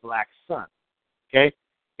of the black sun. Okay?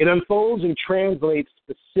 It unfolds and translates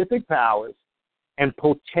specific powers and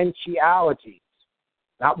potentialities,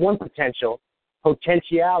 not one potential,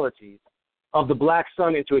 potentialities of the black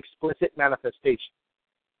sun into explicit manifestation.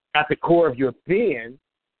 At the core of your being,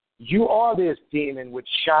 you are this demon which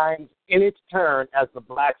shines in its turn as the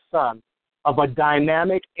black sun of a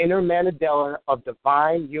dynamic inner Mandela of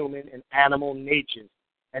divine, human, and animal natures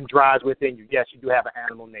and drives within you. Yes, you do have an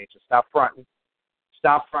animal nature. Stop fronting.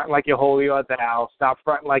 Stop fronting like you're holy or thou. Stop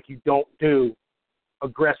fronting like you don't do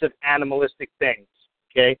aggressive animalistic things,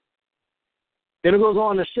 okay? Then it goes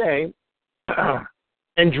on to say,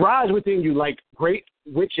 and drives within you like great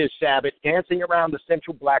witches' Sabbath dancing around the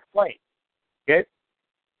central black flame, okay?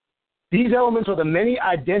 These elements are the many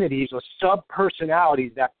identities or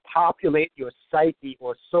sub-personalities that populate your psyche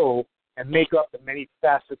or soul and make up the many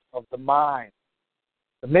facets of the mind.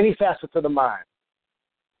 The many facets of the mind.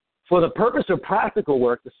 For the purpose of practical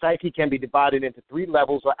work, the psyche can be divided into 3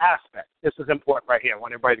 levels or aspects. This is important right here. I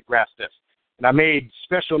want everybody to grasp this. And I made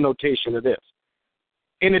special notation of this.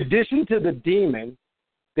 In addition to the demon,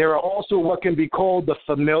 there are also what can be called the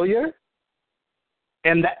familiar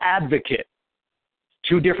and the advocate.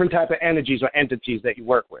 2 different type of energies or entities that you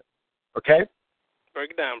work with. Okay?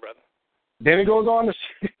 Break it down, brother. Then it goes on to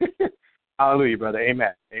hallelujah, brother.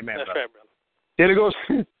 Amen. Amen, That's brother. right, brother. Then it goes,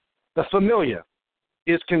 the familiar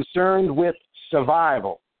is concerned with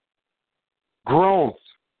survival, growth,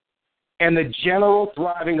 and the general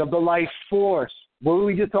thriving of the life force. What did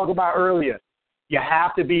we just talk about earlier? You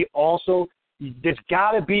have to be also, there's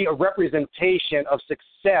got to be a representation of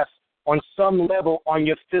success on some level on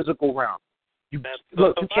your physical realm. You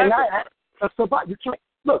cannot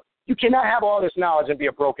have all this knowledge and be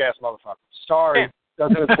a broke ass motherfucker. Sorry,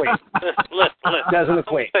 doesn't equate. Listen. Doesn't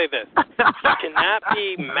equate. Let me say this: you cannot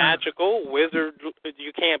be magical, wizard.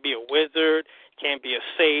 You can't be a wizard. Can't be a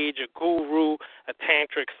sage, a guru, a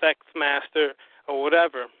tantric sex master, or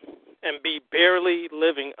whatever, and be barely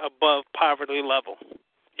living above poverty level.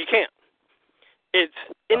 You can't. It's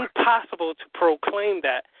impossible to proclaim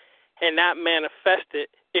that and not manifest it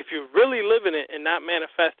if you're really living it and not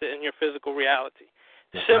manifest it in your physical reality.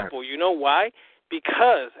 That's simple. Right. You know why?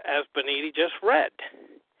 Because, as Beniti just read,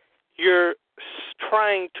 you're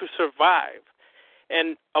trying to survive.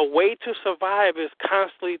 And a way to survive is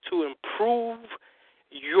constantly to improve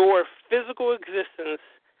your physical existence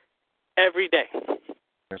every day.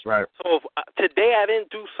 That's right. So if today I didn't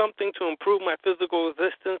do something to improve my physical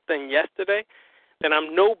existence than yesterday, then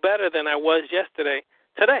I'm no better than I was yesterday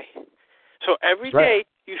today. So every day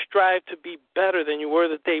you strive to be better than you were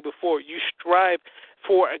the day before. You strive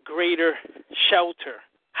for a greater shelter,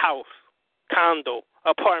 house, condo,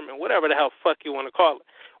 apartment, whatever the hell fuck you want to call it,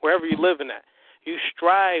 wherever you're living at. You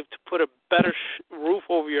strive to put a better roof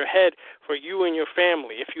over your head for you and your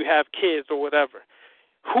family if you have kids or whatever.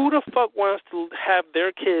 Who the fuck wants to have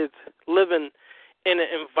their kids living in an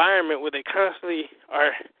environment where they constantly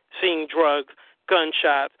are seeing drugs,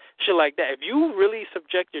 gunshots, shit like that? If you really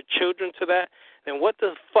subject your children to that, then what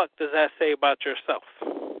the fuck does that say about yourself?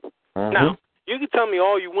 Mm-hmm. Now, you can tell me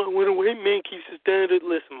all you want when a white man keeps his standard.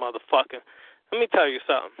 Listen, motherfucker, let me tell you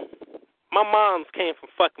something. My mom's came from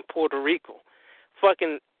fucking Puerto Rico,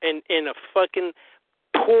 fucking in a fucking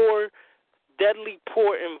poor, deadly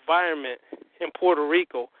poor environment in Puerto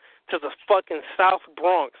Rico to the fucking South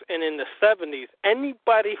Bronx. And in the 70s,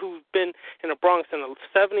 anybody who's been in the Bronx in the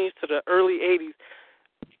 70s to the early 80s,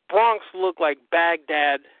 Bronx looked like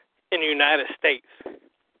Baghdad in the United States.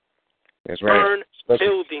 That's right. Burned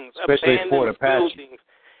buildings, abandoned buildings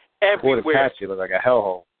everywhere. Fort Apache looked like a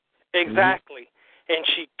hellhole. Exactly. Mm-hmm. And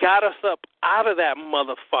she got us up out of that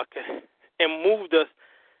motherfucker and moved us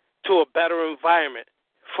to a better environment.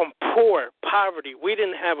 From poverty. We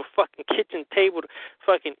didn't have a fucking kitchen table to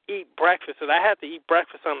fucking eat breakfast. And I had to eat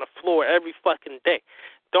breakfast on the floor every fucking day.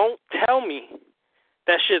 Don't tell me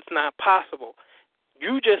that shit's not possible.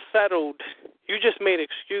 You just made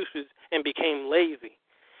excuses and became lazy.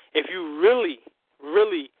 If you really,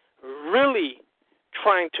 really, really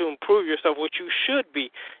trying to improve yourself, which you should be,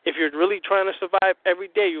 if you're really trying to survive every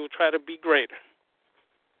day, you will try to be greater.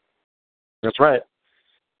 That's right.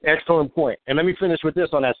 Excellent point. And let me finish with this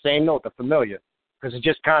on that same note, the familiar, because it's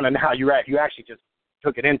just kind of now you actually just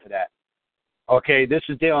took it into that. Okay, this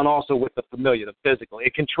is dealing also with the familiar, the physical.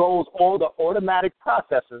 It controls all the automatic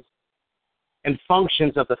processes and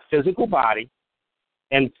functions of the physical body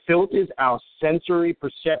and filters our sensory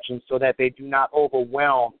perceptions so that they do not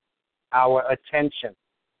overwhelm our attention.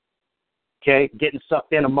 Okay, getting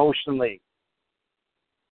sucked in emotionally.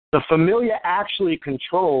 The familiar actually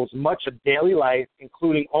controls much of daily life,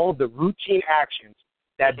 including all of the routine actions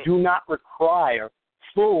that do not require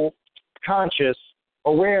full conscious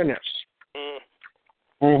awareness.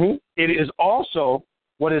 It is also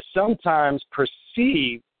what is sometimes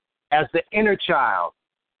perceived as the inner child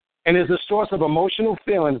and is a source of emotional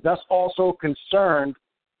feelings, thus also concerned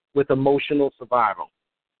with emotional survival.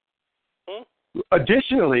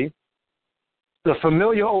 Additionally, the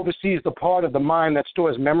familiar oversees the part of the mind that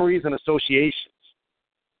stores memories and associations.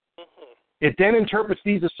 It then interprets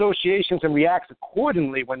these associations and reacts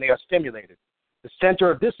accordingly when they are stimulated. The center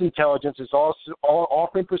of this intelligence is also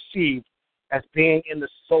often perceived as being in the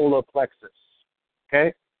solar plexus.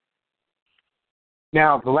 Okay?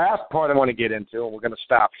 Now, the last part I want to get into, and we're going to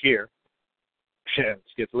stop here. Let's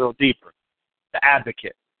get a little deeper. The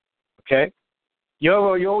advocate. Okay? You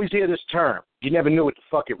always hear this term. You never knew what the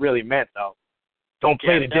fuck it really meant, though. Don't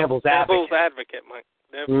play the devil's advocate. Devil's advocate, Mike.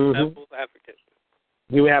 Devil's advocate.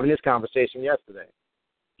 We were having this conversation yesterday.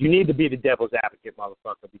 You need to be the devil's advocate,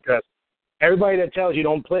 motherfucker, because everybody that tells you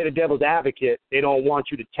don't play the devil's advocate, they don't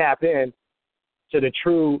want you to tap in to the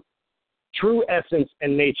true essence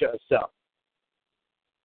and nature of self.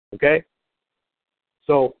 Okay?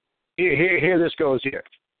 So here this goes here.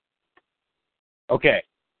 Okay.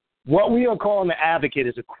 What we are calling the advocate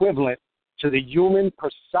is equivalent to the human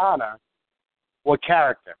persona or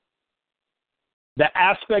character, the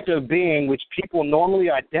aspect of being which people normally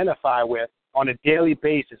identify with on a daily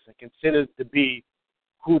basis and consider to be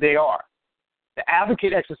who they are. The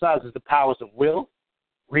advocate exercises the powers of will,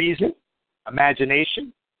 reason,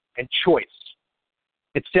 imagination, and choice.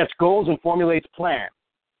 It sets goals and formulates plans,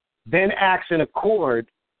 then acts in accord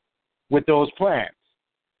with those plans.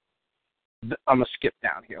 I'm going to skip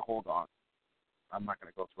down here. Hold on. I'm not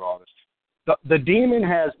going to go through all this. The demon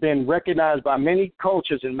has been recognized by many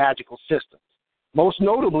cultures and magical systems. Most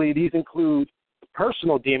notably, these include the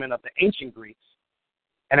personal demon of the ancient Greeks.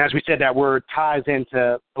 And as we said, that word ties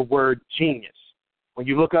into the word genius. When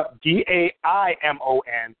you look up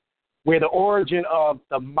D-A-I-M-O-N, where the origin of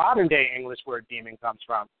the modern-day English word demon comes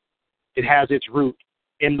from, it has its root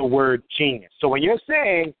in the word genius. So when you're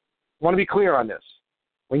saying, I want to be clear on this,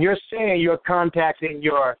 when you're saying you're contacting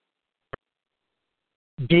your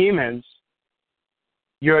demons,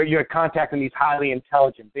 you're contacting these highly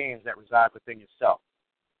intelligent beings that reside within yourself.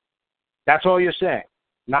 That's all you're saying.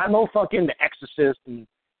 Not no fucking The Exorcist and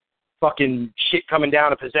fucking shit coming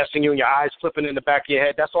down and possessing you and your eyes flipping in the back of your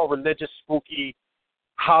head. That's all religious, spooky,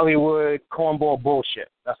 Hollywood, cornball bullshit.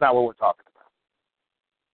 That's not what we're talking about.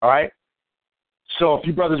 All right? So if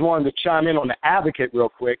you brothers wanted to chime in on the advocate real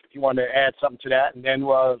quick, if you wanted to add something to that, and then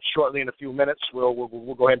shortly in a few minutes, we'll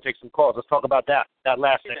go ahead and take some calls. Let's talk about that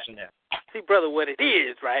last section there. See, brother, what it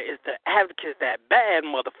is, right, is the advocate is that bad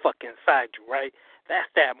motherfucker inside you, right? That's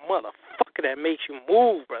that motherfucker that makes you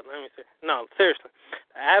move, brother. Let me say, no, seriously.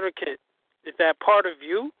 The advocate is that part of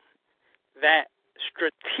you that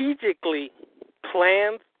strategically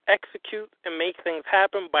plans, executes, and makes things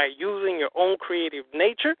happen by using your own creative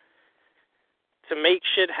nature to make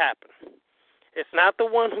shit happen. It's not the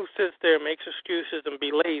one who sits there and makes excuses and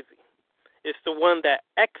be lazy. It's the one that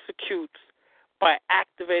executes by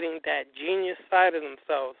activating that genius side of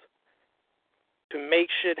themselves to make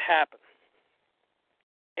shit happen.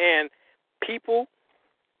 And people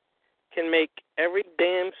can make every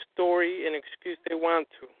damn story and excuse they want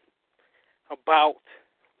to about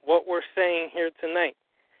what we're saying here tonight.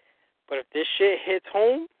 But if this shit hits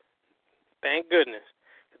home, thank goodness.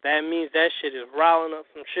 That means that shit is riling up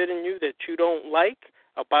some shit in you that you don't like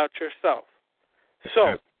about yourself.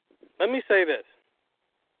 So, let me say this.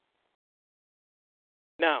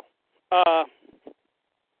 Now,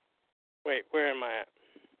 wait, where am I at?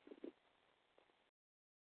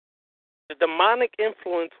 The demonic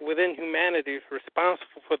influence within humanity is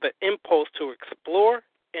responsible for the impulse to explore,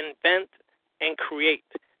 invent, and create.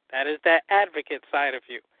 That is that advocate side of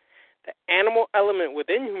you. The animal element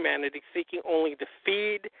within humanity seeking only to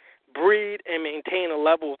feed, breed, and maintain a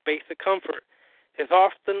level of basic comfort is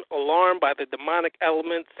often alarmed by the demonic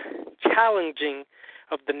elements challenging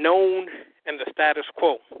of the known and the status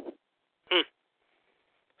quo.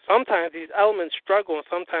 Sometimes these elements struggle and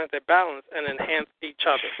sometimes they balance and enhance each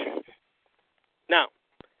other. Now,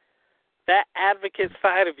 that advocate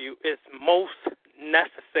side of you is most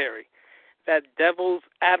necessary. That devil's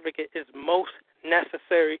advocate is most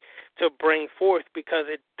necessary to bring forth, because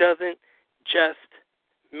it doesn't just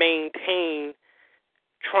maintain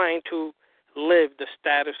trying to live the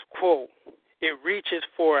status quo. It reaches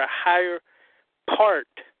for a higher part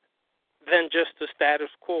than just the status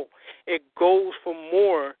quo. It goes for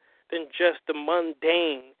more than just the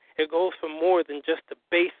mundane. It goes for more than just the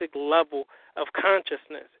basic level of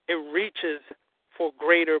consciousness. It reaches for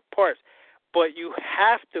greater parts. But you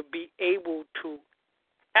have to be able to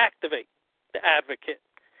activate the advocate.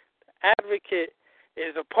 The advocate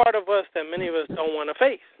is a part of us that many of us don't want to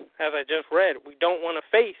face. As I just read, we don't want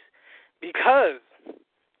to face because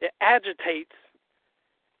it agitates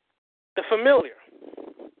the familiar.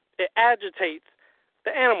 It agitates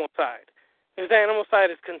the animal side. If the animal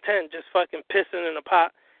side is content just fucking pissing in a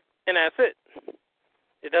pot, and that's it.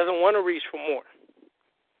 It doesn't want to reach for more.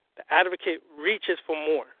 The advocate reaches for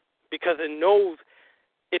more because it knows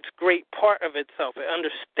its great part of itself. It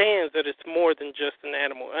understands that it's more than just an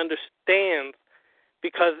animal. It understands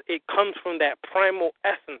because it comes from that primal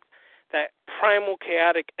essence, that primal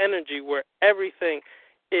chaotic energy where everything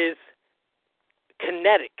is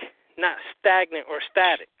kinetic, not stagnant or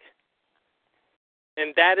static.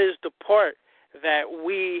 And that is the part that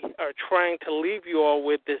we are trying to leave you all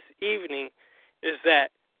with this evening, is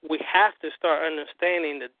that we have to start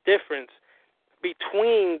understanding the difference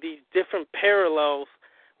between these different parallels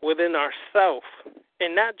within ourselves,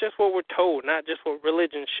 and not just what we're told, not just what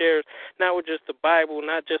religion shares, not with just the Bible,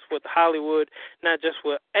 not just with Hollywood, not just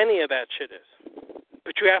what any of that shit is.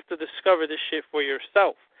 But you have to discover this shit for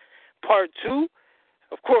yourself. Part 2,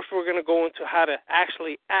 of course, we're going to go into how to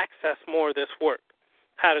actually access more of this work,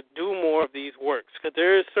 how to do more of these works, because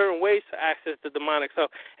there is certain ways to access the demonic self,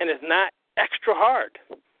 and it's not extra hard.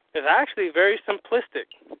 It's actually very simplistic.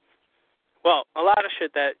 Well, a lot of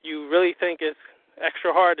shit that you really think is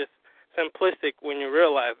extra hard is simplistic when you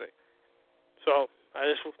realize it. So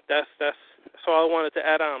that's all I wanted to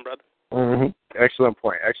add on, brother. Mm-hmm. Excellent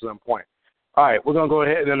point. All right, we're gonna go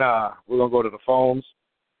ahead and we're gonna go to the phones.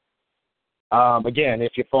 Again,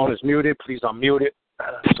 if your phone is muted, please unmute it.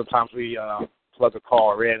 Sometimes we plug a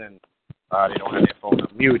caller in and they don't have their phone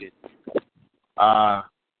unmuted.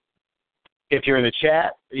 If you're in the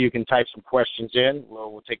chat, you can type some questions in.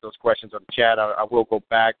 We'll take those questions on the chat. I will go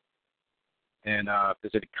back, and if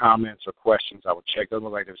there's any comments or questions, I will check. Doesn't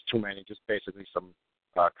look like there's too many, just basically some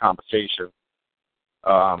conversation.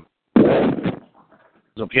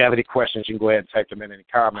 So if you have any questions, you can go ahead and type them in any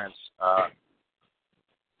comments.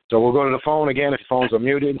 So we'll go to the phone again. If your phones are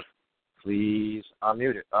muted, please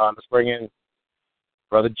unmute it. Let's bring in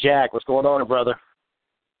Brother Jack. What's going on, brother?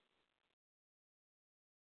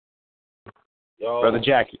 Yo, Brother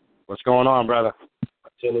Jackie, what's going on, brother?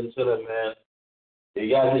 Chilling, man. You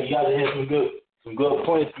guys hit some good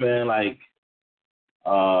points, man. Like,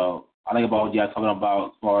 I think about what you guys talking about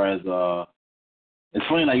as far as it's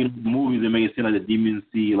funny, like, movies that make it seem like the demons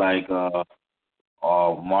see like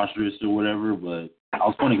monstrous or whatever. But I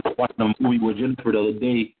was funny watching a movie with Jennifer the other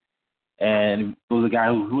day, and there was a guy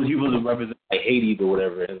who was representing like Hades or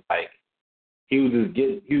whatever, and like he was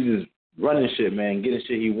just running shit, man, getting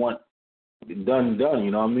shit he want done, you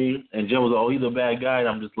know what I mean? And Jen was like, oh, he's a bad guy, and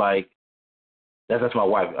I'm just like, that's my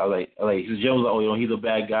wife. I was like, Jen was like, oh, you know, he's a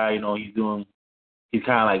bad guy, you know, he's kind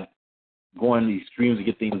of like going to these extremes to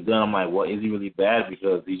get things done. I'm like, well, is he really bad?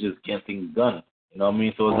 Because he's just getting things done, you know what I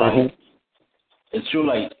mean? So it's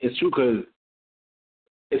like, it's true because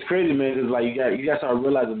it's crazy, man. Cause like you got to start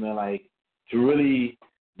realizing, man, like to really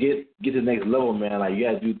get to the next level, man, like you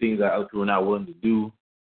got to do things that other people are not willing to do.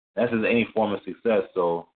 That's just any form of success.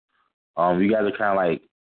 So you guys are kind of like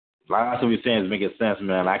that's what you're saying is making sense,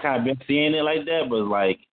 man. I kind of been seeing it like that, but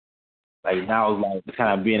like now it's like it's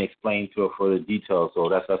kind of being explained to it for the details. So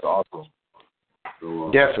that's awesome.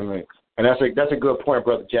 So, Definitely, and that's a good point,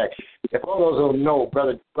 Brother Jack. If all those don't know,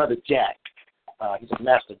 Brother Jack, he's a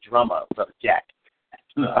master drummer, Brother Jack.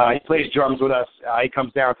 He plays drums with us. He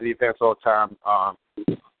comes down to the events all the time.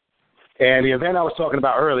 And the event I was talking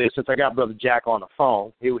about earlier, since I got Brother Jack on the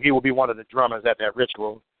phone, he will be one of the drummers at that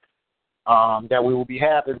ritual that we will be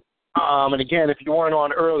having. And again, if you weren't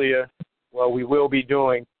on earlier, well, we will be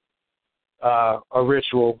doing a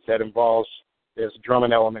ritual that involves there's a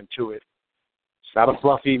drumming element to it. It's not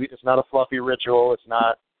a fluffy ritual. It's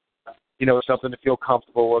not, something to feel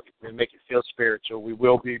comfortable with and make you feel spiritual. We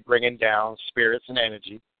will be bringing down spirits and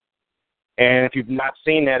energy. And if you've not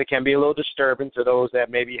seen that, it can be a little disturbing to those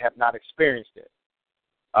that maybe have not experienced it.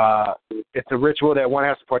 It's a ritual that one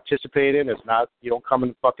has to participate in. It's not, you don't come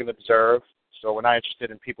and fucking observe. So we're not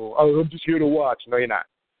interested in people, I'm just here to watch. No, you're not.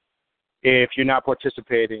 If you're not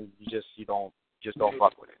participating, you don't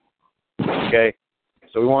fuck with it. Okay?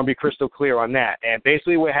 So we want to be crystal clear on that. And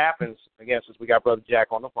basically what happens, again, since we got Brother Jack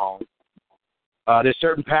on the phone, there's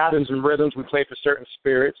certain patterns and rhythms we play for certain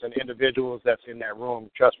spirits and individuals that's in that room.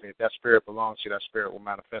 Trust me, if that spirit belongs to you, that spirit will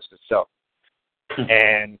manifest itself.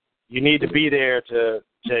 And you need to be there to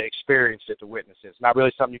experience it, to witness it. It's not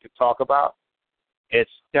really something you can talk about.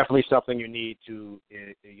 It's definitely something you need to,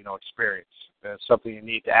 experience. It's something you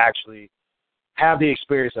need to actually have the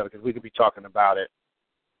experience of it, because we could be talking about it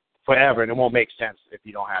forever, and it won't make sense if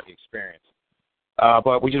you don't have the experience.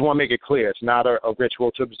 But we just want to make it clear. It's not a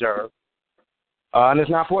ritual to observe, and it's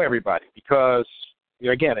not for everybody because,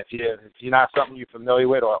 again, if you're not something you're familiar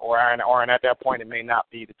with or aren't at that point, it may not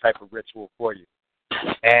be the type of ritual for you.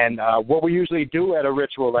 And what we usually do at a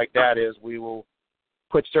ritual like that is we will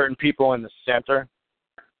put certain people in the center.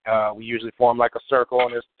 We usually form like a circle,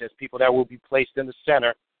 and there's people that will be placed in the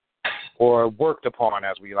center or worked upon,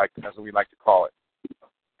 as we like to call it.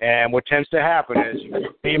 And what tends to happen is,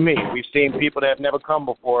 we've seen people that have never come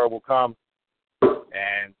before will come,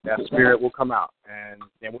 and that spirit will come out, and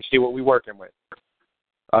then we see what we're working with.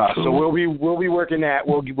 So we'll be working that.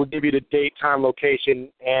 We'll give you the date, time, location,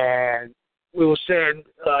 and we will send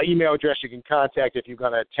email address you can contact if you're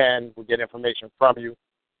going to attend. We'll get information from you,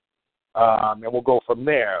 and we'll go from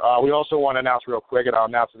there. We also want to announce real quick, and I'll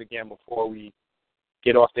announce it again before we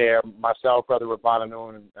get off there. Myself, Brother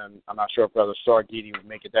Rabbananoon, and I'm not sure if Brother Sargidi will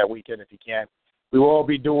make it that weekend if he can. We will all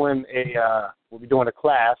be doing a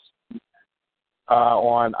class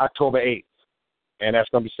on October 8th, and that's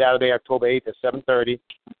going to be Saturday, October 8th at 7:30.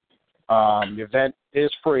 The event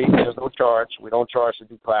is free. There's no charge. We don't charge to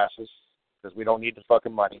do classes because we don't need the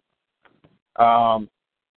fucking money. So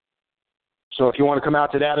if you want to come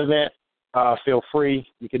out to that event, feel free.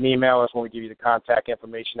 You can email us when we give you the contact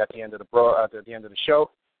information at the end of the show.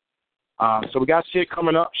 So we got shit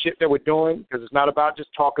coming up, shit that we're doing, because it's not about just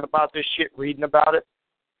talking about this shit, reading about it.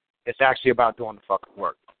 It's actually about doing the fucking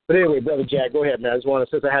work. But anyway, Brother Jack, go ahead, man. I just wanted,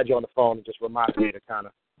 since I had you on the phone, it just reminded me to kind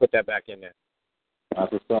of put that back in there.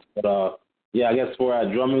 That's what's up. But yeah, I guess for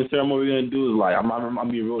our drumming ceremony, what we're gonna do is like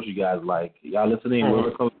I'm be real with you guys. Like y'all listening,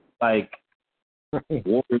 whoever comes like.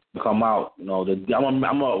 Words come out, we're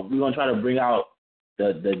gonna try to bring out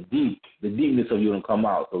the deepness of you and come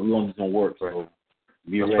out. So we're gonna do some work. So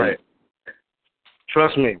be ready. Right.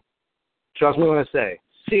 Trust me when I say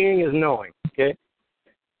seeing is knowing. Okay,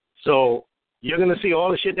 so you're gonna see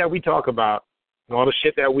all the shit that we talk about, and all the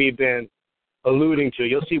shit that we've been alluding to.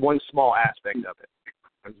 You'll see one small aspect of it.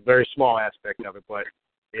 It's a very small aspect of it, but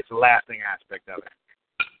it's a lasting aspect of it.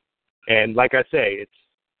 And like I say, it's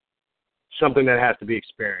something that has to be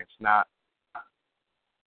experienced, not,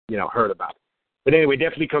 heard about. But anyway,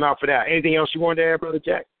 definitely come out for that. Anything else you want to add, Brother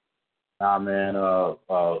Jack? Nah, man.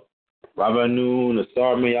 Robert Noon, the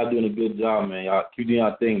Star, man, y'all doing a good job, man. Y'all keep doing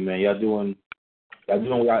your thing, man. Y'all doing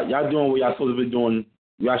what y'all supposed to be doing.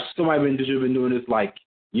 Somebody should have been doing this like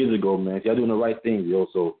years ago, man. So y'all doing the right thing, yo.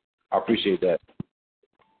 So I appreciate that.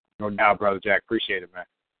 No doubt, Brother Jack. Appreciate it, man.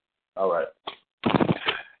 All right.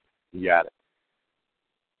 You got it.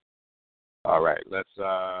 All right, let's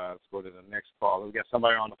go to the next call. We got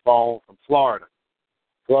somebody on the phone from Florida.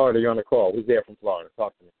 Florida, you're on the call. Who's there from Florida?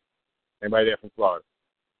 Talk to me. Anybody there from Florida?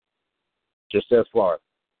 Just says Florida.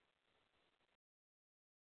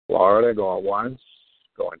 Florida, going once,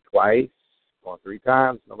 going twice, going three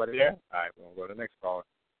times. Nobody there? All right, we're going to go to the next caller.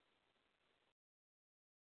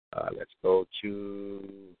 Let's go to,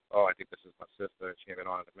 I think this is my sister. She ain't been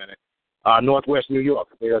on in a minute. Northwest New York.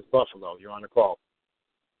 There's Buffalo. You're on the call.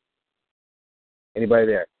 Anybody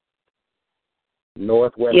there?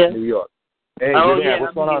 Northwest New York. Hey, you're there.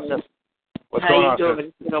 What's going on, sister? What's going on, doing?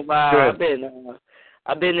 It's been a while. Good.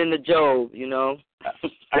 I've been in the job,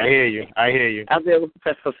 I hear you. I've been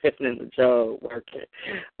in the job working.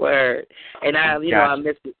 Word. And I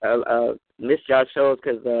missed y'all shows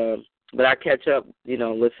but I catch up,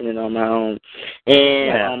 listening on my own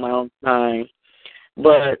and on my own time.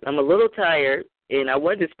 But I'm a little tired. And I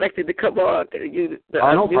wasn't expected to come on.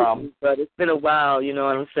 No problem. But it's been a while, you know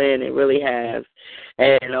what I'm saying? It really has.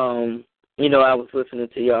 And, I was listening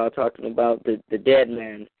to y'all talking about the dead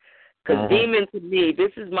man. Because demon, to me,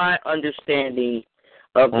 this is my understanding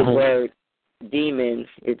of the word demon.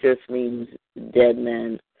 It just means dead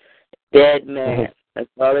man. Dead man. That's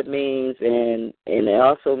all it means. And it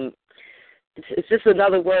also, it's just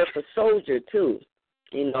another word for soldier, too.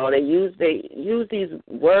 They use these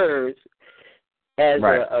words as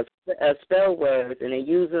a spell words, and they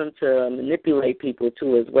use them to manipulate people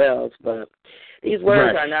too as well. But these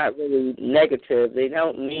words are not really negative. They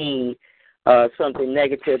don't mean something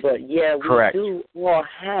negative. But yeah, we do all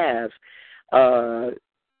have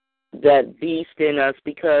that beast in us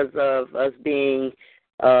because of us being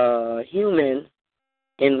human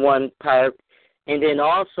in one part, and then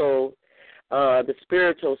also the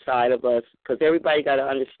spiritual side of us, because everybody got to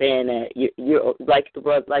understand that you're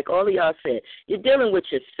like all of y'all said, you're dealing with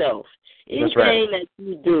yourself. Anything that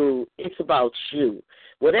you do, it's about you.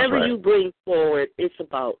 Whatever you bring forward, it's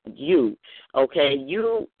about you. Okay,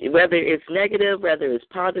 you, whether it's negative, whether it's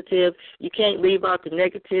positive, you can't leave out the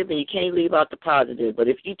negative and you can't leave out the positive. But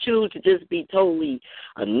if you choose to just be totally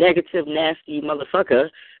a negative, nasty motherfucker,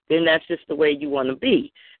 then that's just the way you want to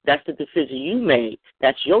be. That's the decision you made.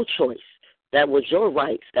 That's your choice. That was your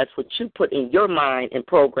rights. That's what you put in your mind and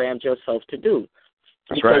programmed yourself to do.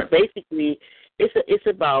 Because basically, it's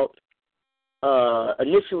about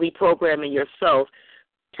initially programming yourself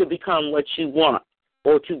to become what you want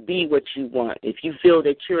or to be what you want. If you feel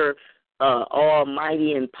that you're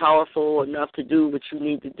almighty and powerful enough to do what you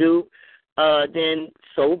need to do, then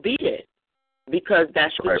so be it, because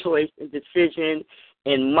that's your choice and decision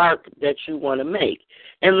and mark that you want to make.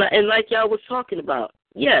 And like y'all was talking about,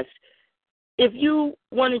 yes, if you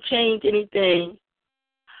want to change anything,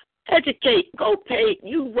 educate, go pay.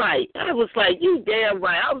 You right. I was like, you damn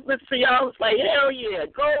right. I was listening to y'all. I was like, hell yeah.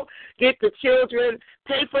 Go get the children,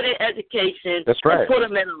 pay for their education, and put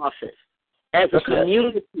them in office as a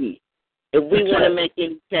community if we want to make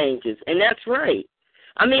any changes. And that's right.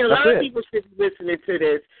 I mean, a lot of people should be listening to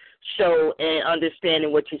this show and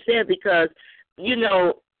understanding what you said, because, you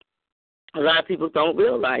know, a lot of people don't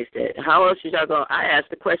realize that. How else is y'all going to, I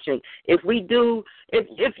asked the question, if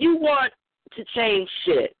you want to change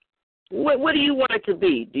shit, what do you want it to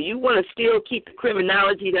be? Do you want to still keep the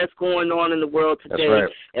criminality that's going on in the world today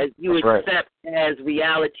as you accept as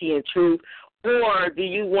reality and truth? Or do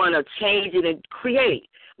you want to change it and create?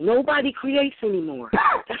 Nobody creates anymore.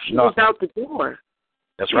 That shit is out the door.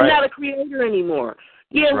 You're not a creator anymore.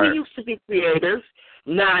 Yeah, we used to be creators.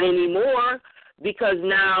 Not anymore, because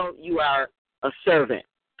now you are a servant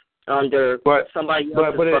under somebody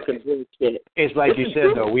else's fucking bullshit. It's like you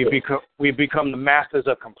said, though. We've become the masters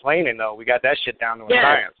of complaining, though. We got that shit down to a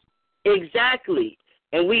science. Exactly.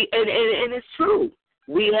 And it's true.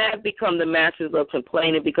 We have become the masters of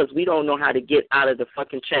complaining because we don't know how to get out of the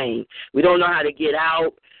fucking chain. We don't know how to get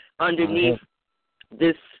out underneath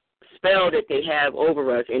this spell that they have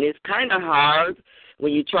over us. And it's kind of hard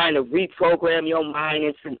when you're trying to reprogram your mind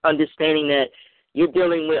into understanding that you're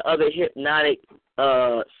dealing with other hypnotic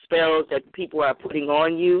spells that people are putting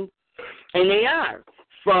on you. And they are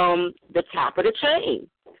from the top of the chain.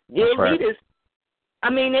 The elitists, I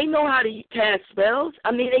mean, they know how to cast spells.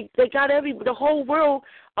 I mean, they got the whole world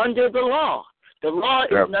under the law. The law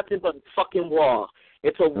is nothing but a fucking wall.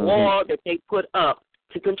 It's a wall that they put up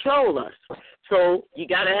to control us. So you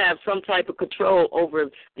got to have some type of control over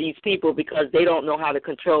these people because they don't know how to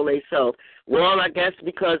control themselves. Well, I guess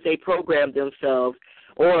because they programmed themselves,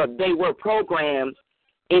 or they were programmed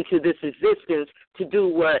into this existence to do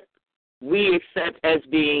what we accept as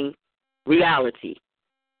being reality.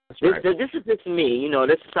 This is just me, you know.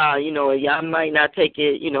 This is how, you know, y'all might not take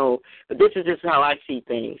it, you know, but this is just how I see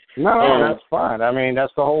things. No, that's fine. I mean,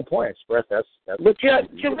 that's the whole point. Express. But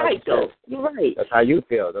you're right, though. You're right. That's how you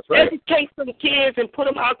feel. That's right. Educate some kids and put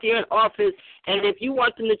them out there in office, and if you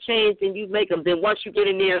want them to change, then you make them. Then once you get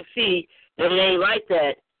in there and see that it ain't like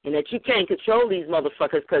that, and that you can't control these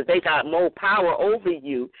motherfuckers because they got more power over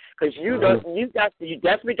you, because you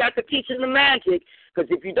definitely got to teach them the magic. Because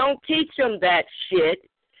if you don't teach them that shit,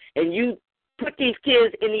 and you put these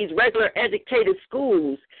kids in these regular educated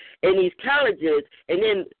schools and these colleges, and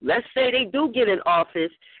then let's say they do get in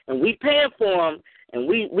office and we paying for them and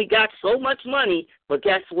we got so much money, but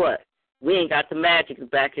guess what? We ain't got the magic to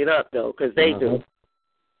back it up, though, because they do.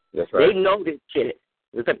 That's right. They know this shit.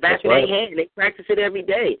 It's the back of their hand. They practice it every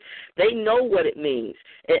day. They know what it means.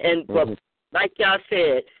 And but like y'all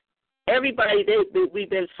said, everybody, we've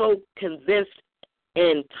been so convinced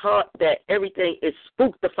and taught that everything is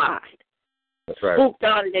spooktified. That's right. Spooked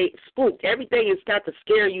out, spooked. Everything has got to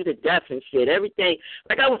scare you to death and shit. Everything.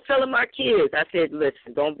 Like I was telling my kids, I said,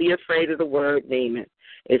 listen, don't be afraid of the word demon.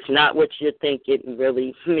 It's not what you think it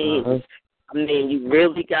really means. I mean, you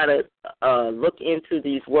really got to look into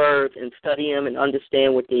these words and study them and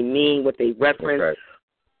understand what they mean, what they reference,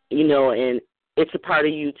 you know, and it's a part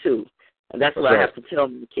of you, too. And that's what I have to tell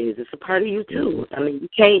my kids. It's a part of you, too. I mean, you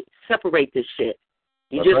can't separate this shit.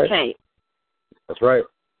 You just can't. That's right.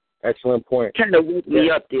 Excellent point. Kind of woke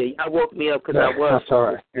me up there. Y'all woke me up because I was. That's all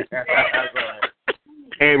right. That's all right.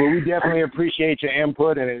 Hey, well, we definitely appreciate your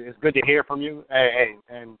input, and it's good to hear from you. Hey,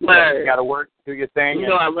 and you got to work, do your thing. You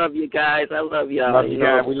know, I love you guys. I love y'all. Love you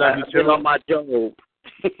guys. We love you, too. On my job.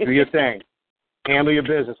 Do your thing. Handle your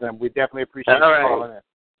business, and we definitely appreciate you calling in.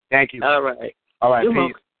 Thank you. All right. All right, You're peace.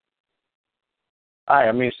 welcome. All right,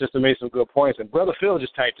 I mean, Sister made some good points. And Brother Phil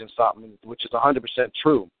just typed in something, which is 100%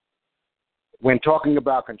 true. When talking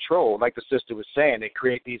about control, like the sister was saying, they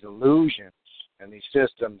create these illusions and these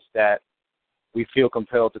systems that we feel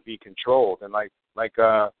compelled to be controlled. And like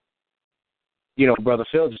Brother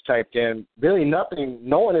Phil just typed in, really nothing,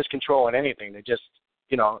 no one is controlling anything. They're just,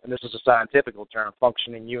 and this is a scientific term,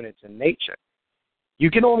 functioning units in nature.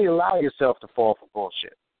 You can only allow yourself to fall for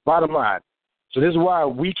bullshit. Bottom line. So this is why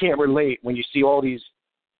we can't relate when you see all these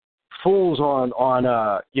fools on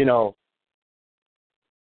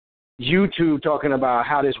YouTube talking about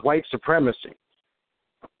how there's white supremacy.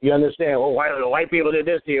 You understand? Oh, white people did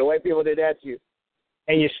this to you. White people did that to you.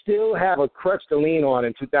 And you still have a crutch to lean on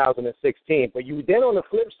in 2016. But you then on the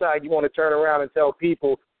flip side, you want to turn around and tell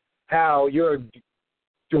people how you're a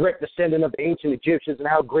direct descendant of the ancient Egyptians and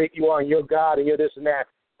how great you are and you're God and you're this and that.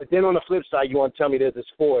 But then on the flip side, you want to tell me there's this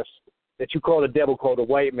force that you call the devil called the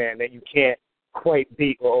white man that you can't quite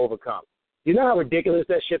beat or overcome. You know how ridiculous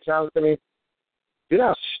that shit sounds to me? You know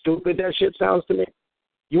how stupid that shit sounds to me?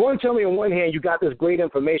 You want to tell me on one hand you got this great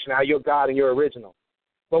information, how you're God and you're original.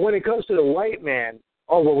 But when it comes to the white man,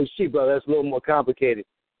 oh, well, we see, brother, that's a little more complicated.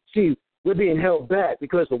 See, we're being held back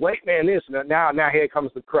because the white man is, now here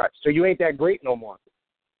comes the crutch. So you ain't that great no more.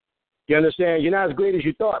 You understand? You're not as great as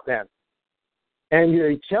you thought then. And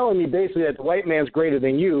you're telling me basically that the white man's greater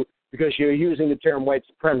than you because you're using the term white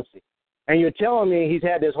supremacy. And you're telling me he's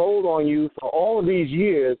had this hold on you for all of these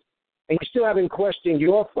years, and you still haven't questioned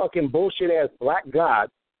your fucking bullshit-ass black God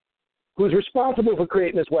who's responsible for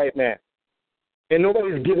creating this white man. And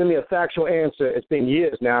nobody's given me a factual answer. It's been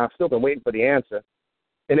years now. I've still been waiting for the answer.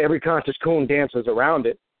 And every conscious coon dances around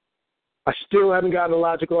it. I still haven't gotten a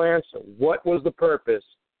logical answer. What was the purpose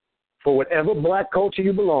for whatever black culture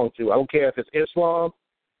you belong to? I don't care if it's Islam.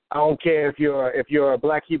 I don't care if you're a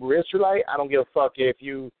black Hebrew Israelite. I don't give a fuck if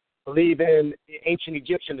you believe in ancient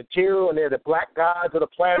Egyptian material and they're the black gods of the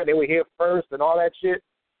planet. They were here first and all that shit.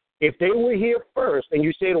 If they were here first and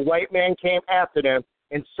you say the white man came after them,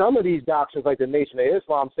 and some of these doctrines, like the Nation of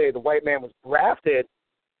Islam, say the white man was grafted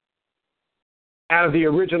out of the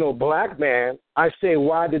original black man, I say,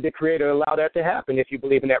 why did the Creator allow that to happen if you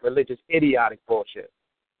believe in that religious idiotic bullshit?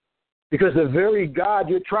 Because the very God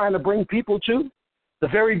you're trying to bring people to, the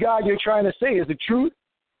very God you're trying to say is the truth,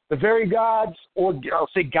 the very gods, or I'll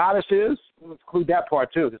say goddesses, we'll include that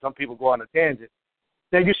part too, because some people go on a tangent,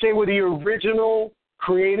 that you say were the original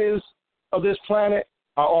creators of this planet,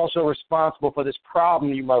 are also responsible for this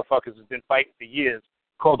problem you motherfuckers have been fighting for years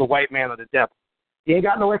called the white man or the devil. You ain't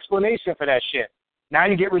got no explanation for that shit. Now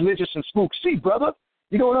you get religious and spook. See, brother,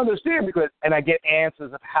 you don't understand and I get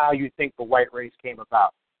answers of how you think the white race came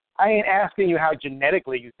about. I ain't asking you how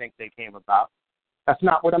genetically you think they came about. That's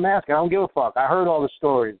not what I'm asking. I don't give a fuck. I heard all the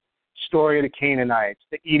stories. Story of the Canaanites,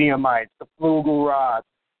 the Edomites, the Flugel rods.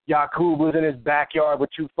 Yaqub was in his backyard with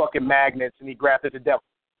 2 fucking magnets and he grafted the devil.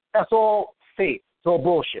 That's all fake. It's all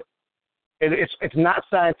bullshit. It's not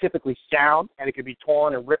scientifically sound, and it can be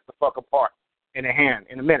torn and ripped the fuck apart in a hand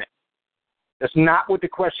in a minute. That's not what the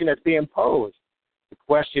question that's being posed. The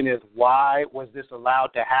question is, why was this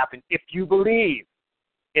allowed to happen if you believe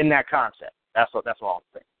in that concept? That's all I'm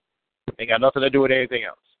saying. It ain't got nothing to do with anything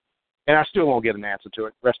else. And I still won't get an answer to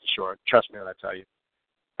it. Rest assured. Trust me when I tell you.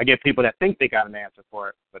 I get people that think they got an answer for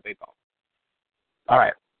it, but they don't. All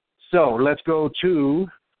right. So let's go to...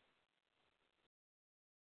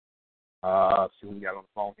 let's see who we got on the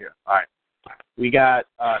phone here. All right. We got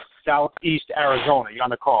Southeast Arizona. You're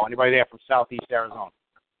on the call. Anybody there from Southeast Arizona?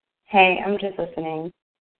 Hey, I'm just listening.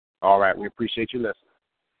 All right. We appreciate you listening.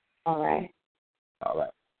 All right. All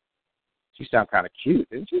right. She sounds kind of cute,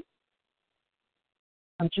 didn't she?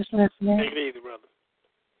 I'm just listening. Take it easy, brother.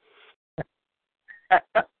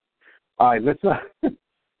 All right.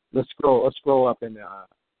 Let's scroll up in the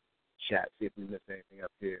chat, see if we missed anything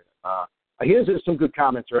up here. Here's some good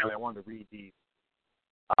comments earlier. I wanted to read these.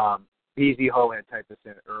 BZ Ho had typed this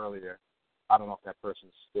in earlier. I don't know if that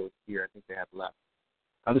person's still here. I think they have left.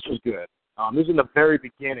 This was good. This is in the very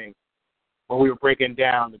beginning when we were breaking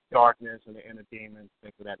down the darkness and the inner demons,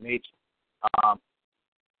 things of that nature.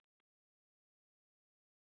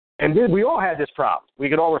 And then we all had this problem. We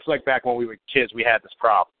could all reflect back when we were kids. We had this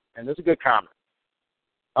problem. And this is a good comment.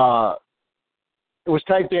 It was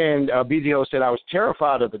typed in, BZO said, I was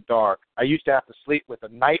terrified of the dark. I used to have to sleep with a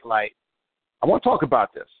nightlight. I want to talk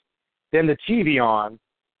about this. Then the TV on.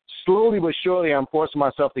 Slowly but surely, I'm forcing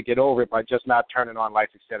myself to get over it by just not turning on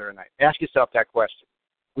lights, etc. at night. Ask yourself that question.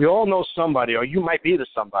 We all know somebody, or you might be the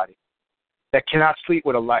somebody, that cannot sleep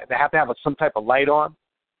with a light. They have to have some type of light on.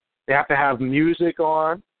 They have to have music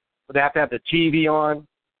on. Or they have to have the TV on.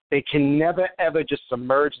 They can never, ever just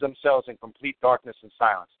submerge themselves in complete darkness and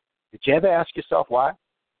silence. Did you ever ask yourself why?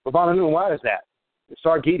 Ravana Noon, why is that?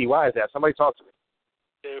 Sargiti, why is that? Somebody talk to me.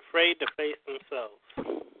 They're afraid to face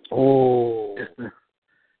themselves. Oh.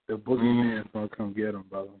 The boogeyman's going to come get them,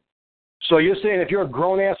 brother. So you're saying if you're a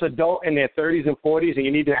grown-ass adult in their 30s and 40s and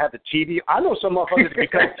you need to have the TV, I know some motherfuckers can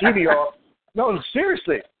cut the TV off. No,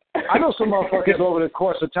 seriously. I know some motherfuckers over the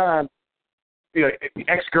course of time, you know,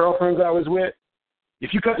 ex-girlfriends I was with,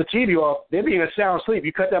 if you cut the TV off, they'll be in a sound sleep.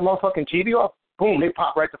 You cut that motherfucking TV off, boom, they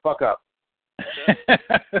pop right the fuck up.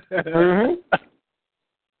 Mm-hmm.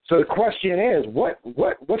 So the question is,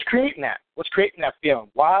 what's creating that? What's creating that feeling?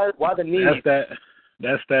 Why the need?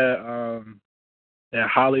 That's that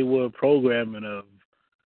Hollywood programming of,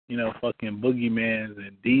 you know, fucking boogeymans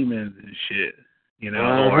and demons and shit. You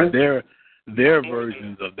know, or their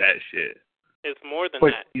versions of that shit. It's more than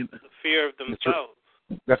that. You know, the fear of themselves.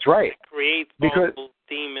 That's right. It creates all those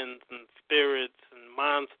demons and spirits and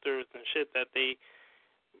monsters and shit that they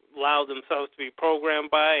allow themselves to be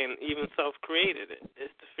programmed by and even self-created it.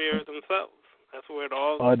 It's the fear of themselves. That's where it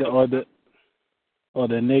all or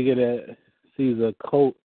the nigga that sees a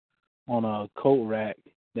coat on a coat rack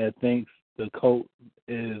that thinks the coat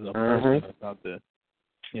is a person or something.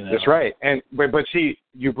 You know? That's right. And but see,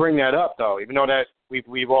 you bring that up though, even though that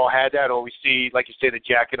we've all had that, or we see, like you say, the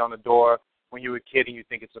jacket on the door when you were a kid and you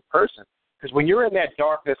think it's a person. Because when you're in that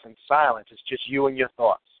darkness and silence, it's just you and your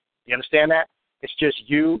thoughts. You understand that? It's just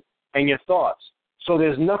you and your thoughts. So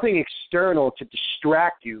there's nothing external to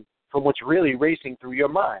distract you from what's really racing through your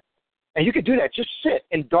mind. And you can do that. Just sit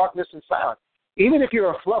in darkness and silence. Even if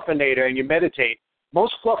you're a fluffinator and you meditate,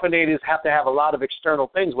 most fluffinators have to have a lot of external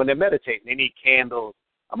things when they're meditating. They need candles.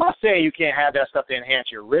 I'm not saying you can't have that stuff to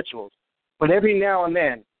enhance your rituals, but every now and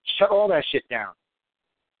then, shut all that shit down.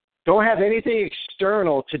 Don't have anything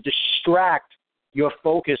external to distract your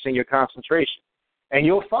focus and your concentration. And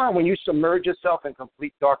you'll find when you submerge yourself in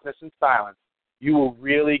complete darkness and silence, you will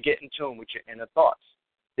really get in tune with your inner thoughts.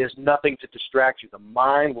 There's nothing to distract you. The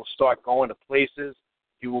mind will start going to places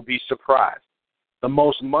you will be surprised. The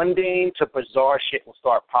most mundane to bizarre shit will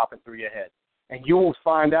start popping through your head. And you will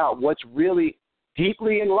find out what's really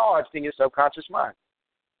deeply enlarged in your subconscious mind.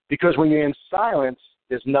 Because when you're in silence,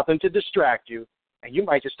 there's nothing to distract you, and you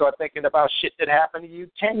might just start thinking about shit that happened to you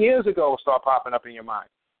 10 years ago will start popping up in your mind.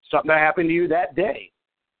 Something that happened to you that day.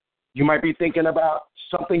 You might be thinking about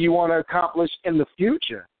something you want to accomplish in the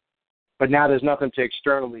future, but now there's nothing to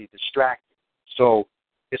externally distract you. So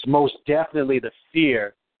it's most definitely the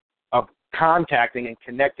fear of contacting and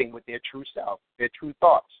connecting with their true self, their true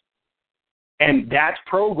thoughts. And that's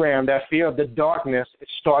programmed, that fear of the darkness, it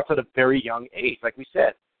starts at a very young age. Like we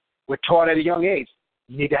said, we're taught at a young age,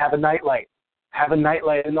 you need to have a nightlight. Have a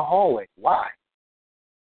nightlight in the hallway. Why?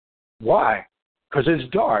 Why? Because it's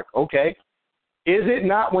dark. Okay. Is it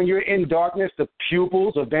not when you're in darkness, the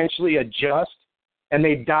pupils eventually adjust and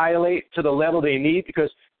they dilate to the level they need?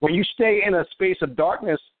 Because when you stay in a space of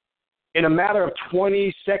darkness, in a matter of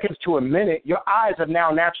 20 seconds to a minute, your eyes have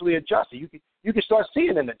now naturally adjusted. You can start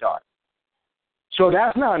seeing in the dark. So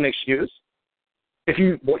that's not an excuse.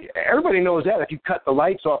 Everybody knows that if you cut the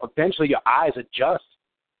lights off, eventually your eyes adjust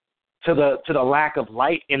to the lack of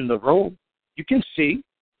light in the room. You can see.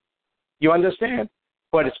 You understand?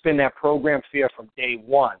 But it's been that programmed fear from day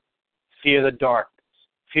one. Fear the darkness.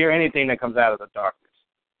 Fear anything that comes out of the darkness.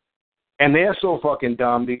 And they're so fucking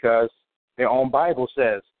dumb because their own Bible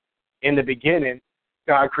says, in the beginning,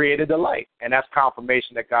 God created the light. And that's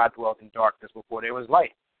confirmation that God dwelt in darkness before there was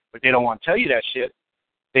light. But they don't want to tell you that shit.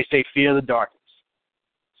 They say fear the darkness.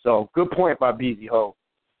 So good point by BZ Ho.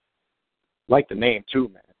 Like the name too,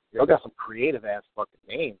 man. Y'all got some creative ass fucking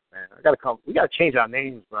names, man. We gotta change our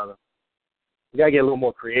names, brother. We gotta get a little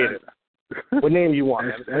more creative. What name you want,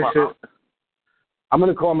 man? I'm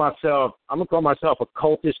gonna call myself a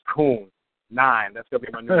cultist coon 9. That's gonna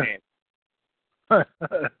be my new name. I'm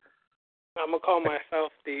gonna call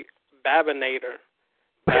myself the Babinator.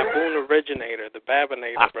 Baboon originator, the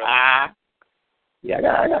Babinator, brother. Yeah,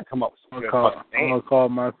 I gotta come up with some good fucking names. I'm gonna call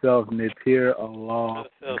myself Nitir Allah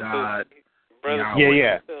God.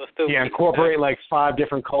 Yeah. Incorporate like 5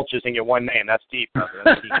 different cultures in your one name. That's deep, brother.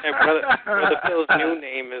 That's deep. And Brother Phil's new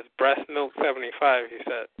name is Breast Milk 75. He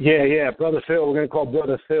said. Yeah. Brother Phil. We're gonna call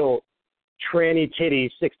Brother Phil Tranny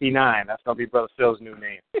Titty 69. That's gonna be Brother Phil's new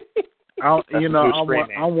name. I'm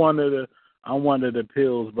one of the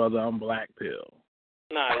pills, brother. I'm Black Pill.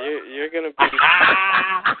 Nah, you're gonna be.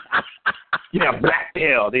 Yeah, Black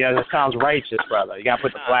Pill. Yeah, that sounds righteous, brother. You gotta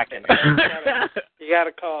put the black in there. You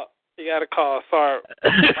gotta call Sar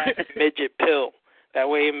Black Midget Pill. That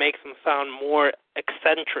way it makes him sound more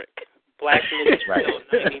eccentric. Black niggas right.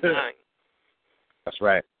 still 99. That's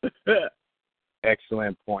right.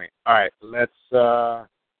 Excellent point. All right, let's go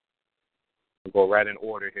right in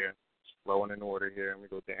order here. Flowing in order here, and we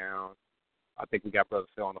go down. I think we got Brother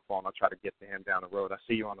Phil on the phone. I'll try to get to him down the road. I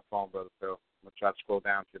see you on the phone, Brother Phil. I'm going to try to scroll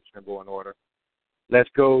down to the go in order.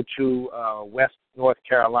 Let's go to West North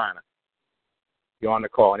Carolina. You're on the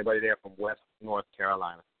call. Anybody there from West North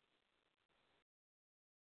Carolina?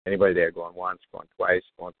 Anybody there going once, going twice,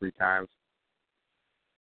 going three times?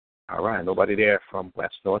 All right, nobody there from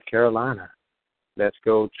West North Carolina. Let's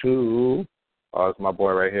go to, it's my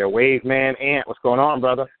boy right here, Wave Man Ant. What's going on,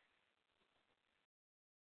 brother?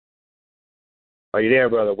 Are you there,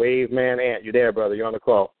 brother? Wave Man Ant, you there, brother? You're on the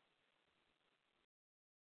call.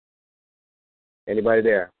 Anybody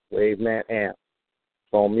there? Wave Man Ant.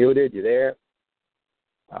 Phone muted, you there?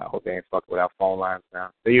 I hope they ain't fucking with our phone lines now.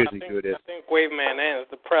 They usually do this. I think Wave Man Ant is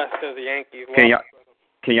depressed because the Yankees lost.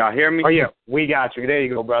 Can y'all hear me? Oh, yeah, we got you. There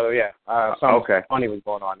you go, brother, yeah. Something funny was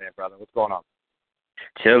going on there, brother. What's going on?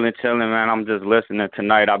 Chilling, man. I'm just listening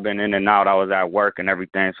tonight. I've been in and out. I was at work and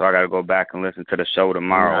everything, so I got to go back and listen to the show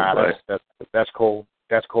tomorrow. That's cool.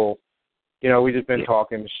 That's cool. You know, we just been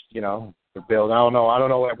talking, you know, the build. I don't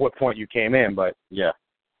know at what point you came in, but yeah.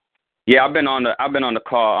 Yeah, I've been on the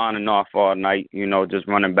call on and off all night, you know, just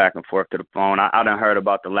running back and forth to the phone. I done heard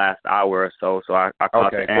about the last hour or so I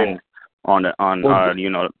caught the end you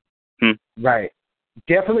know. Right.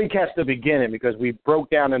 Definitely catch the beginning, because we broke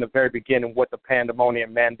down in the very beginning what the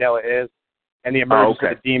Pandemonium Mandela is and the emergence of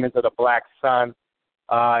the demons of the Black Sun.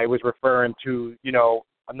 It was referring to, you know,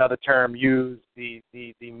 another term used, the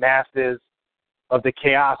masses of the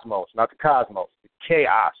chaosmos, not the cosmos, the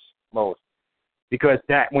chaosmos. Because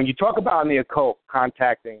that, when you talk about in the occult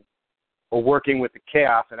contacting or working with the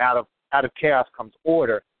chaos, and out of chaos comes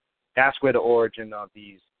order, that's where the origin of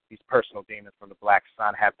these personal demons from the Black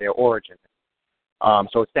Sun have their origin.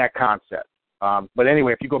 So it's that concept. But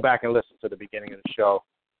anyway, if you go back and listen to the beginning of the show,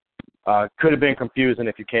 could have been confusing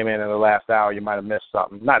if you came in the last hour. You might have missed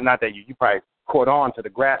something. Not that you probably caught on to the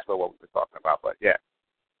grasp of what we were talking about, but yeah.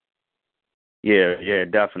 Yeah,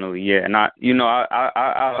 definitely, yeah. And I'm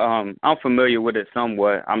familiar with it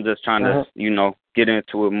somewhat. I'm just trying to, you know, get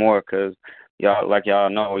into it more, because y'all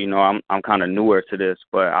know, you know, I'm kind of newer to this,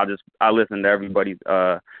 but I listen to everybody's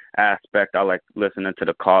aspect. I like listening to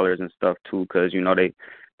the callers and stuff too, because, you know,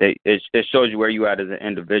 it shows you where you at as an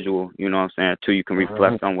individual, you know what I'm saying, too. You can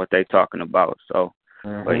reflect on what they talking about. So,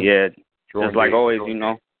 but yeah, just like always, you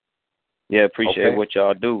know, yeah, appreciate what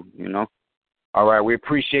y'all do, you know. All right, we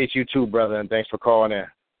appreciate you too, brother, and thanks for calling in.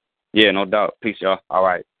 Yeah, no doubt. Peace, y'all. All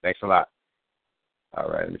right, thanks a lot. All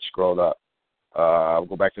right, let me scroll up. I'll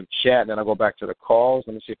go back to the chat, and then I'll go back to the calls.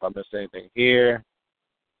 Let me see if I missed anything here.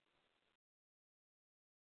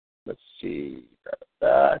 Let's see.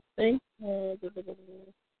 I think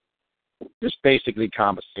just basically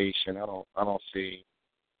conversation. I don't see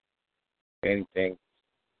anything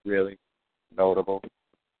really notable.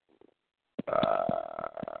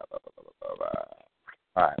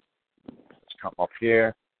 All right, let's come up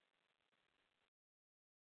here.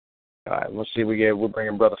 All right, let's see. We'll bring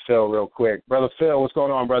in Brother Phil real quick. Brother Phil, what's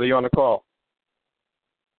going on, brother? You on the call?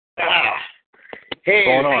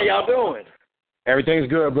 Hey, how y'all doing? Everything's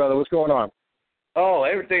good, brother. What's going on? Oh,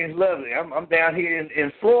 everything's lovely. I'm down here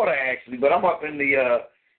in Florida actually, but I'm up in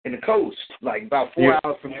the coast, like about 4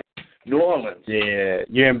 hours from New Orleans. Yeah,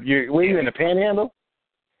 were you in the Panhandle?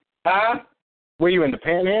 Huh? Were you in the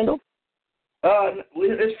Panhandle?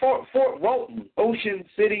 It's Fort Walton, Ocean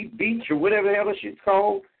City Beach, or whatever the hell that shit's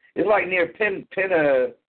called. It's like near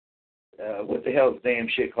what the hell's the damn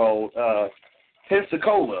shit called?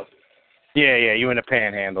 Pensacola. Yeah, you in the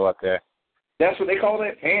Panhandle up there. That's what they call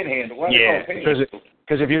it, Panhandle. Why yeah,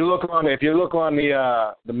 because if you look on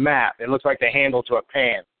the map, it looks like the handle to a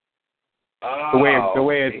pan. Oh, the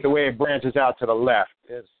way it branches out to the left.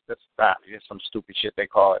 It's some stupid shit they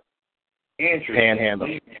call it. Interesting. Panhandle.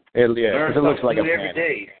 It looks like a pan. Every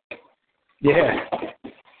day. Yeah.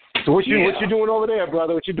 So what you doing over there,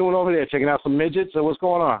 brother? What you doing over there? Checking out some midgets, or what's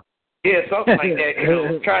going on? Yeah, something like that. You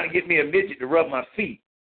know, trying to get me a midget to rub my feet.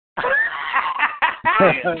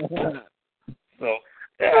 So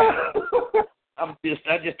I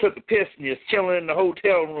just took a piss and just chilling in the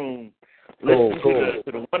hotel room, listening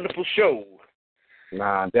to the wonderful show.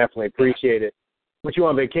 Nah, definitely appreciate it. What, you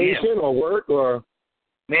on vacation or work or?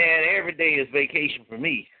 Man, every day is vacation for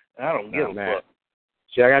me. I don't give a fuck.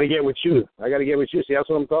 See, I got to get with you. See, that's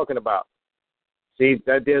what I'm talking about. See,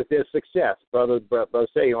 that there's success. Brother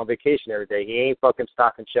say on vacation every day. He ain't fucking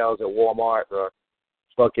stocking shelves at Walmart or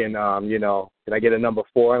fucking, can I get a number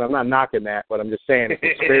 4? And I'm not knocking that, but I'm just saying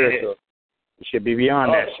it's spiritual. You should be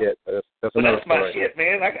beyond that shit. That's another that's my story. shit,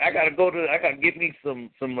 man. I gotta get me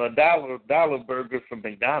some dollar burgers from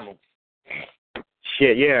McDonald's.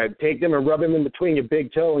 Shit, yeah. Take them and rub them in between your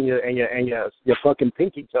big toe and your fucking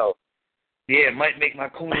pinky toe. Yeah, it might make my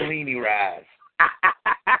kundalini rise.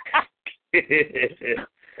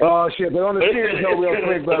 Oh shit! But on the serious note, real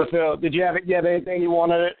quick, brother Phil, did you have anything you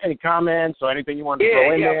wanted, any comments or anything you wanted to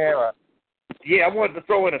throw in there? Or? Yeah, I wanted to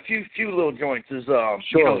throw in a few little joints. Sure,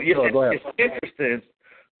 go ahead. It's interesting.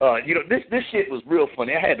 This shit was real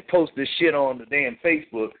funny. I had to post this shit on the damn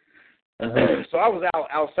Facebook. So I was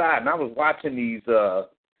outside and I was watching these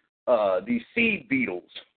seed beetles.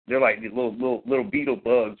 They're like these little beetle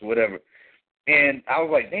bugs or whatever. And I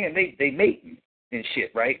was like, damn, they mating and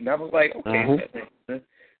shit, right? And I was like, okay.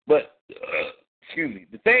 But excuse me,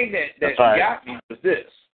 the thing that got me was this: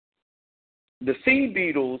 the seed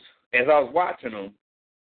beetles. As I was watching them,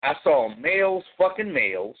 I saw males fucking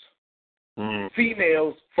males,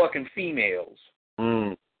 females fucking females,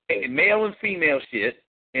 and male and female shit,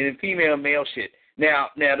 and then female and male shit. Now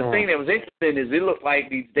the thing that was interesting is it looked like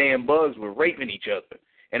these damn bugs were raping each other.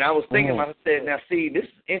 And I was thinking, I said, now see, this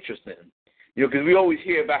is interesting, because we always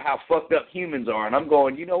hear about how fucked up humans are, and I'm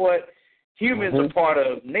going, you know what? Humans are part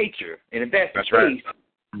of nature, and if that's the case,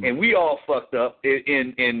 and we all fucked up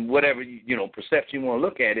in whatever perception you want to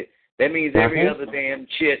look at it. That means every other damn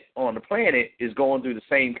shit on the planet is going through the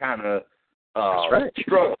same kind of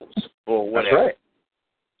struggles or whatever.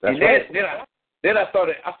 That's right. Then I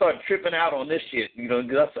started tripping out on this shit,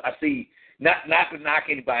 because I see not to knock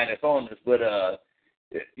anybody that's on this, but I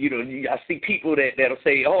see people that'll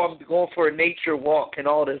say, "Oh, I'm going for a nature walk and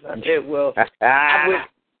all this." I said, "Well, I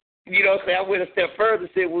went a step further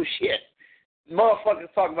and said, well, shit."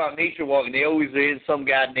 Motherfuckers talk about nature walking. They always are in some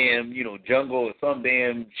goddamn, jungle or some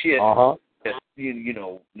damn shit.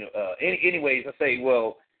 Anyways, I say,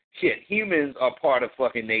 well, shit, humans are part of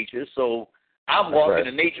fucking nature, so I'm walking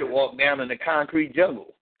a nature walk down in the concrete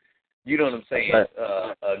jungle. You know what I'm saying?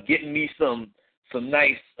 Getting me some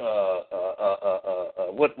nice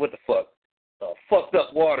what the fuck? Fucked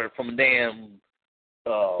up water from a damn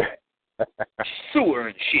sewer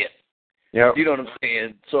and shit. Yep. You know what I'm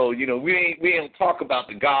saying? So, we ain't talk about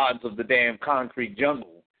the gods of the damn concrete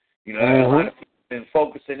jungle. A lot of people have been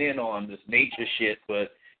focusing in on this nature shit,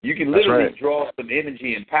 but you can literally draw some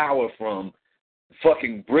energy and power from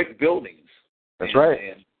fucking brick buildings. That's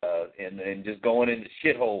right. And just going into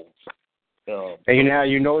shitholes. And now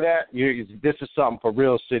you know that this is something for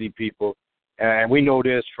real city people, and we know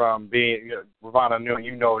this from being Ravana Noon.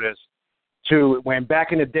 You know this. To when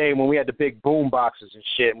back in the day when we had the big boom boxes and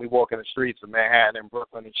shit, and we walk in the streets of Manhattan and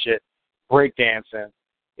Brooklyn and shit, breakdancing.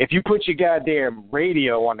 If you put your goddamn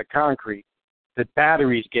radio on the concrete, the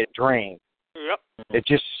batteries get drained. Yep. It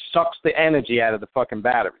just sucks the energy out of the fucking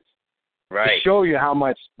batteries. Right. To show you how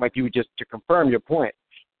much, like you just to confirm your point.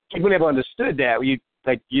 People never understood that. You're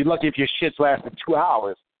lucky if your shit's lasted 2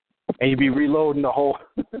 hours, and you'd be reloading the whole,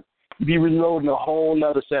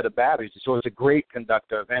 other set of batteries. So it's a great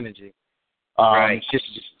conductor of energy. Right. You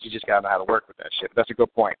just gotta know how to work with that shit. That's a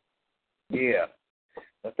good point. Yeah.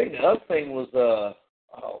 I think the other thing was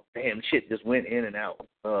shit just went in and out.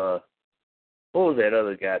 What was that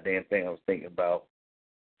other goddamn thing I was thinking about?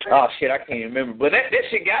 Oh shit, I can't remember. But that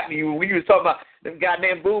shit got me when you was talking about them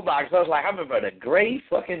goddamn boom boxes. I was like, I remember the gray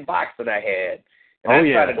fucking box that I had. And I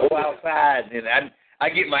tried to go outside and I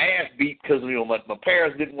get my ass beat because my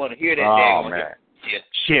parents didn't want to hear that damn shit.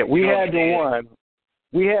 Shit, we had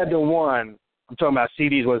the one. I'm talking about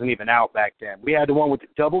CDs wasn't even out back then. We had the one with the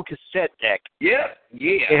double cassette deck. Yeah.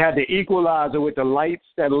 It had the equalizer with the lights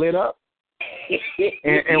that lit up.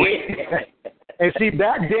 And see,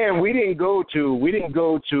 back then we didn't go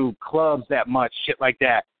to clubs that much, shit like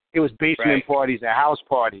that. It was basement parties and house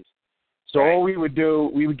parties. So all we would do,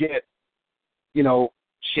 we would get,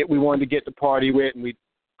 shit we wanted to get the party with, and we'd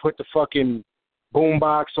put the fucking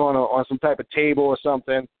boombox on some type of table or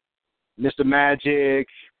something. Mr. Magic,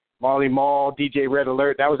 Marley Marl, DJ Red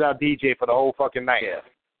Alert. That was our DJ for the whole fucking night.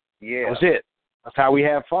 Yeah. That was it. That's how we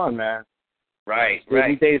had fun, man. Right.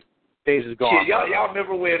 Days is gone. Shit, y'all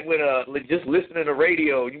remember when just listening to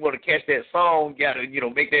radio, you want to catch that song, you got to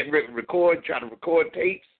make that record, try to record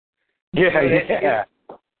tapes. Yeah.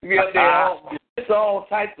 You up there, it's all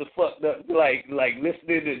types of fucked up, like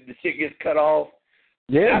listening to the shit gets cut off.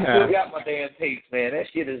 Yeah, I still got my damn tapes, man. That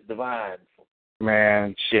shit is divine.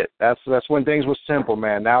 Man, shit. That's when things were simple,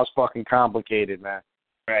 man. Now it's fucking complicated, man.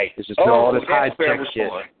 Right. It's just all this high tech shit.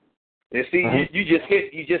 You see, you just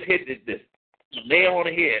hit the nail on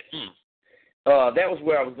the head. That was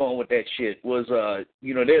where I was going with that shit. Was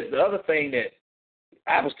there's the other thing that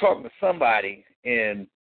I was talking to somebody, and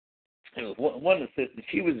it was one of the sisters.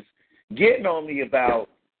 She was getting on me about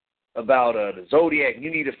the zodiac.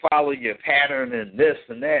 You need to follow your pattern and this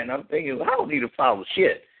and that. And I'm thinking, I don't need to follow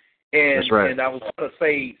shit. And That's right. And I was going to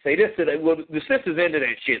say this to them. Well, the sisters into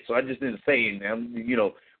that shit, so I just didn't say anything. You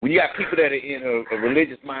know, when you got people that are in a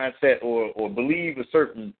religious mindset or believe a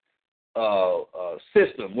certain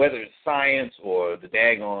system, whether it's science or the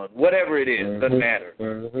daggone, whatever it is, doesn't matter.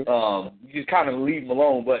 You just kind of leave them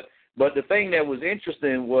alone. But the thing that was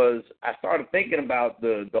interesting was I started thinking about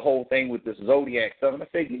the whole thing with this zodiac stuff, and I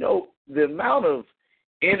said, you know, the amount of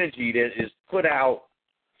energy that is put out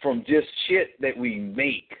from just shit that we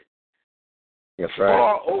make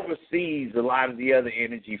far oversees a lot of the other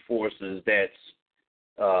energy forces that's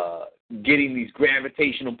getting these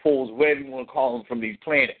gravitational pulls, whatever you want to call them, from these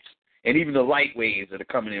planets, and even the light waves that are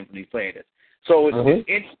coming in from these planets. So it's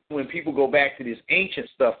interesting when people go back to this ancient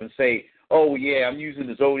stuff and say, oh, yeah, I'm using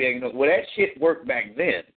the zodiac. Well, that shit worked back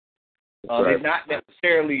then. It's not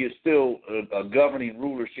necessarily is still a governing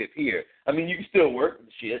rulership here. I mean, you can still work with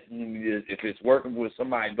shit if it's working with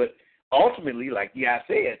somebody, but ultimately, like I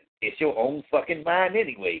said, it's your own fucking mind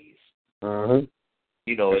anyways.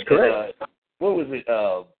 You know, what was it?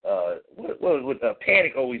 What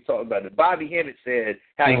Panic always talking about it. Bobby Hemmett said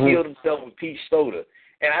how he healed himself with peach soda.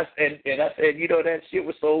 And I said, you know, that shit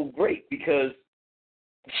was so great because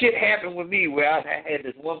shit happened with me where I had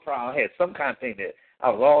this one problem. I had some kind of thing that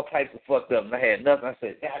I was all types of fucked up and I had nothing. I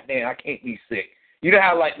said, God damn, I can't be sick. You know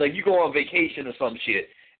how like you go on vacation or some shit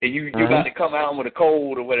and you got to come out with a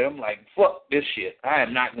cold or whatever. I'm like, fuck this shit. I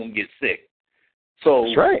am not going to get sick. So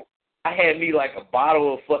that's right. I had me like a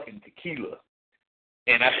bottle of fucking tequila.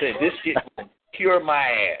 And I said, this shit will cure my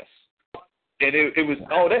ass. And it was,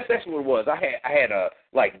 that's what it was. I had a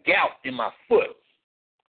gout in my foot.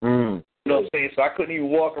 You know what I'm saying? So I couldn't even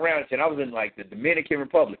walk around. And I was in like the Dominican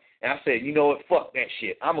Republic. And I said, you know what? Fuck that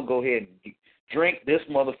shit. I'm going to go ahead and drink this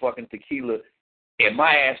motherfucking tequila and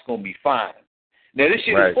my ass going to be fine. Now, this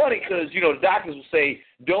shit is funny because, you know, the doctors will say,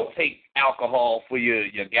 don't take alcohol for your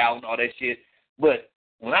gout and all that shit. But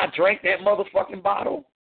when I drank that motherfucking bottle,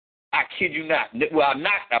 I kid you not. Well,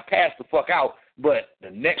 I passed the fuck out. But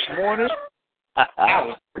the next morning, I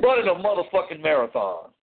was running a motherfucking marathon.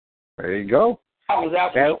 There you go. I was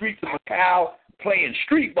out in the streets of Macau playing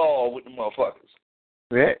street ball with the motherfuckers.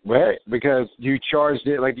 Right, because you charged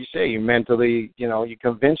it, like you say, you mentally, you know, you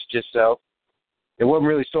convinced yourself. It wasn't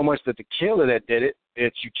really so much the tequila that did it.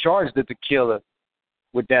 It's you charged the tequila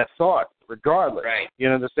with that thought, regardless. Right. You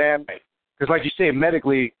understand? Because like you say,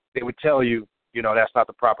 medically, they would tell you, you know, that's not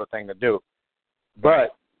the proper thing to do.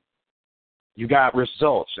 But you got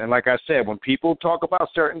results. And like I said, when people talk about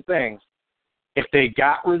certain things, if they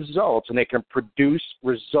got results and they can produce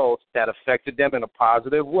results that affected them in a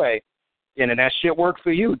positive way, and that shit worked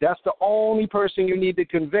for you, that's the only person you need to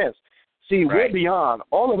convince. See, we're beyond.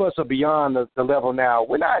 All of us are beyond the level now.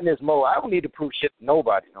 We're not in this mode. I don't need to prove shit to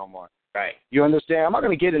nobody no more. Right. You understand? I'm not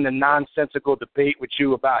going to get in a nonsensical debate with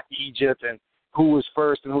you about Egypt and who was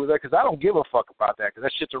first and who was that, because I don't give a fuck about that, because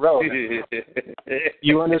that shit's irrelevant.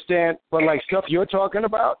 You understand? But like stuff you're talking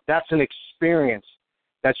about, that's an experience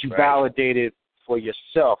that you validated for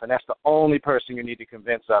yourself, and that's the only person you need to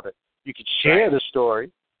convince of it. You can share the story,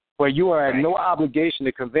 but you are at no obligation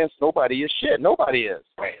to convince nobody is shit. Nobody is.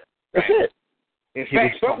 That's it. In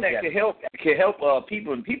fact, something that can help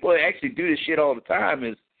people, and people actually do this shit all the time,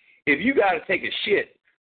 is if you got to take a shit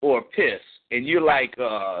or a piss, and you're like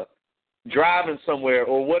driving somewhere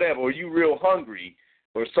or whatever, or you real hungry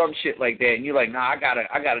or some shit like that, and you're like, nah,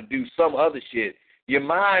 I gotta do some other shit. Your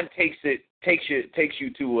mind takes you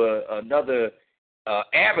to another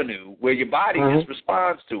avenue where your body just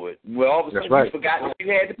responds to it. Well, all of a sudden you forgot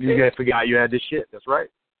you had to piss. You forgot you had this shit. That's right.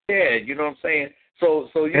 Yeah, you know what I'm saying? So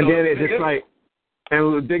you and know, then it's like,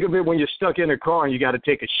 and think of it when you're stuck in a car and you got to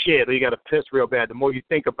take a shit or you got to piss real bad. The more you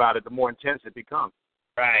think about it, the more intense it becomes.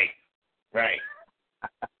 Right.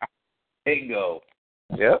 Bingo.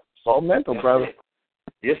 Yep, it's all mental, brother.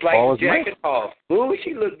 Just like jacket off. Ooh,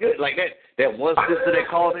 she looked good. Like that one sister that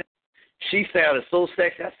called in, she sounded so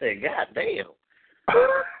sexy. I said, God damn.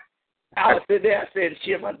 I was sitting there. I said,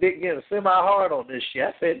 shit, my dick getting semi-hard on this shit.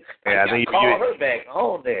 I said, I think call her back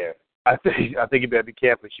on there. I think you better be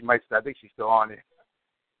careful. She might. I think she's still on there.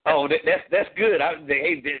 Oh, that's good.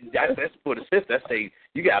 That's for the sister. I say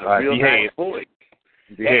you got a real nice voice.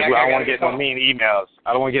 I don't want to get no mean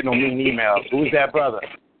emails. Who's that brother?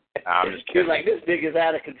 I'm just kidding. You're like, this nigga's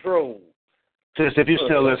out of control. Sis, if you're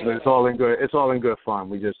still listening, it's all in good. It's all in good fun.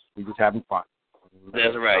 We just having fun.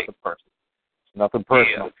 That's right. Nothing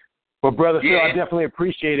personal. Yeah. But brother Phil, I definitely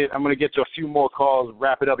appreciate it. I'm gonna get to a few more calls.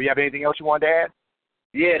 Wrap it up. You have anything else you wanted to add?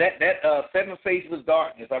 Yeah, that Seven Faceless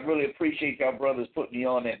Darkness. I really appreciate y'all brothers putting me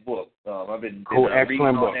on that book. I've been reading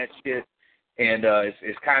on that shit, and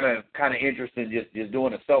it's kind of interesting just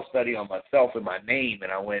doing a self study on myself and my name.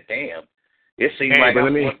 And I went, damn, it seems like.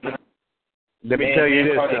 Let me tell you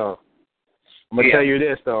this though. I'm gonna tell you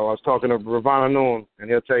this though. I was talking to Ravana Noon, and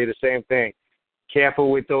he'll tell you the same thing.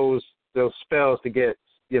 Careful with those spells to get,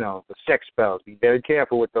 the sex spells. Be very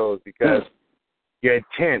careful with those because your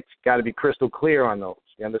intent got to be crystal clear on those.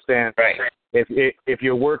 You understand? Right. If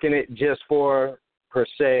you're working it just for, per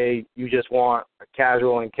se, you just want a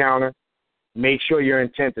casual encounter, make sure your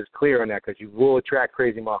intent is clear on that because you will attract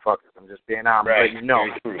crazy motherfuckers. I'm just being honest. Right. You know.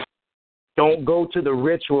 Don't go to the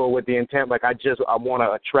ritual with the intent like I want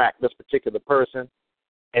to attract this particular person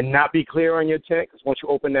and not be clear on your intent because once you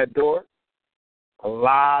open that door, a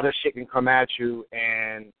lot of shit can come at you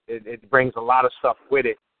and it brings a lot of stuff with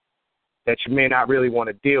it that you may not really want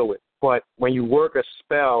to deal with. But when you work a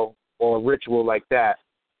spell or a ritual like that,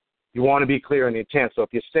 you want to be clear on the intent. So if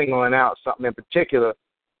you're singling out something in particular,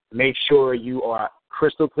 make sure you are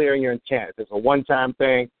crystal clear in your intent. If it's a one-time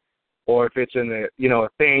thing or if it's in a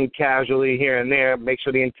thing casually here and there, make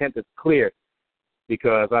sure the intent is clear.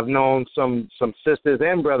 Because I've known some sisters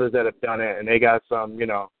and brothers that have done it, and they got some,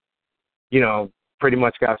 pretty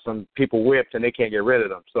much got some people whipped, and they can't get rid of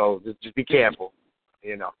them. So just be careful.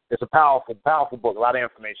 It's a powerful, powerful book. A lot of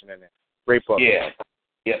information in there. Great book. Yeah.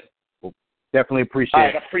 Yep. Well, definitely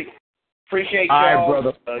appreciate it. Appreciate y'all. All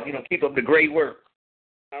right, brother. Keep up the great work.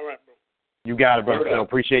 All right, bro. You got it, brother Phil.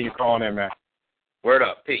 Appreciate you calling in, man. Word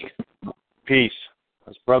up. Peace. Peace.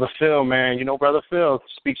 That's Brother Phil, man. Brother Phil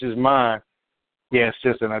speaks his mind. Yeah,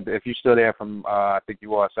 listen, if you're still there from, I think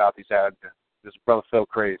you are Southeast Ad, this Brother Phil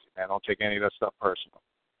crazy, man. Don't take any of that stuff personal.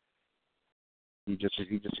 He just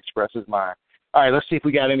expressed his mind. All right, let's see if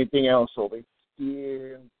we got anything else over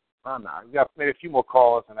here. I'm not. We got maybe a few more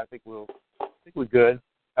calls, and I think we're good.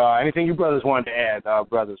 Anything you brothers wanted to add,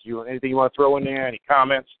 brothers? Anything you want to throw in there? Any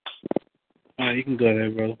comments? You can go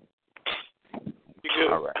ahead, brother. You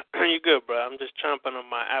good? All right. You good, bro? I'm just chomping on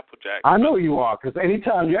my Applejack. I know you are, because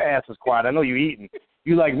anytime your ass is quiet, I know you eating.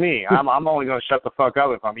 You like me. I'm only going to shut the fuck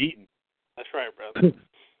up if I'm eating. That's right, brother.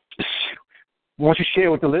 Why don't you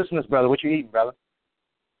share with the listeners, brother? What you eating, brother?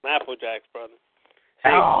 Applejacks, brother.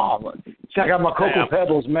 Check out my Cocoa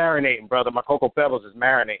Pebbles marinating, brother. My Cocoa Pebbles is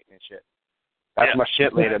marinating and shit. That's my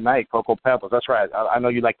shit late at night, Cocoa Pebbles. That's right. I know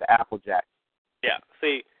you like the Applejack. Yeah.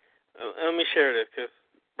 See, let me share this because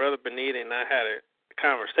Brother Benita and I had a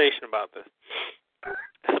conversation about this.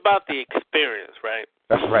 It's about the experience, right?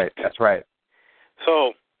 That's right.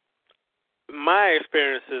 So, my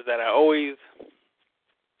experience is that I always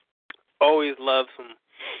loved some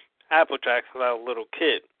Applejacks when I was a little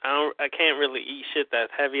kid. I can't really eat shit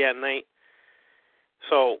that's heavy at night.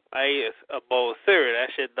 So I eat a bowl of cereal. That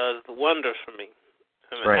shit does wonders for me.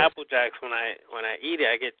 And right. Applejacks, when I eat it,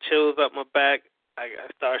 I get chills up my back. I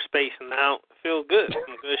start spacing out. I feel good.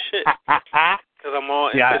 Some good shit. Because I'm all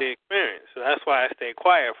into the experience. So that's why I stay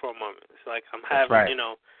quiet for a moment. It's like I'm having,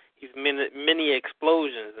 these mini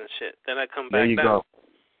explosions and shit. Then I come back down. There you go.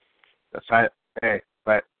 That's right.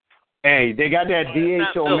 Hey, they got that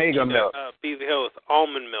DH Omega milk. Beasley Hill is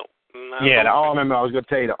almond milk. The almond milk. I was going to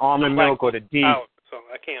tell you, the almond milk or the D. So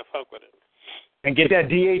I can't fuck with it. And get that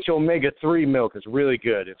DH Omega 3 milk. It's really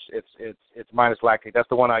good. It's minus lactate. That's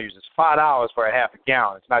the one I use. It's $5 for a half a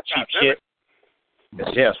gallon. It's not cheap shit.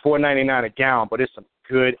 It's $4.99 a gallon, but it's some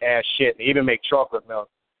good ass shit. They even make chocolate milk.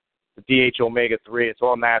 The DH Omega 3. It's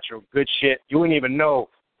all natural, good shit. You wouldn't even know.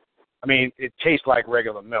 I mean, it tastes like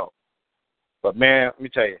regular milk. But man, let me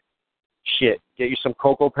tell you, shit. Get you some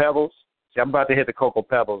Cocoa Pebbles. See, I'm about to hit the Cocoa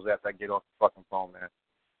Pebbles after I get off the fucking phone, man.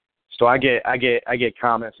 So I get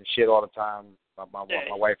comments and shit all the time. My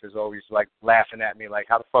wife is always like laughing at me, like,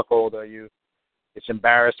 how the fuck old are you? It's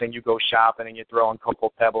embarrassing. You go shopping and you're throwing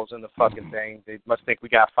Cocoa Pebbles in the fucking thing. They must think we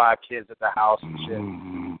got 5 kids at the house and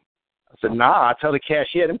shit. I said, nah, I tell the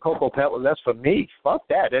cashier, them Cocoa Pebbles, that's for me. Fuck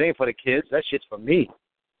that. That ain't for the kids. That shit's for me.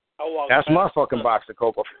 That's my fucking box of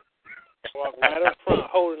Cocoa Pebbles. Walk right up front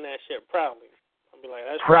holding that shit proudly. I'll be like,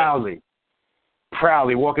 that's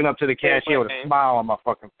Proudly walking up to the cashier with a smile on my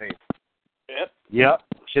fucking face. Yep.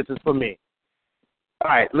 Shit is for me. All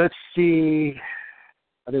right, let's see.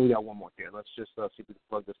 I think we got one more here. Let's just see if we can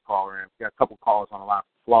plug this caller in. We got a couple callers on the line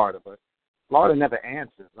from Florida, but Florida never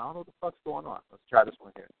answers. I don't know what the fuck's going on. Let's try this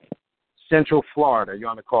one here. Central Florida. You're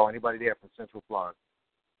on the call. Anybody there from Central Florida?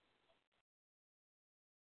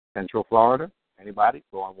 Central Florida? Anybody?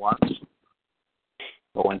 Going once?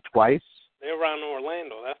 Going twice? They're around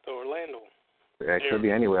Orlando. That's the Orlando. Yeah, it could be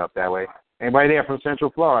anywhere up that way. Anybody there from Central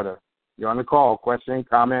Florida? You're on the call. Question,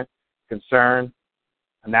 comment, concern?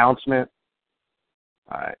 Announcement.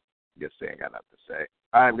 All right. Guess they ain't got nothing to say.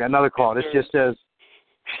 All right, we got another call. This just says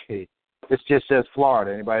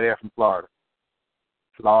Florida. Anybody there from Florida?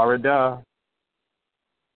 Florida.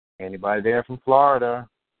 Anybody there from Florida?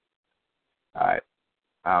 All right.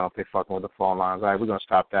 I don't know if they're fucking with the phone lines. All right, we're going to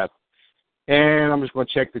stop that. And I'm just going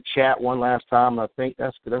to check the chat one last time. I think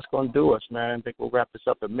that's going to do us, man. I think we'll wrap this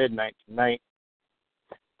up at midnight tonight.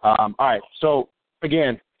 All right. So,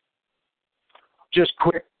 again, just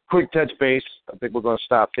quick touch base. I think we're going to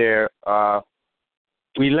stop there.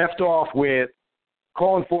 We left off with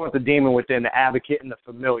calling forth the demon within, the advocate, and the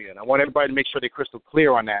familiar. And I want everybody to make sure they're crystal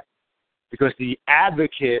clear on that, because the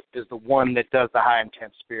advocate is the one that does the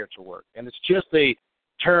high-intense spiritual work. And it's just a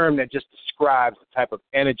term that just describes the type of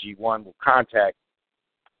energy one will contact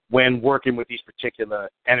when working with these particular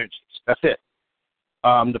energies. That's it.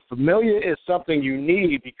 The familiar is something you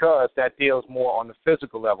need because that deals more on the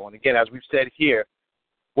physical level. And again, as we've said here,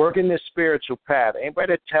 working this spiritual path,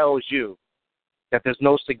 anybody that tells you that there's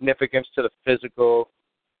no significance to the physical,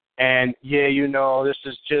 and this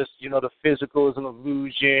is just, the physical is an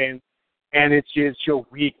illusion, and it's just your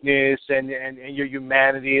weakness and your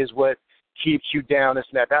humanity is what keeps you down, this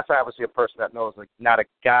and that. That's obviously a person that knows not a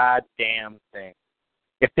goddamn thing.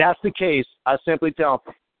 If that's the case, I simply tell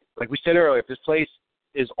them, like we said earlier, if this place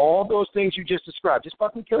is all those things you just described, just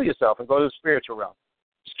fucking kill yourself and go to the spiritual realm.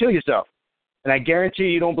 Just kill yourself. And I guarantee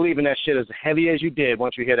you don't believe in that shit as heavy as you did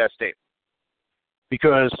once you hear that statement,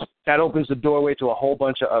 because that opens the doorway to a whole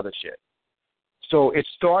bunch of other shit. So it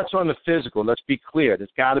starts on the physical. Let's be clear. There's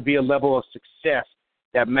got to be a level of success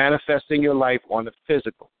that manifests in your life on the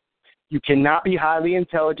physical. You cannot be highly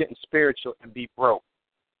intelligent and spiritual and be broke.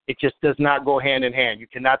 It just does not go hand in hand. You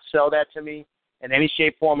cannot sell that to me in any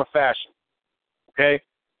shape, form, or fashion. Okay?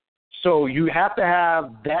 So you have to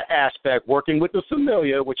have that aspect working with the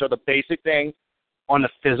familiar, which are the basic things on the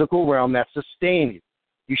physical realm that sustain you.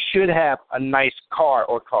 You should have a nice car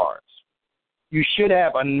or cars. You should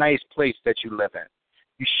have a nice place that you live in.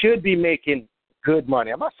 You should be making good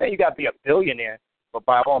money. I'm not saying you got to be a billionaire, but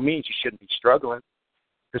by all means, you shouldn't be struggling.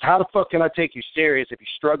 Because how the fuck can I take you serious if you're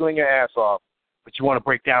struggling your ass off, but you want to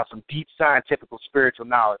break down some deep scientific, spiritual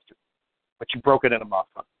knowledge, but you broke it in a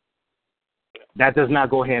motherfucker? That does not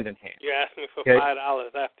go hand in hand. You asked me for $5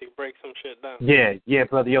 after you break some shit down. Yeah,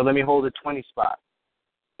 brother. Yo, let me hold a 20 spot.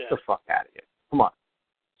 Yeah. Get the fuck out of here. Come on.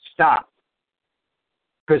 Stop.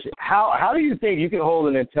 Because how do you think you can hold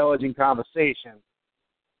an intelligent conversation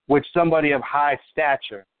with somebody of high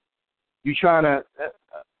stature? You trying to,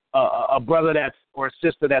 a brother that's, or a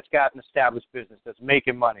sister that's got an established business that's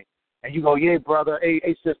making money, and you go, yeah, brother,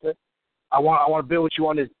 hey, sister, I want to build with you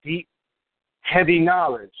on this deep, heavy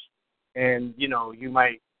knowledge. And, you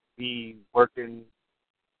might be working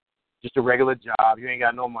just a regular job. You ain't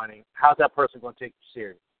got no money. How's that person going to take you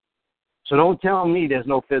serious? So don't tell me there's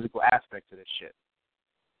no physical aspect to this shit.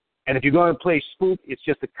 And if you're going to play spook, it's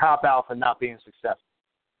just a cop-out for not being successful.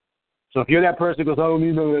 So if you're that person who goes, I don't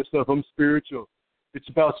need none of that stuff, I'm spiritual, it's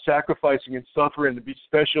about sacrificing and suffering to be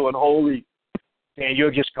special and holy, and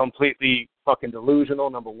you're just completely fucking delusional,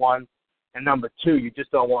 number one. And number two, you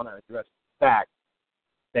just don't want to address the fact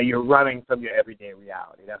that you're running from your everyday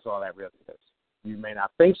reality. That's all that really is. You may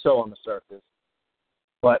not think so on the surface,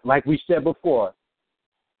 but like we said before,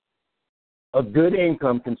 a good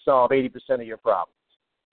income can solve 80% of your problems.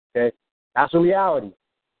 Okay? That's a reality.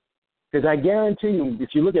 Because I guarantee you, if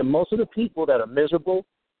you look at most of the people that are miserable,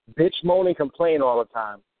 bitch, moan, and complain all the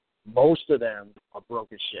time, most of them are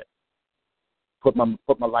broke as shit. Put my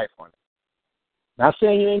life on it. Not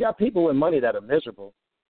saying you ain't got people with money that are miserable.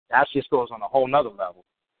 That just goes on a whole nother level.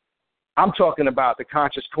 I'm talking about the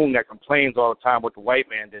conscious coon that complains all the time what the white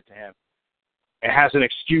man did to him and has an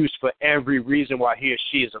excuse for every reason why he or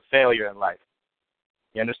she is a failure in life.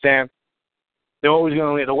 You understand? They're always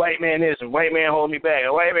going to, the white man is, and white man hold me back,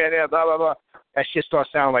 the white man is, blah, blah, blah. That shit starts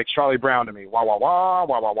sounding like Charlie Brown to me. Wah, wah, wah,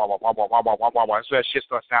 wah, wah, wah, wah, wah, wah, wah, wah, wah, wah. That's what that shit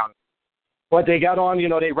starts sounding. But they got on,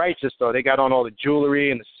 they righteous, though. They got on all the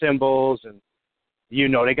jewelry and the symbols, and,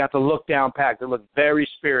 they got the look down pack. They look very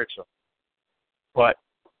spiritual. But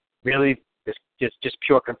really, it's just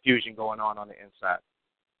pure confusion going on the inside.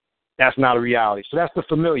 That's not a reality. So that's the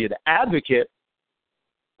familiar. The advocate,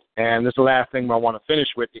 and this is the last thing I want to finish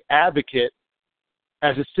with, the advocate,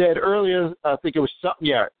 as it said earlier, I think it was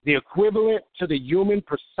the equivalent to the human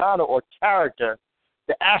persona or character,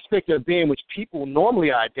 the aspect of being which people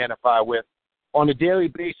normally identify with on a daily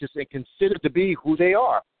basis and consider to be who they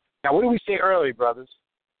are. Now, what did we say earlier, brothers?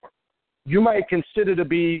 You might consider to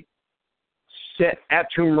be Set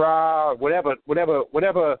Atum Ra, or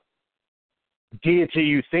whatever deity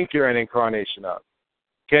you think you're an incarnation of.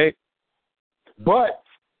 Okay? But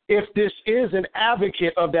if this is an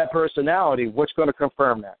advocate of that personality, what's going to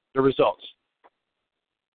confirm that? The results.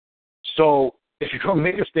 So if you're going to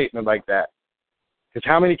make a statement like that, because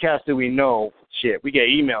how many cats do we know? Shit, we get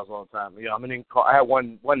emails all the time. You know, I had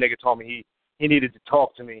one nigga told me he needed to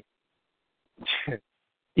talk to me.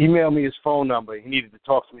 Email me his phone number. He needed to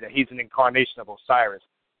talk to me that he's an incarnation of Osiris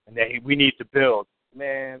and that we need to build.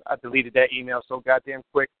 Man, I deleted that email so goddamn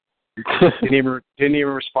quick. Didn't even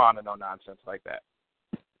respond to no nonsense like that.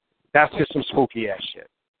 That's just some spooky ass shit.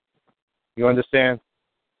 You understand?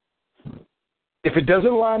 If it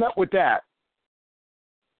doesn't line up with that,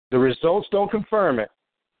 the results don't confirm it.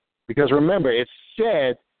 Because remember, it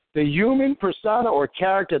said the human persona or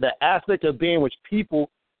character, the aspect of being which people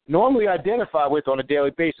normally identify with on a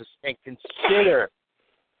daily basis and consider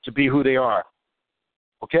to be who they are.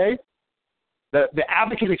 Okay? The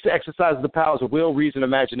advocate exercises the powers of will, reason,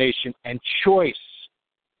 imagination, and choice.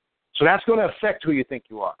 So that's going to affect who you think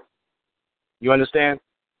you are. You understand?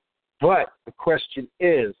 But the question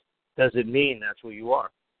is, does it mean that's who you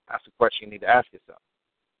are? That's the question you need to ask yourself.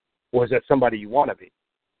 Or is that somebody you want to be?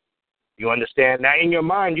 You understand? Now, in your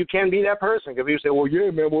mind, you can be that person. Because you say, well,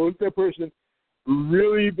 yeah, man, well, if that person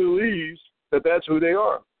really believes that that's who they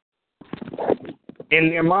are. In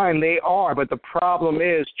their mind, they are. But the problem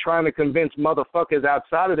is trying to convince motherfuckers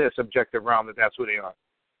outside of their subjective realm that that's who they are.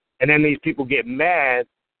 And then these people get mad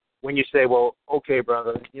when you say, well, okay,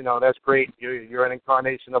 brother, you know, that's great. You're an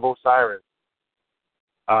incarnation of Osiris.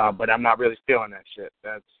 But I'm not really feeling that shit.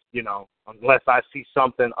 That's, you know, unless I see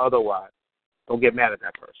something otherwise. Don't get mad at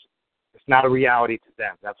that person. It's not a reality to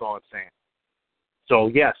them. That's all I'm saying. So,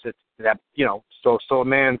 yes, it's that, you know, so a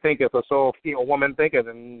man thinketh or so a woman thinketh,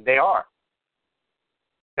 and they are.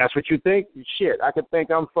 That's what you think? Shit, I could think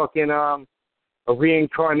I'm fucking a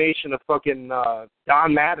reincarnation of fucking Don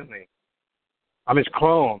Mattingly. I'm his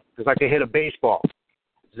clone because I can hit a baseball.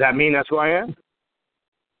 Does that mean that's who I am?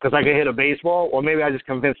 Because I can hit a baseball? Or maybe I just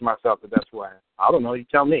convinced myself that that's who I am. I don't know. You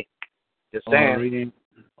tell me. Just saying.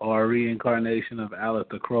 Or a reincarnation of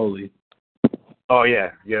Aleister Crowley. Oh, yeah.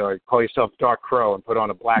 You know, call yourself Dark Crow and put on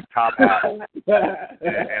a black top hat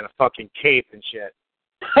and a fucking cape and shit.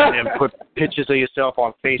 And then put pictures of yourself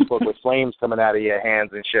on Facebook with flames coming out of your hands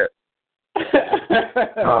and shit.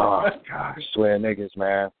 Oh, God. I swear, niggas,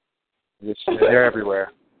 man. They're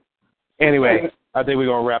everywhere. Anyway, I think we're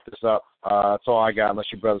going to wrap this up. That's all I got,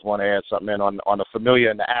 unless you brothers want to add something in on the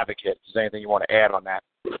familiar and the advocate. If there's anything you want to add on that,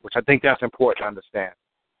 which I think that's important to understand.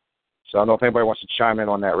 So I don't know if anybody wants to chime in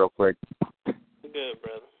on that real quick. Good,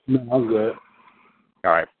 brother. No, I'm good.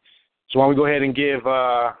 All right. So why don't we go ahead and give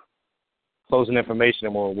closing information,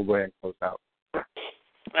 and we'll go ahead and close out. All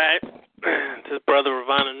right. This is Brother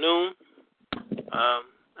Ravana Noon.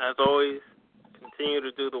 As always, continue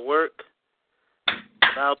to do the work.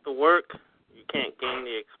 Without the work, you can't gain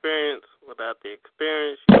the experience. Without the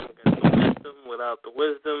experience, you don't get the wisdom. Without the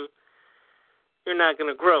wisdom, you're not going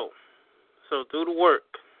to grow. So do the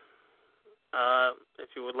work. If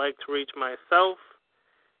you would like to reach myself,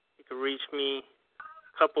 you can reach me a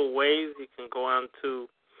couple ways. You can go on to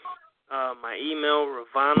my email,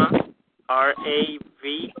 Ravana,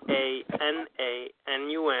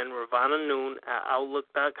 RAVANANUN, Ravana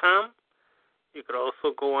 @outlook.com. You could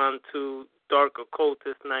also go on to Dark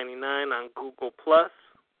Occultist 99 on Google Plus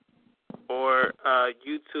or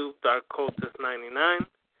YouTube Dark Occultist 99.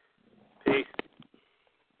 Peace.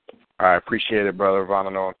 All right, appreciate it, brother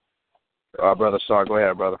Ravana. Brother Sar, go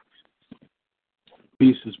ahead, brother.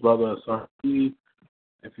 Pieces, brother Sar. If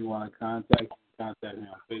you want to contact me on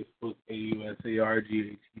Facebook,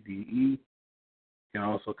 AUSARGHEDE. You can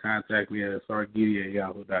also contact me at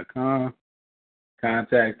sargidi@yahoo.com.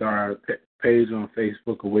 Contact our page on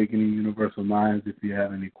Facebook, Awakening Universal Minds, if you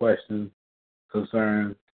have any questions,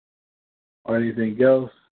 concerns, or anything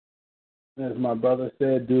else. As my brother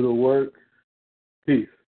said, do the work. Peace.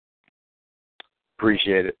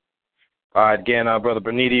 Appreciate it. Again, Brother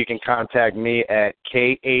Benita, you can contact me at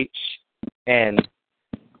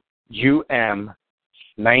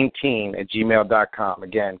khnum19@gmail.com.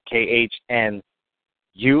 Again,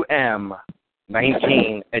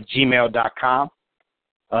 khnum19@gmail.com.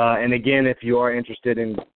 And again, if you are interested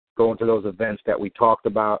in going to those events that we talked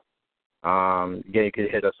about, again, you can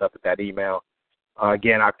hit us up at that email.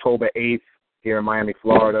 Again, October 8th here in Miami,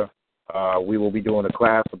 Florida, we will be doing a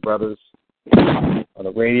class of brothers on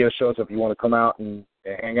the radio show. So if you want to come out and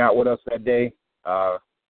hang out with us that day,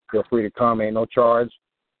 feel free to come. Ain't no charge.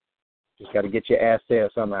 Just got to get your ass there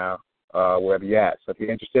somehow, wherever you're at. So if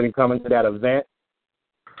you're interested in coming to that event,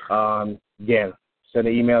 again, send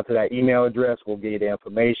an email to that email address. We'll get you the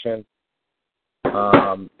information.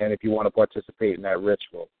 And if you want to participate in that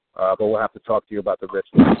ritual. but we'll have to talk to you about the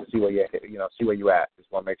rituals to see where you at.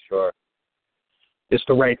 Just want to make sure it's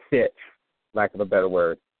the right fit, lack of a better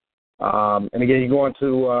word. And again, you go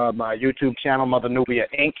into my YouTube channel, Mother Nubia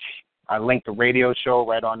Inc. I linked the radio show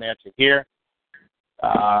right on there to here.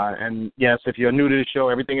 And yes, if you're new to the show,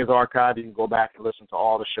 everything is archived. You can go back and listen to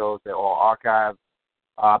all the shows. They're all archived.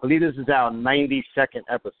 I believe this is our 92nd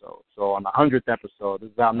episode. So on the 100th episode,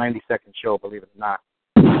 this is our 92nd show, believe it or not.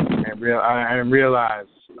 I didn't realize,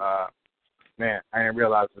 I didn't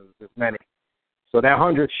realize there was this many. So that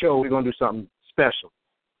 100th show, we're going to do something special.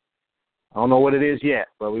 I don't know what it is yet,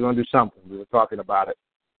 but we're going to do something. We were talking about it.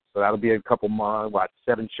 So that'll be a couple months,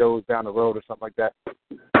 7 shows down the road or something like that.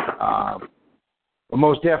 But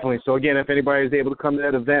most definitely. So, again, if anybody is able to come to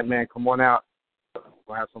that event, man, come on out.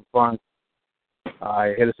 We'll have some fun.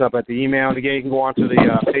 Hit us up at the email. And, again, you can go on to the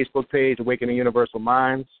Facebook page, Awakening Universal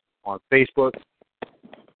Minds, on Facebook.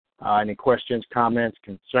 Any questions, comments,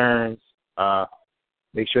 concerns,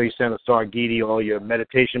 make sure you send Asar Gidi all your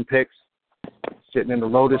meditation pics, sitting in the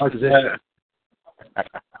lotus position.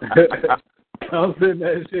 Don't send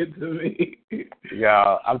that shit to me.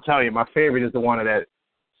 Yeah, I'm telling you, my favorite is the one that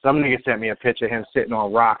some nigga sent me a picture of him sitting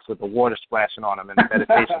on rocks with the water splashing on him in the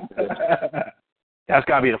meditation position. That's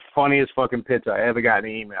got to be the funniest fucking picture I ever got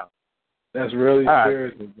in an email. That's really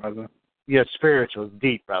spiritual, brother. Yeah, spiritual. It's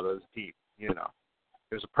deep, brother. It's deep, you know.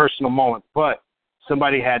 It was a personal moment, but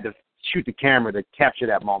somebody had to shoot the camera to capture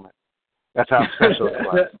that moment. That's how special it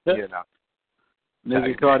was, you know.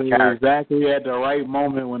 Nigga caught it exactly at the right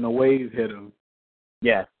moment when the wave hit him.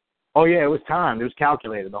 Yeah. Oh, yeah, it was timed. It was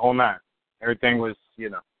calculated the whole night. Everything was, you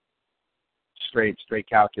know, straight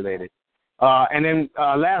calculated. And then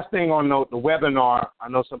last thing on the webinar, I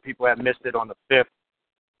know some people have missed it on the 5th.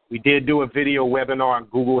 We did do a video webinar on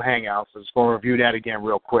Google Hangouts. So just going to review that again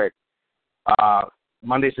real quick.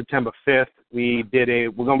 Monday, September 5th, we're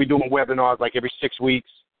going to be doing webinars like every 6 weeks,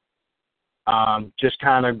 just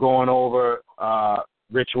kind of going over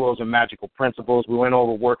rituals and magical principles. We went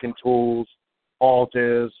over working tools,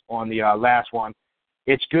 altars on the last one.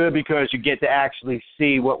 It's good because you get to actually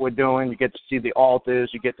see what we're doing. You get to see the altars.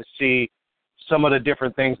 You get to see some of the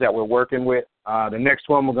different things that we're working with. The next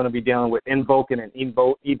one, we're going to be dealing with invoking and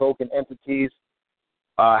evoking entities,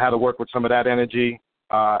 how to work with some of that energy.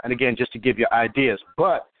 And, again, just to give you ideas.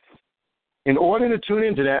 But in order to tune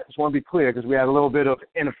into that, I just want to be clear because we had a little bit of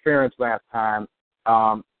interference last time.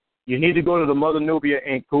 You need to go to the Mother Nubia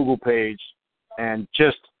Inc. Google page and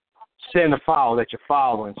just send a file that you're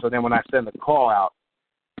following. So then when I send the call out,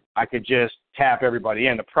 I could just tap everybody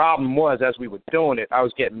in. The problem was as we were doing it, I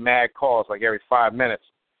was getting mad calls like every 5 minutes.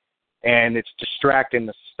 And it's distracting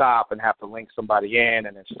to stop and have to link somebody in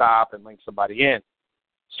and then stop and link somebody in.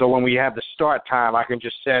 So when we have the start time, I can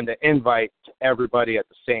just send an invite to everybody at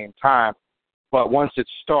the same time. But once it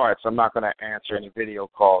starts, I'm not going to answer any video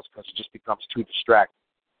calls because it just becomes too distracting.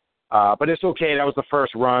 But it's okay. That was the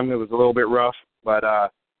first run. It was a little bit rough,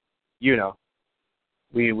 but, you know,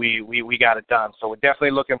 we got it done. So we're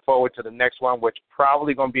definitely looking forward to the next one, which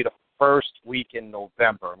probably going to be the first week in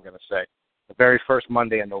November, I'm going to say, the very first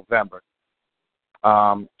Monday in November.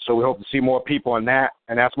 So we hope to see more people on that,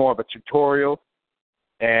 and that's more of a tutorial.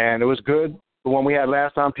 And it was good. The one we had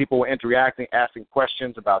last time, people were interacting, asking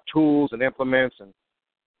questions about tools and implements and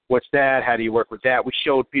what's that, how do you work with that. We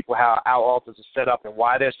showed people how our altars are set up and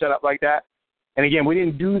why they're set up like that. And, again, we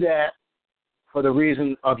didn't do that for the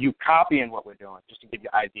reason of you copying what we're doing, just to give you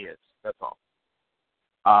ideas. That's all.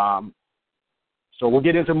 So we'll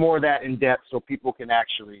get into more of that in depth so people can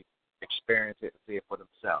actually experience it and see it for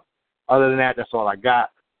themselves. Other than that, that's all I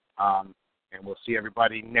got. And we'll see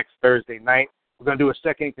everybody next Thursday night. We're going to do a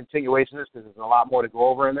second continuation of this because there's a lot more to go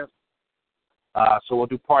over in this. So we'll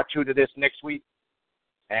do part 2 to this next week,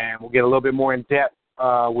 and we'll get a little bit more in depth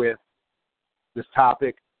with this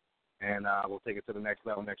topic, and we'll take it to the next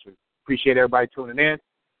level next week. Appreciate everybody tuning in.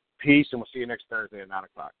 Peace, and we'll see you next Thursday at 9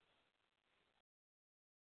 o'clock.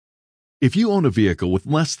 If you own a vehicle with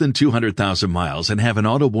less than 200,000 miles and have an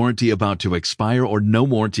auto warranty about to expire or no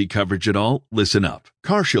warranty coverage at all, listen up.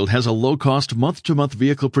 CarShield has a low-cost month-to-month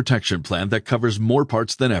vehicle protection plan that covers more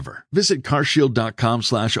parts than ever. Visit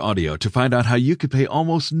carshield.com/audio to find out how you could pay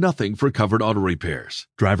almost nothing for covered auto repairs.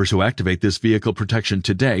 Drivers who activate this vehicle protection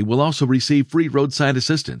today will also receive free roadside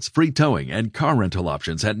assistance, free towing, and car rental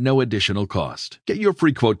options at no additional cost. Get your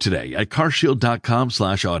free quote today at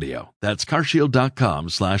carshield.com/audio. That's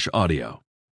carshield.com/audio.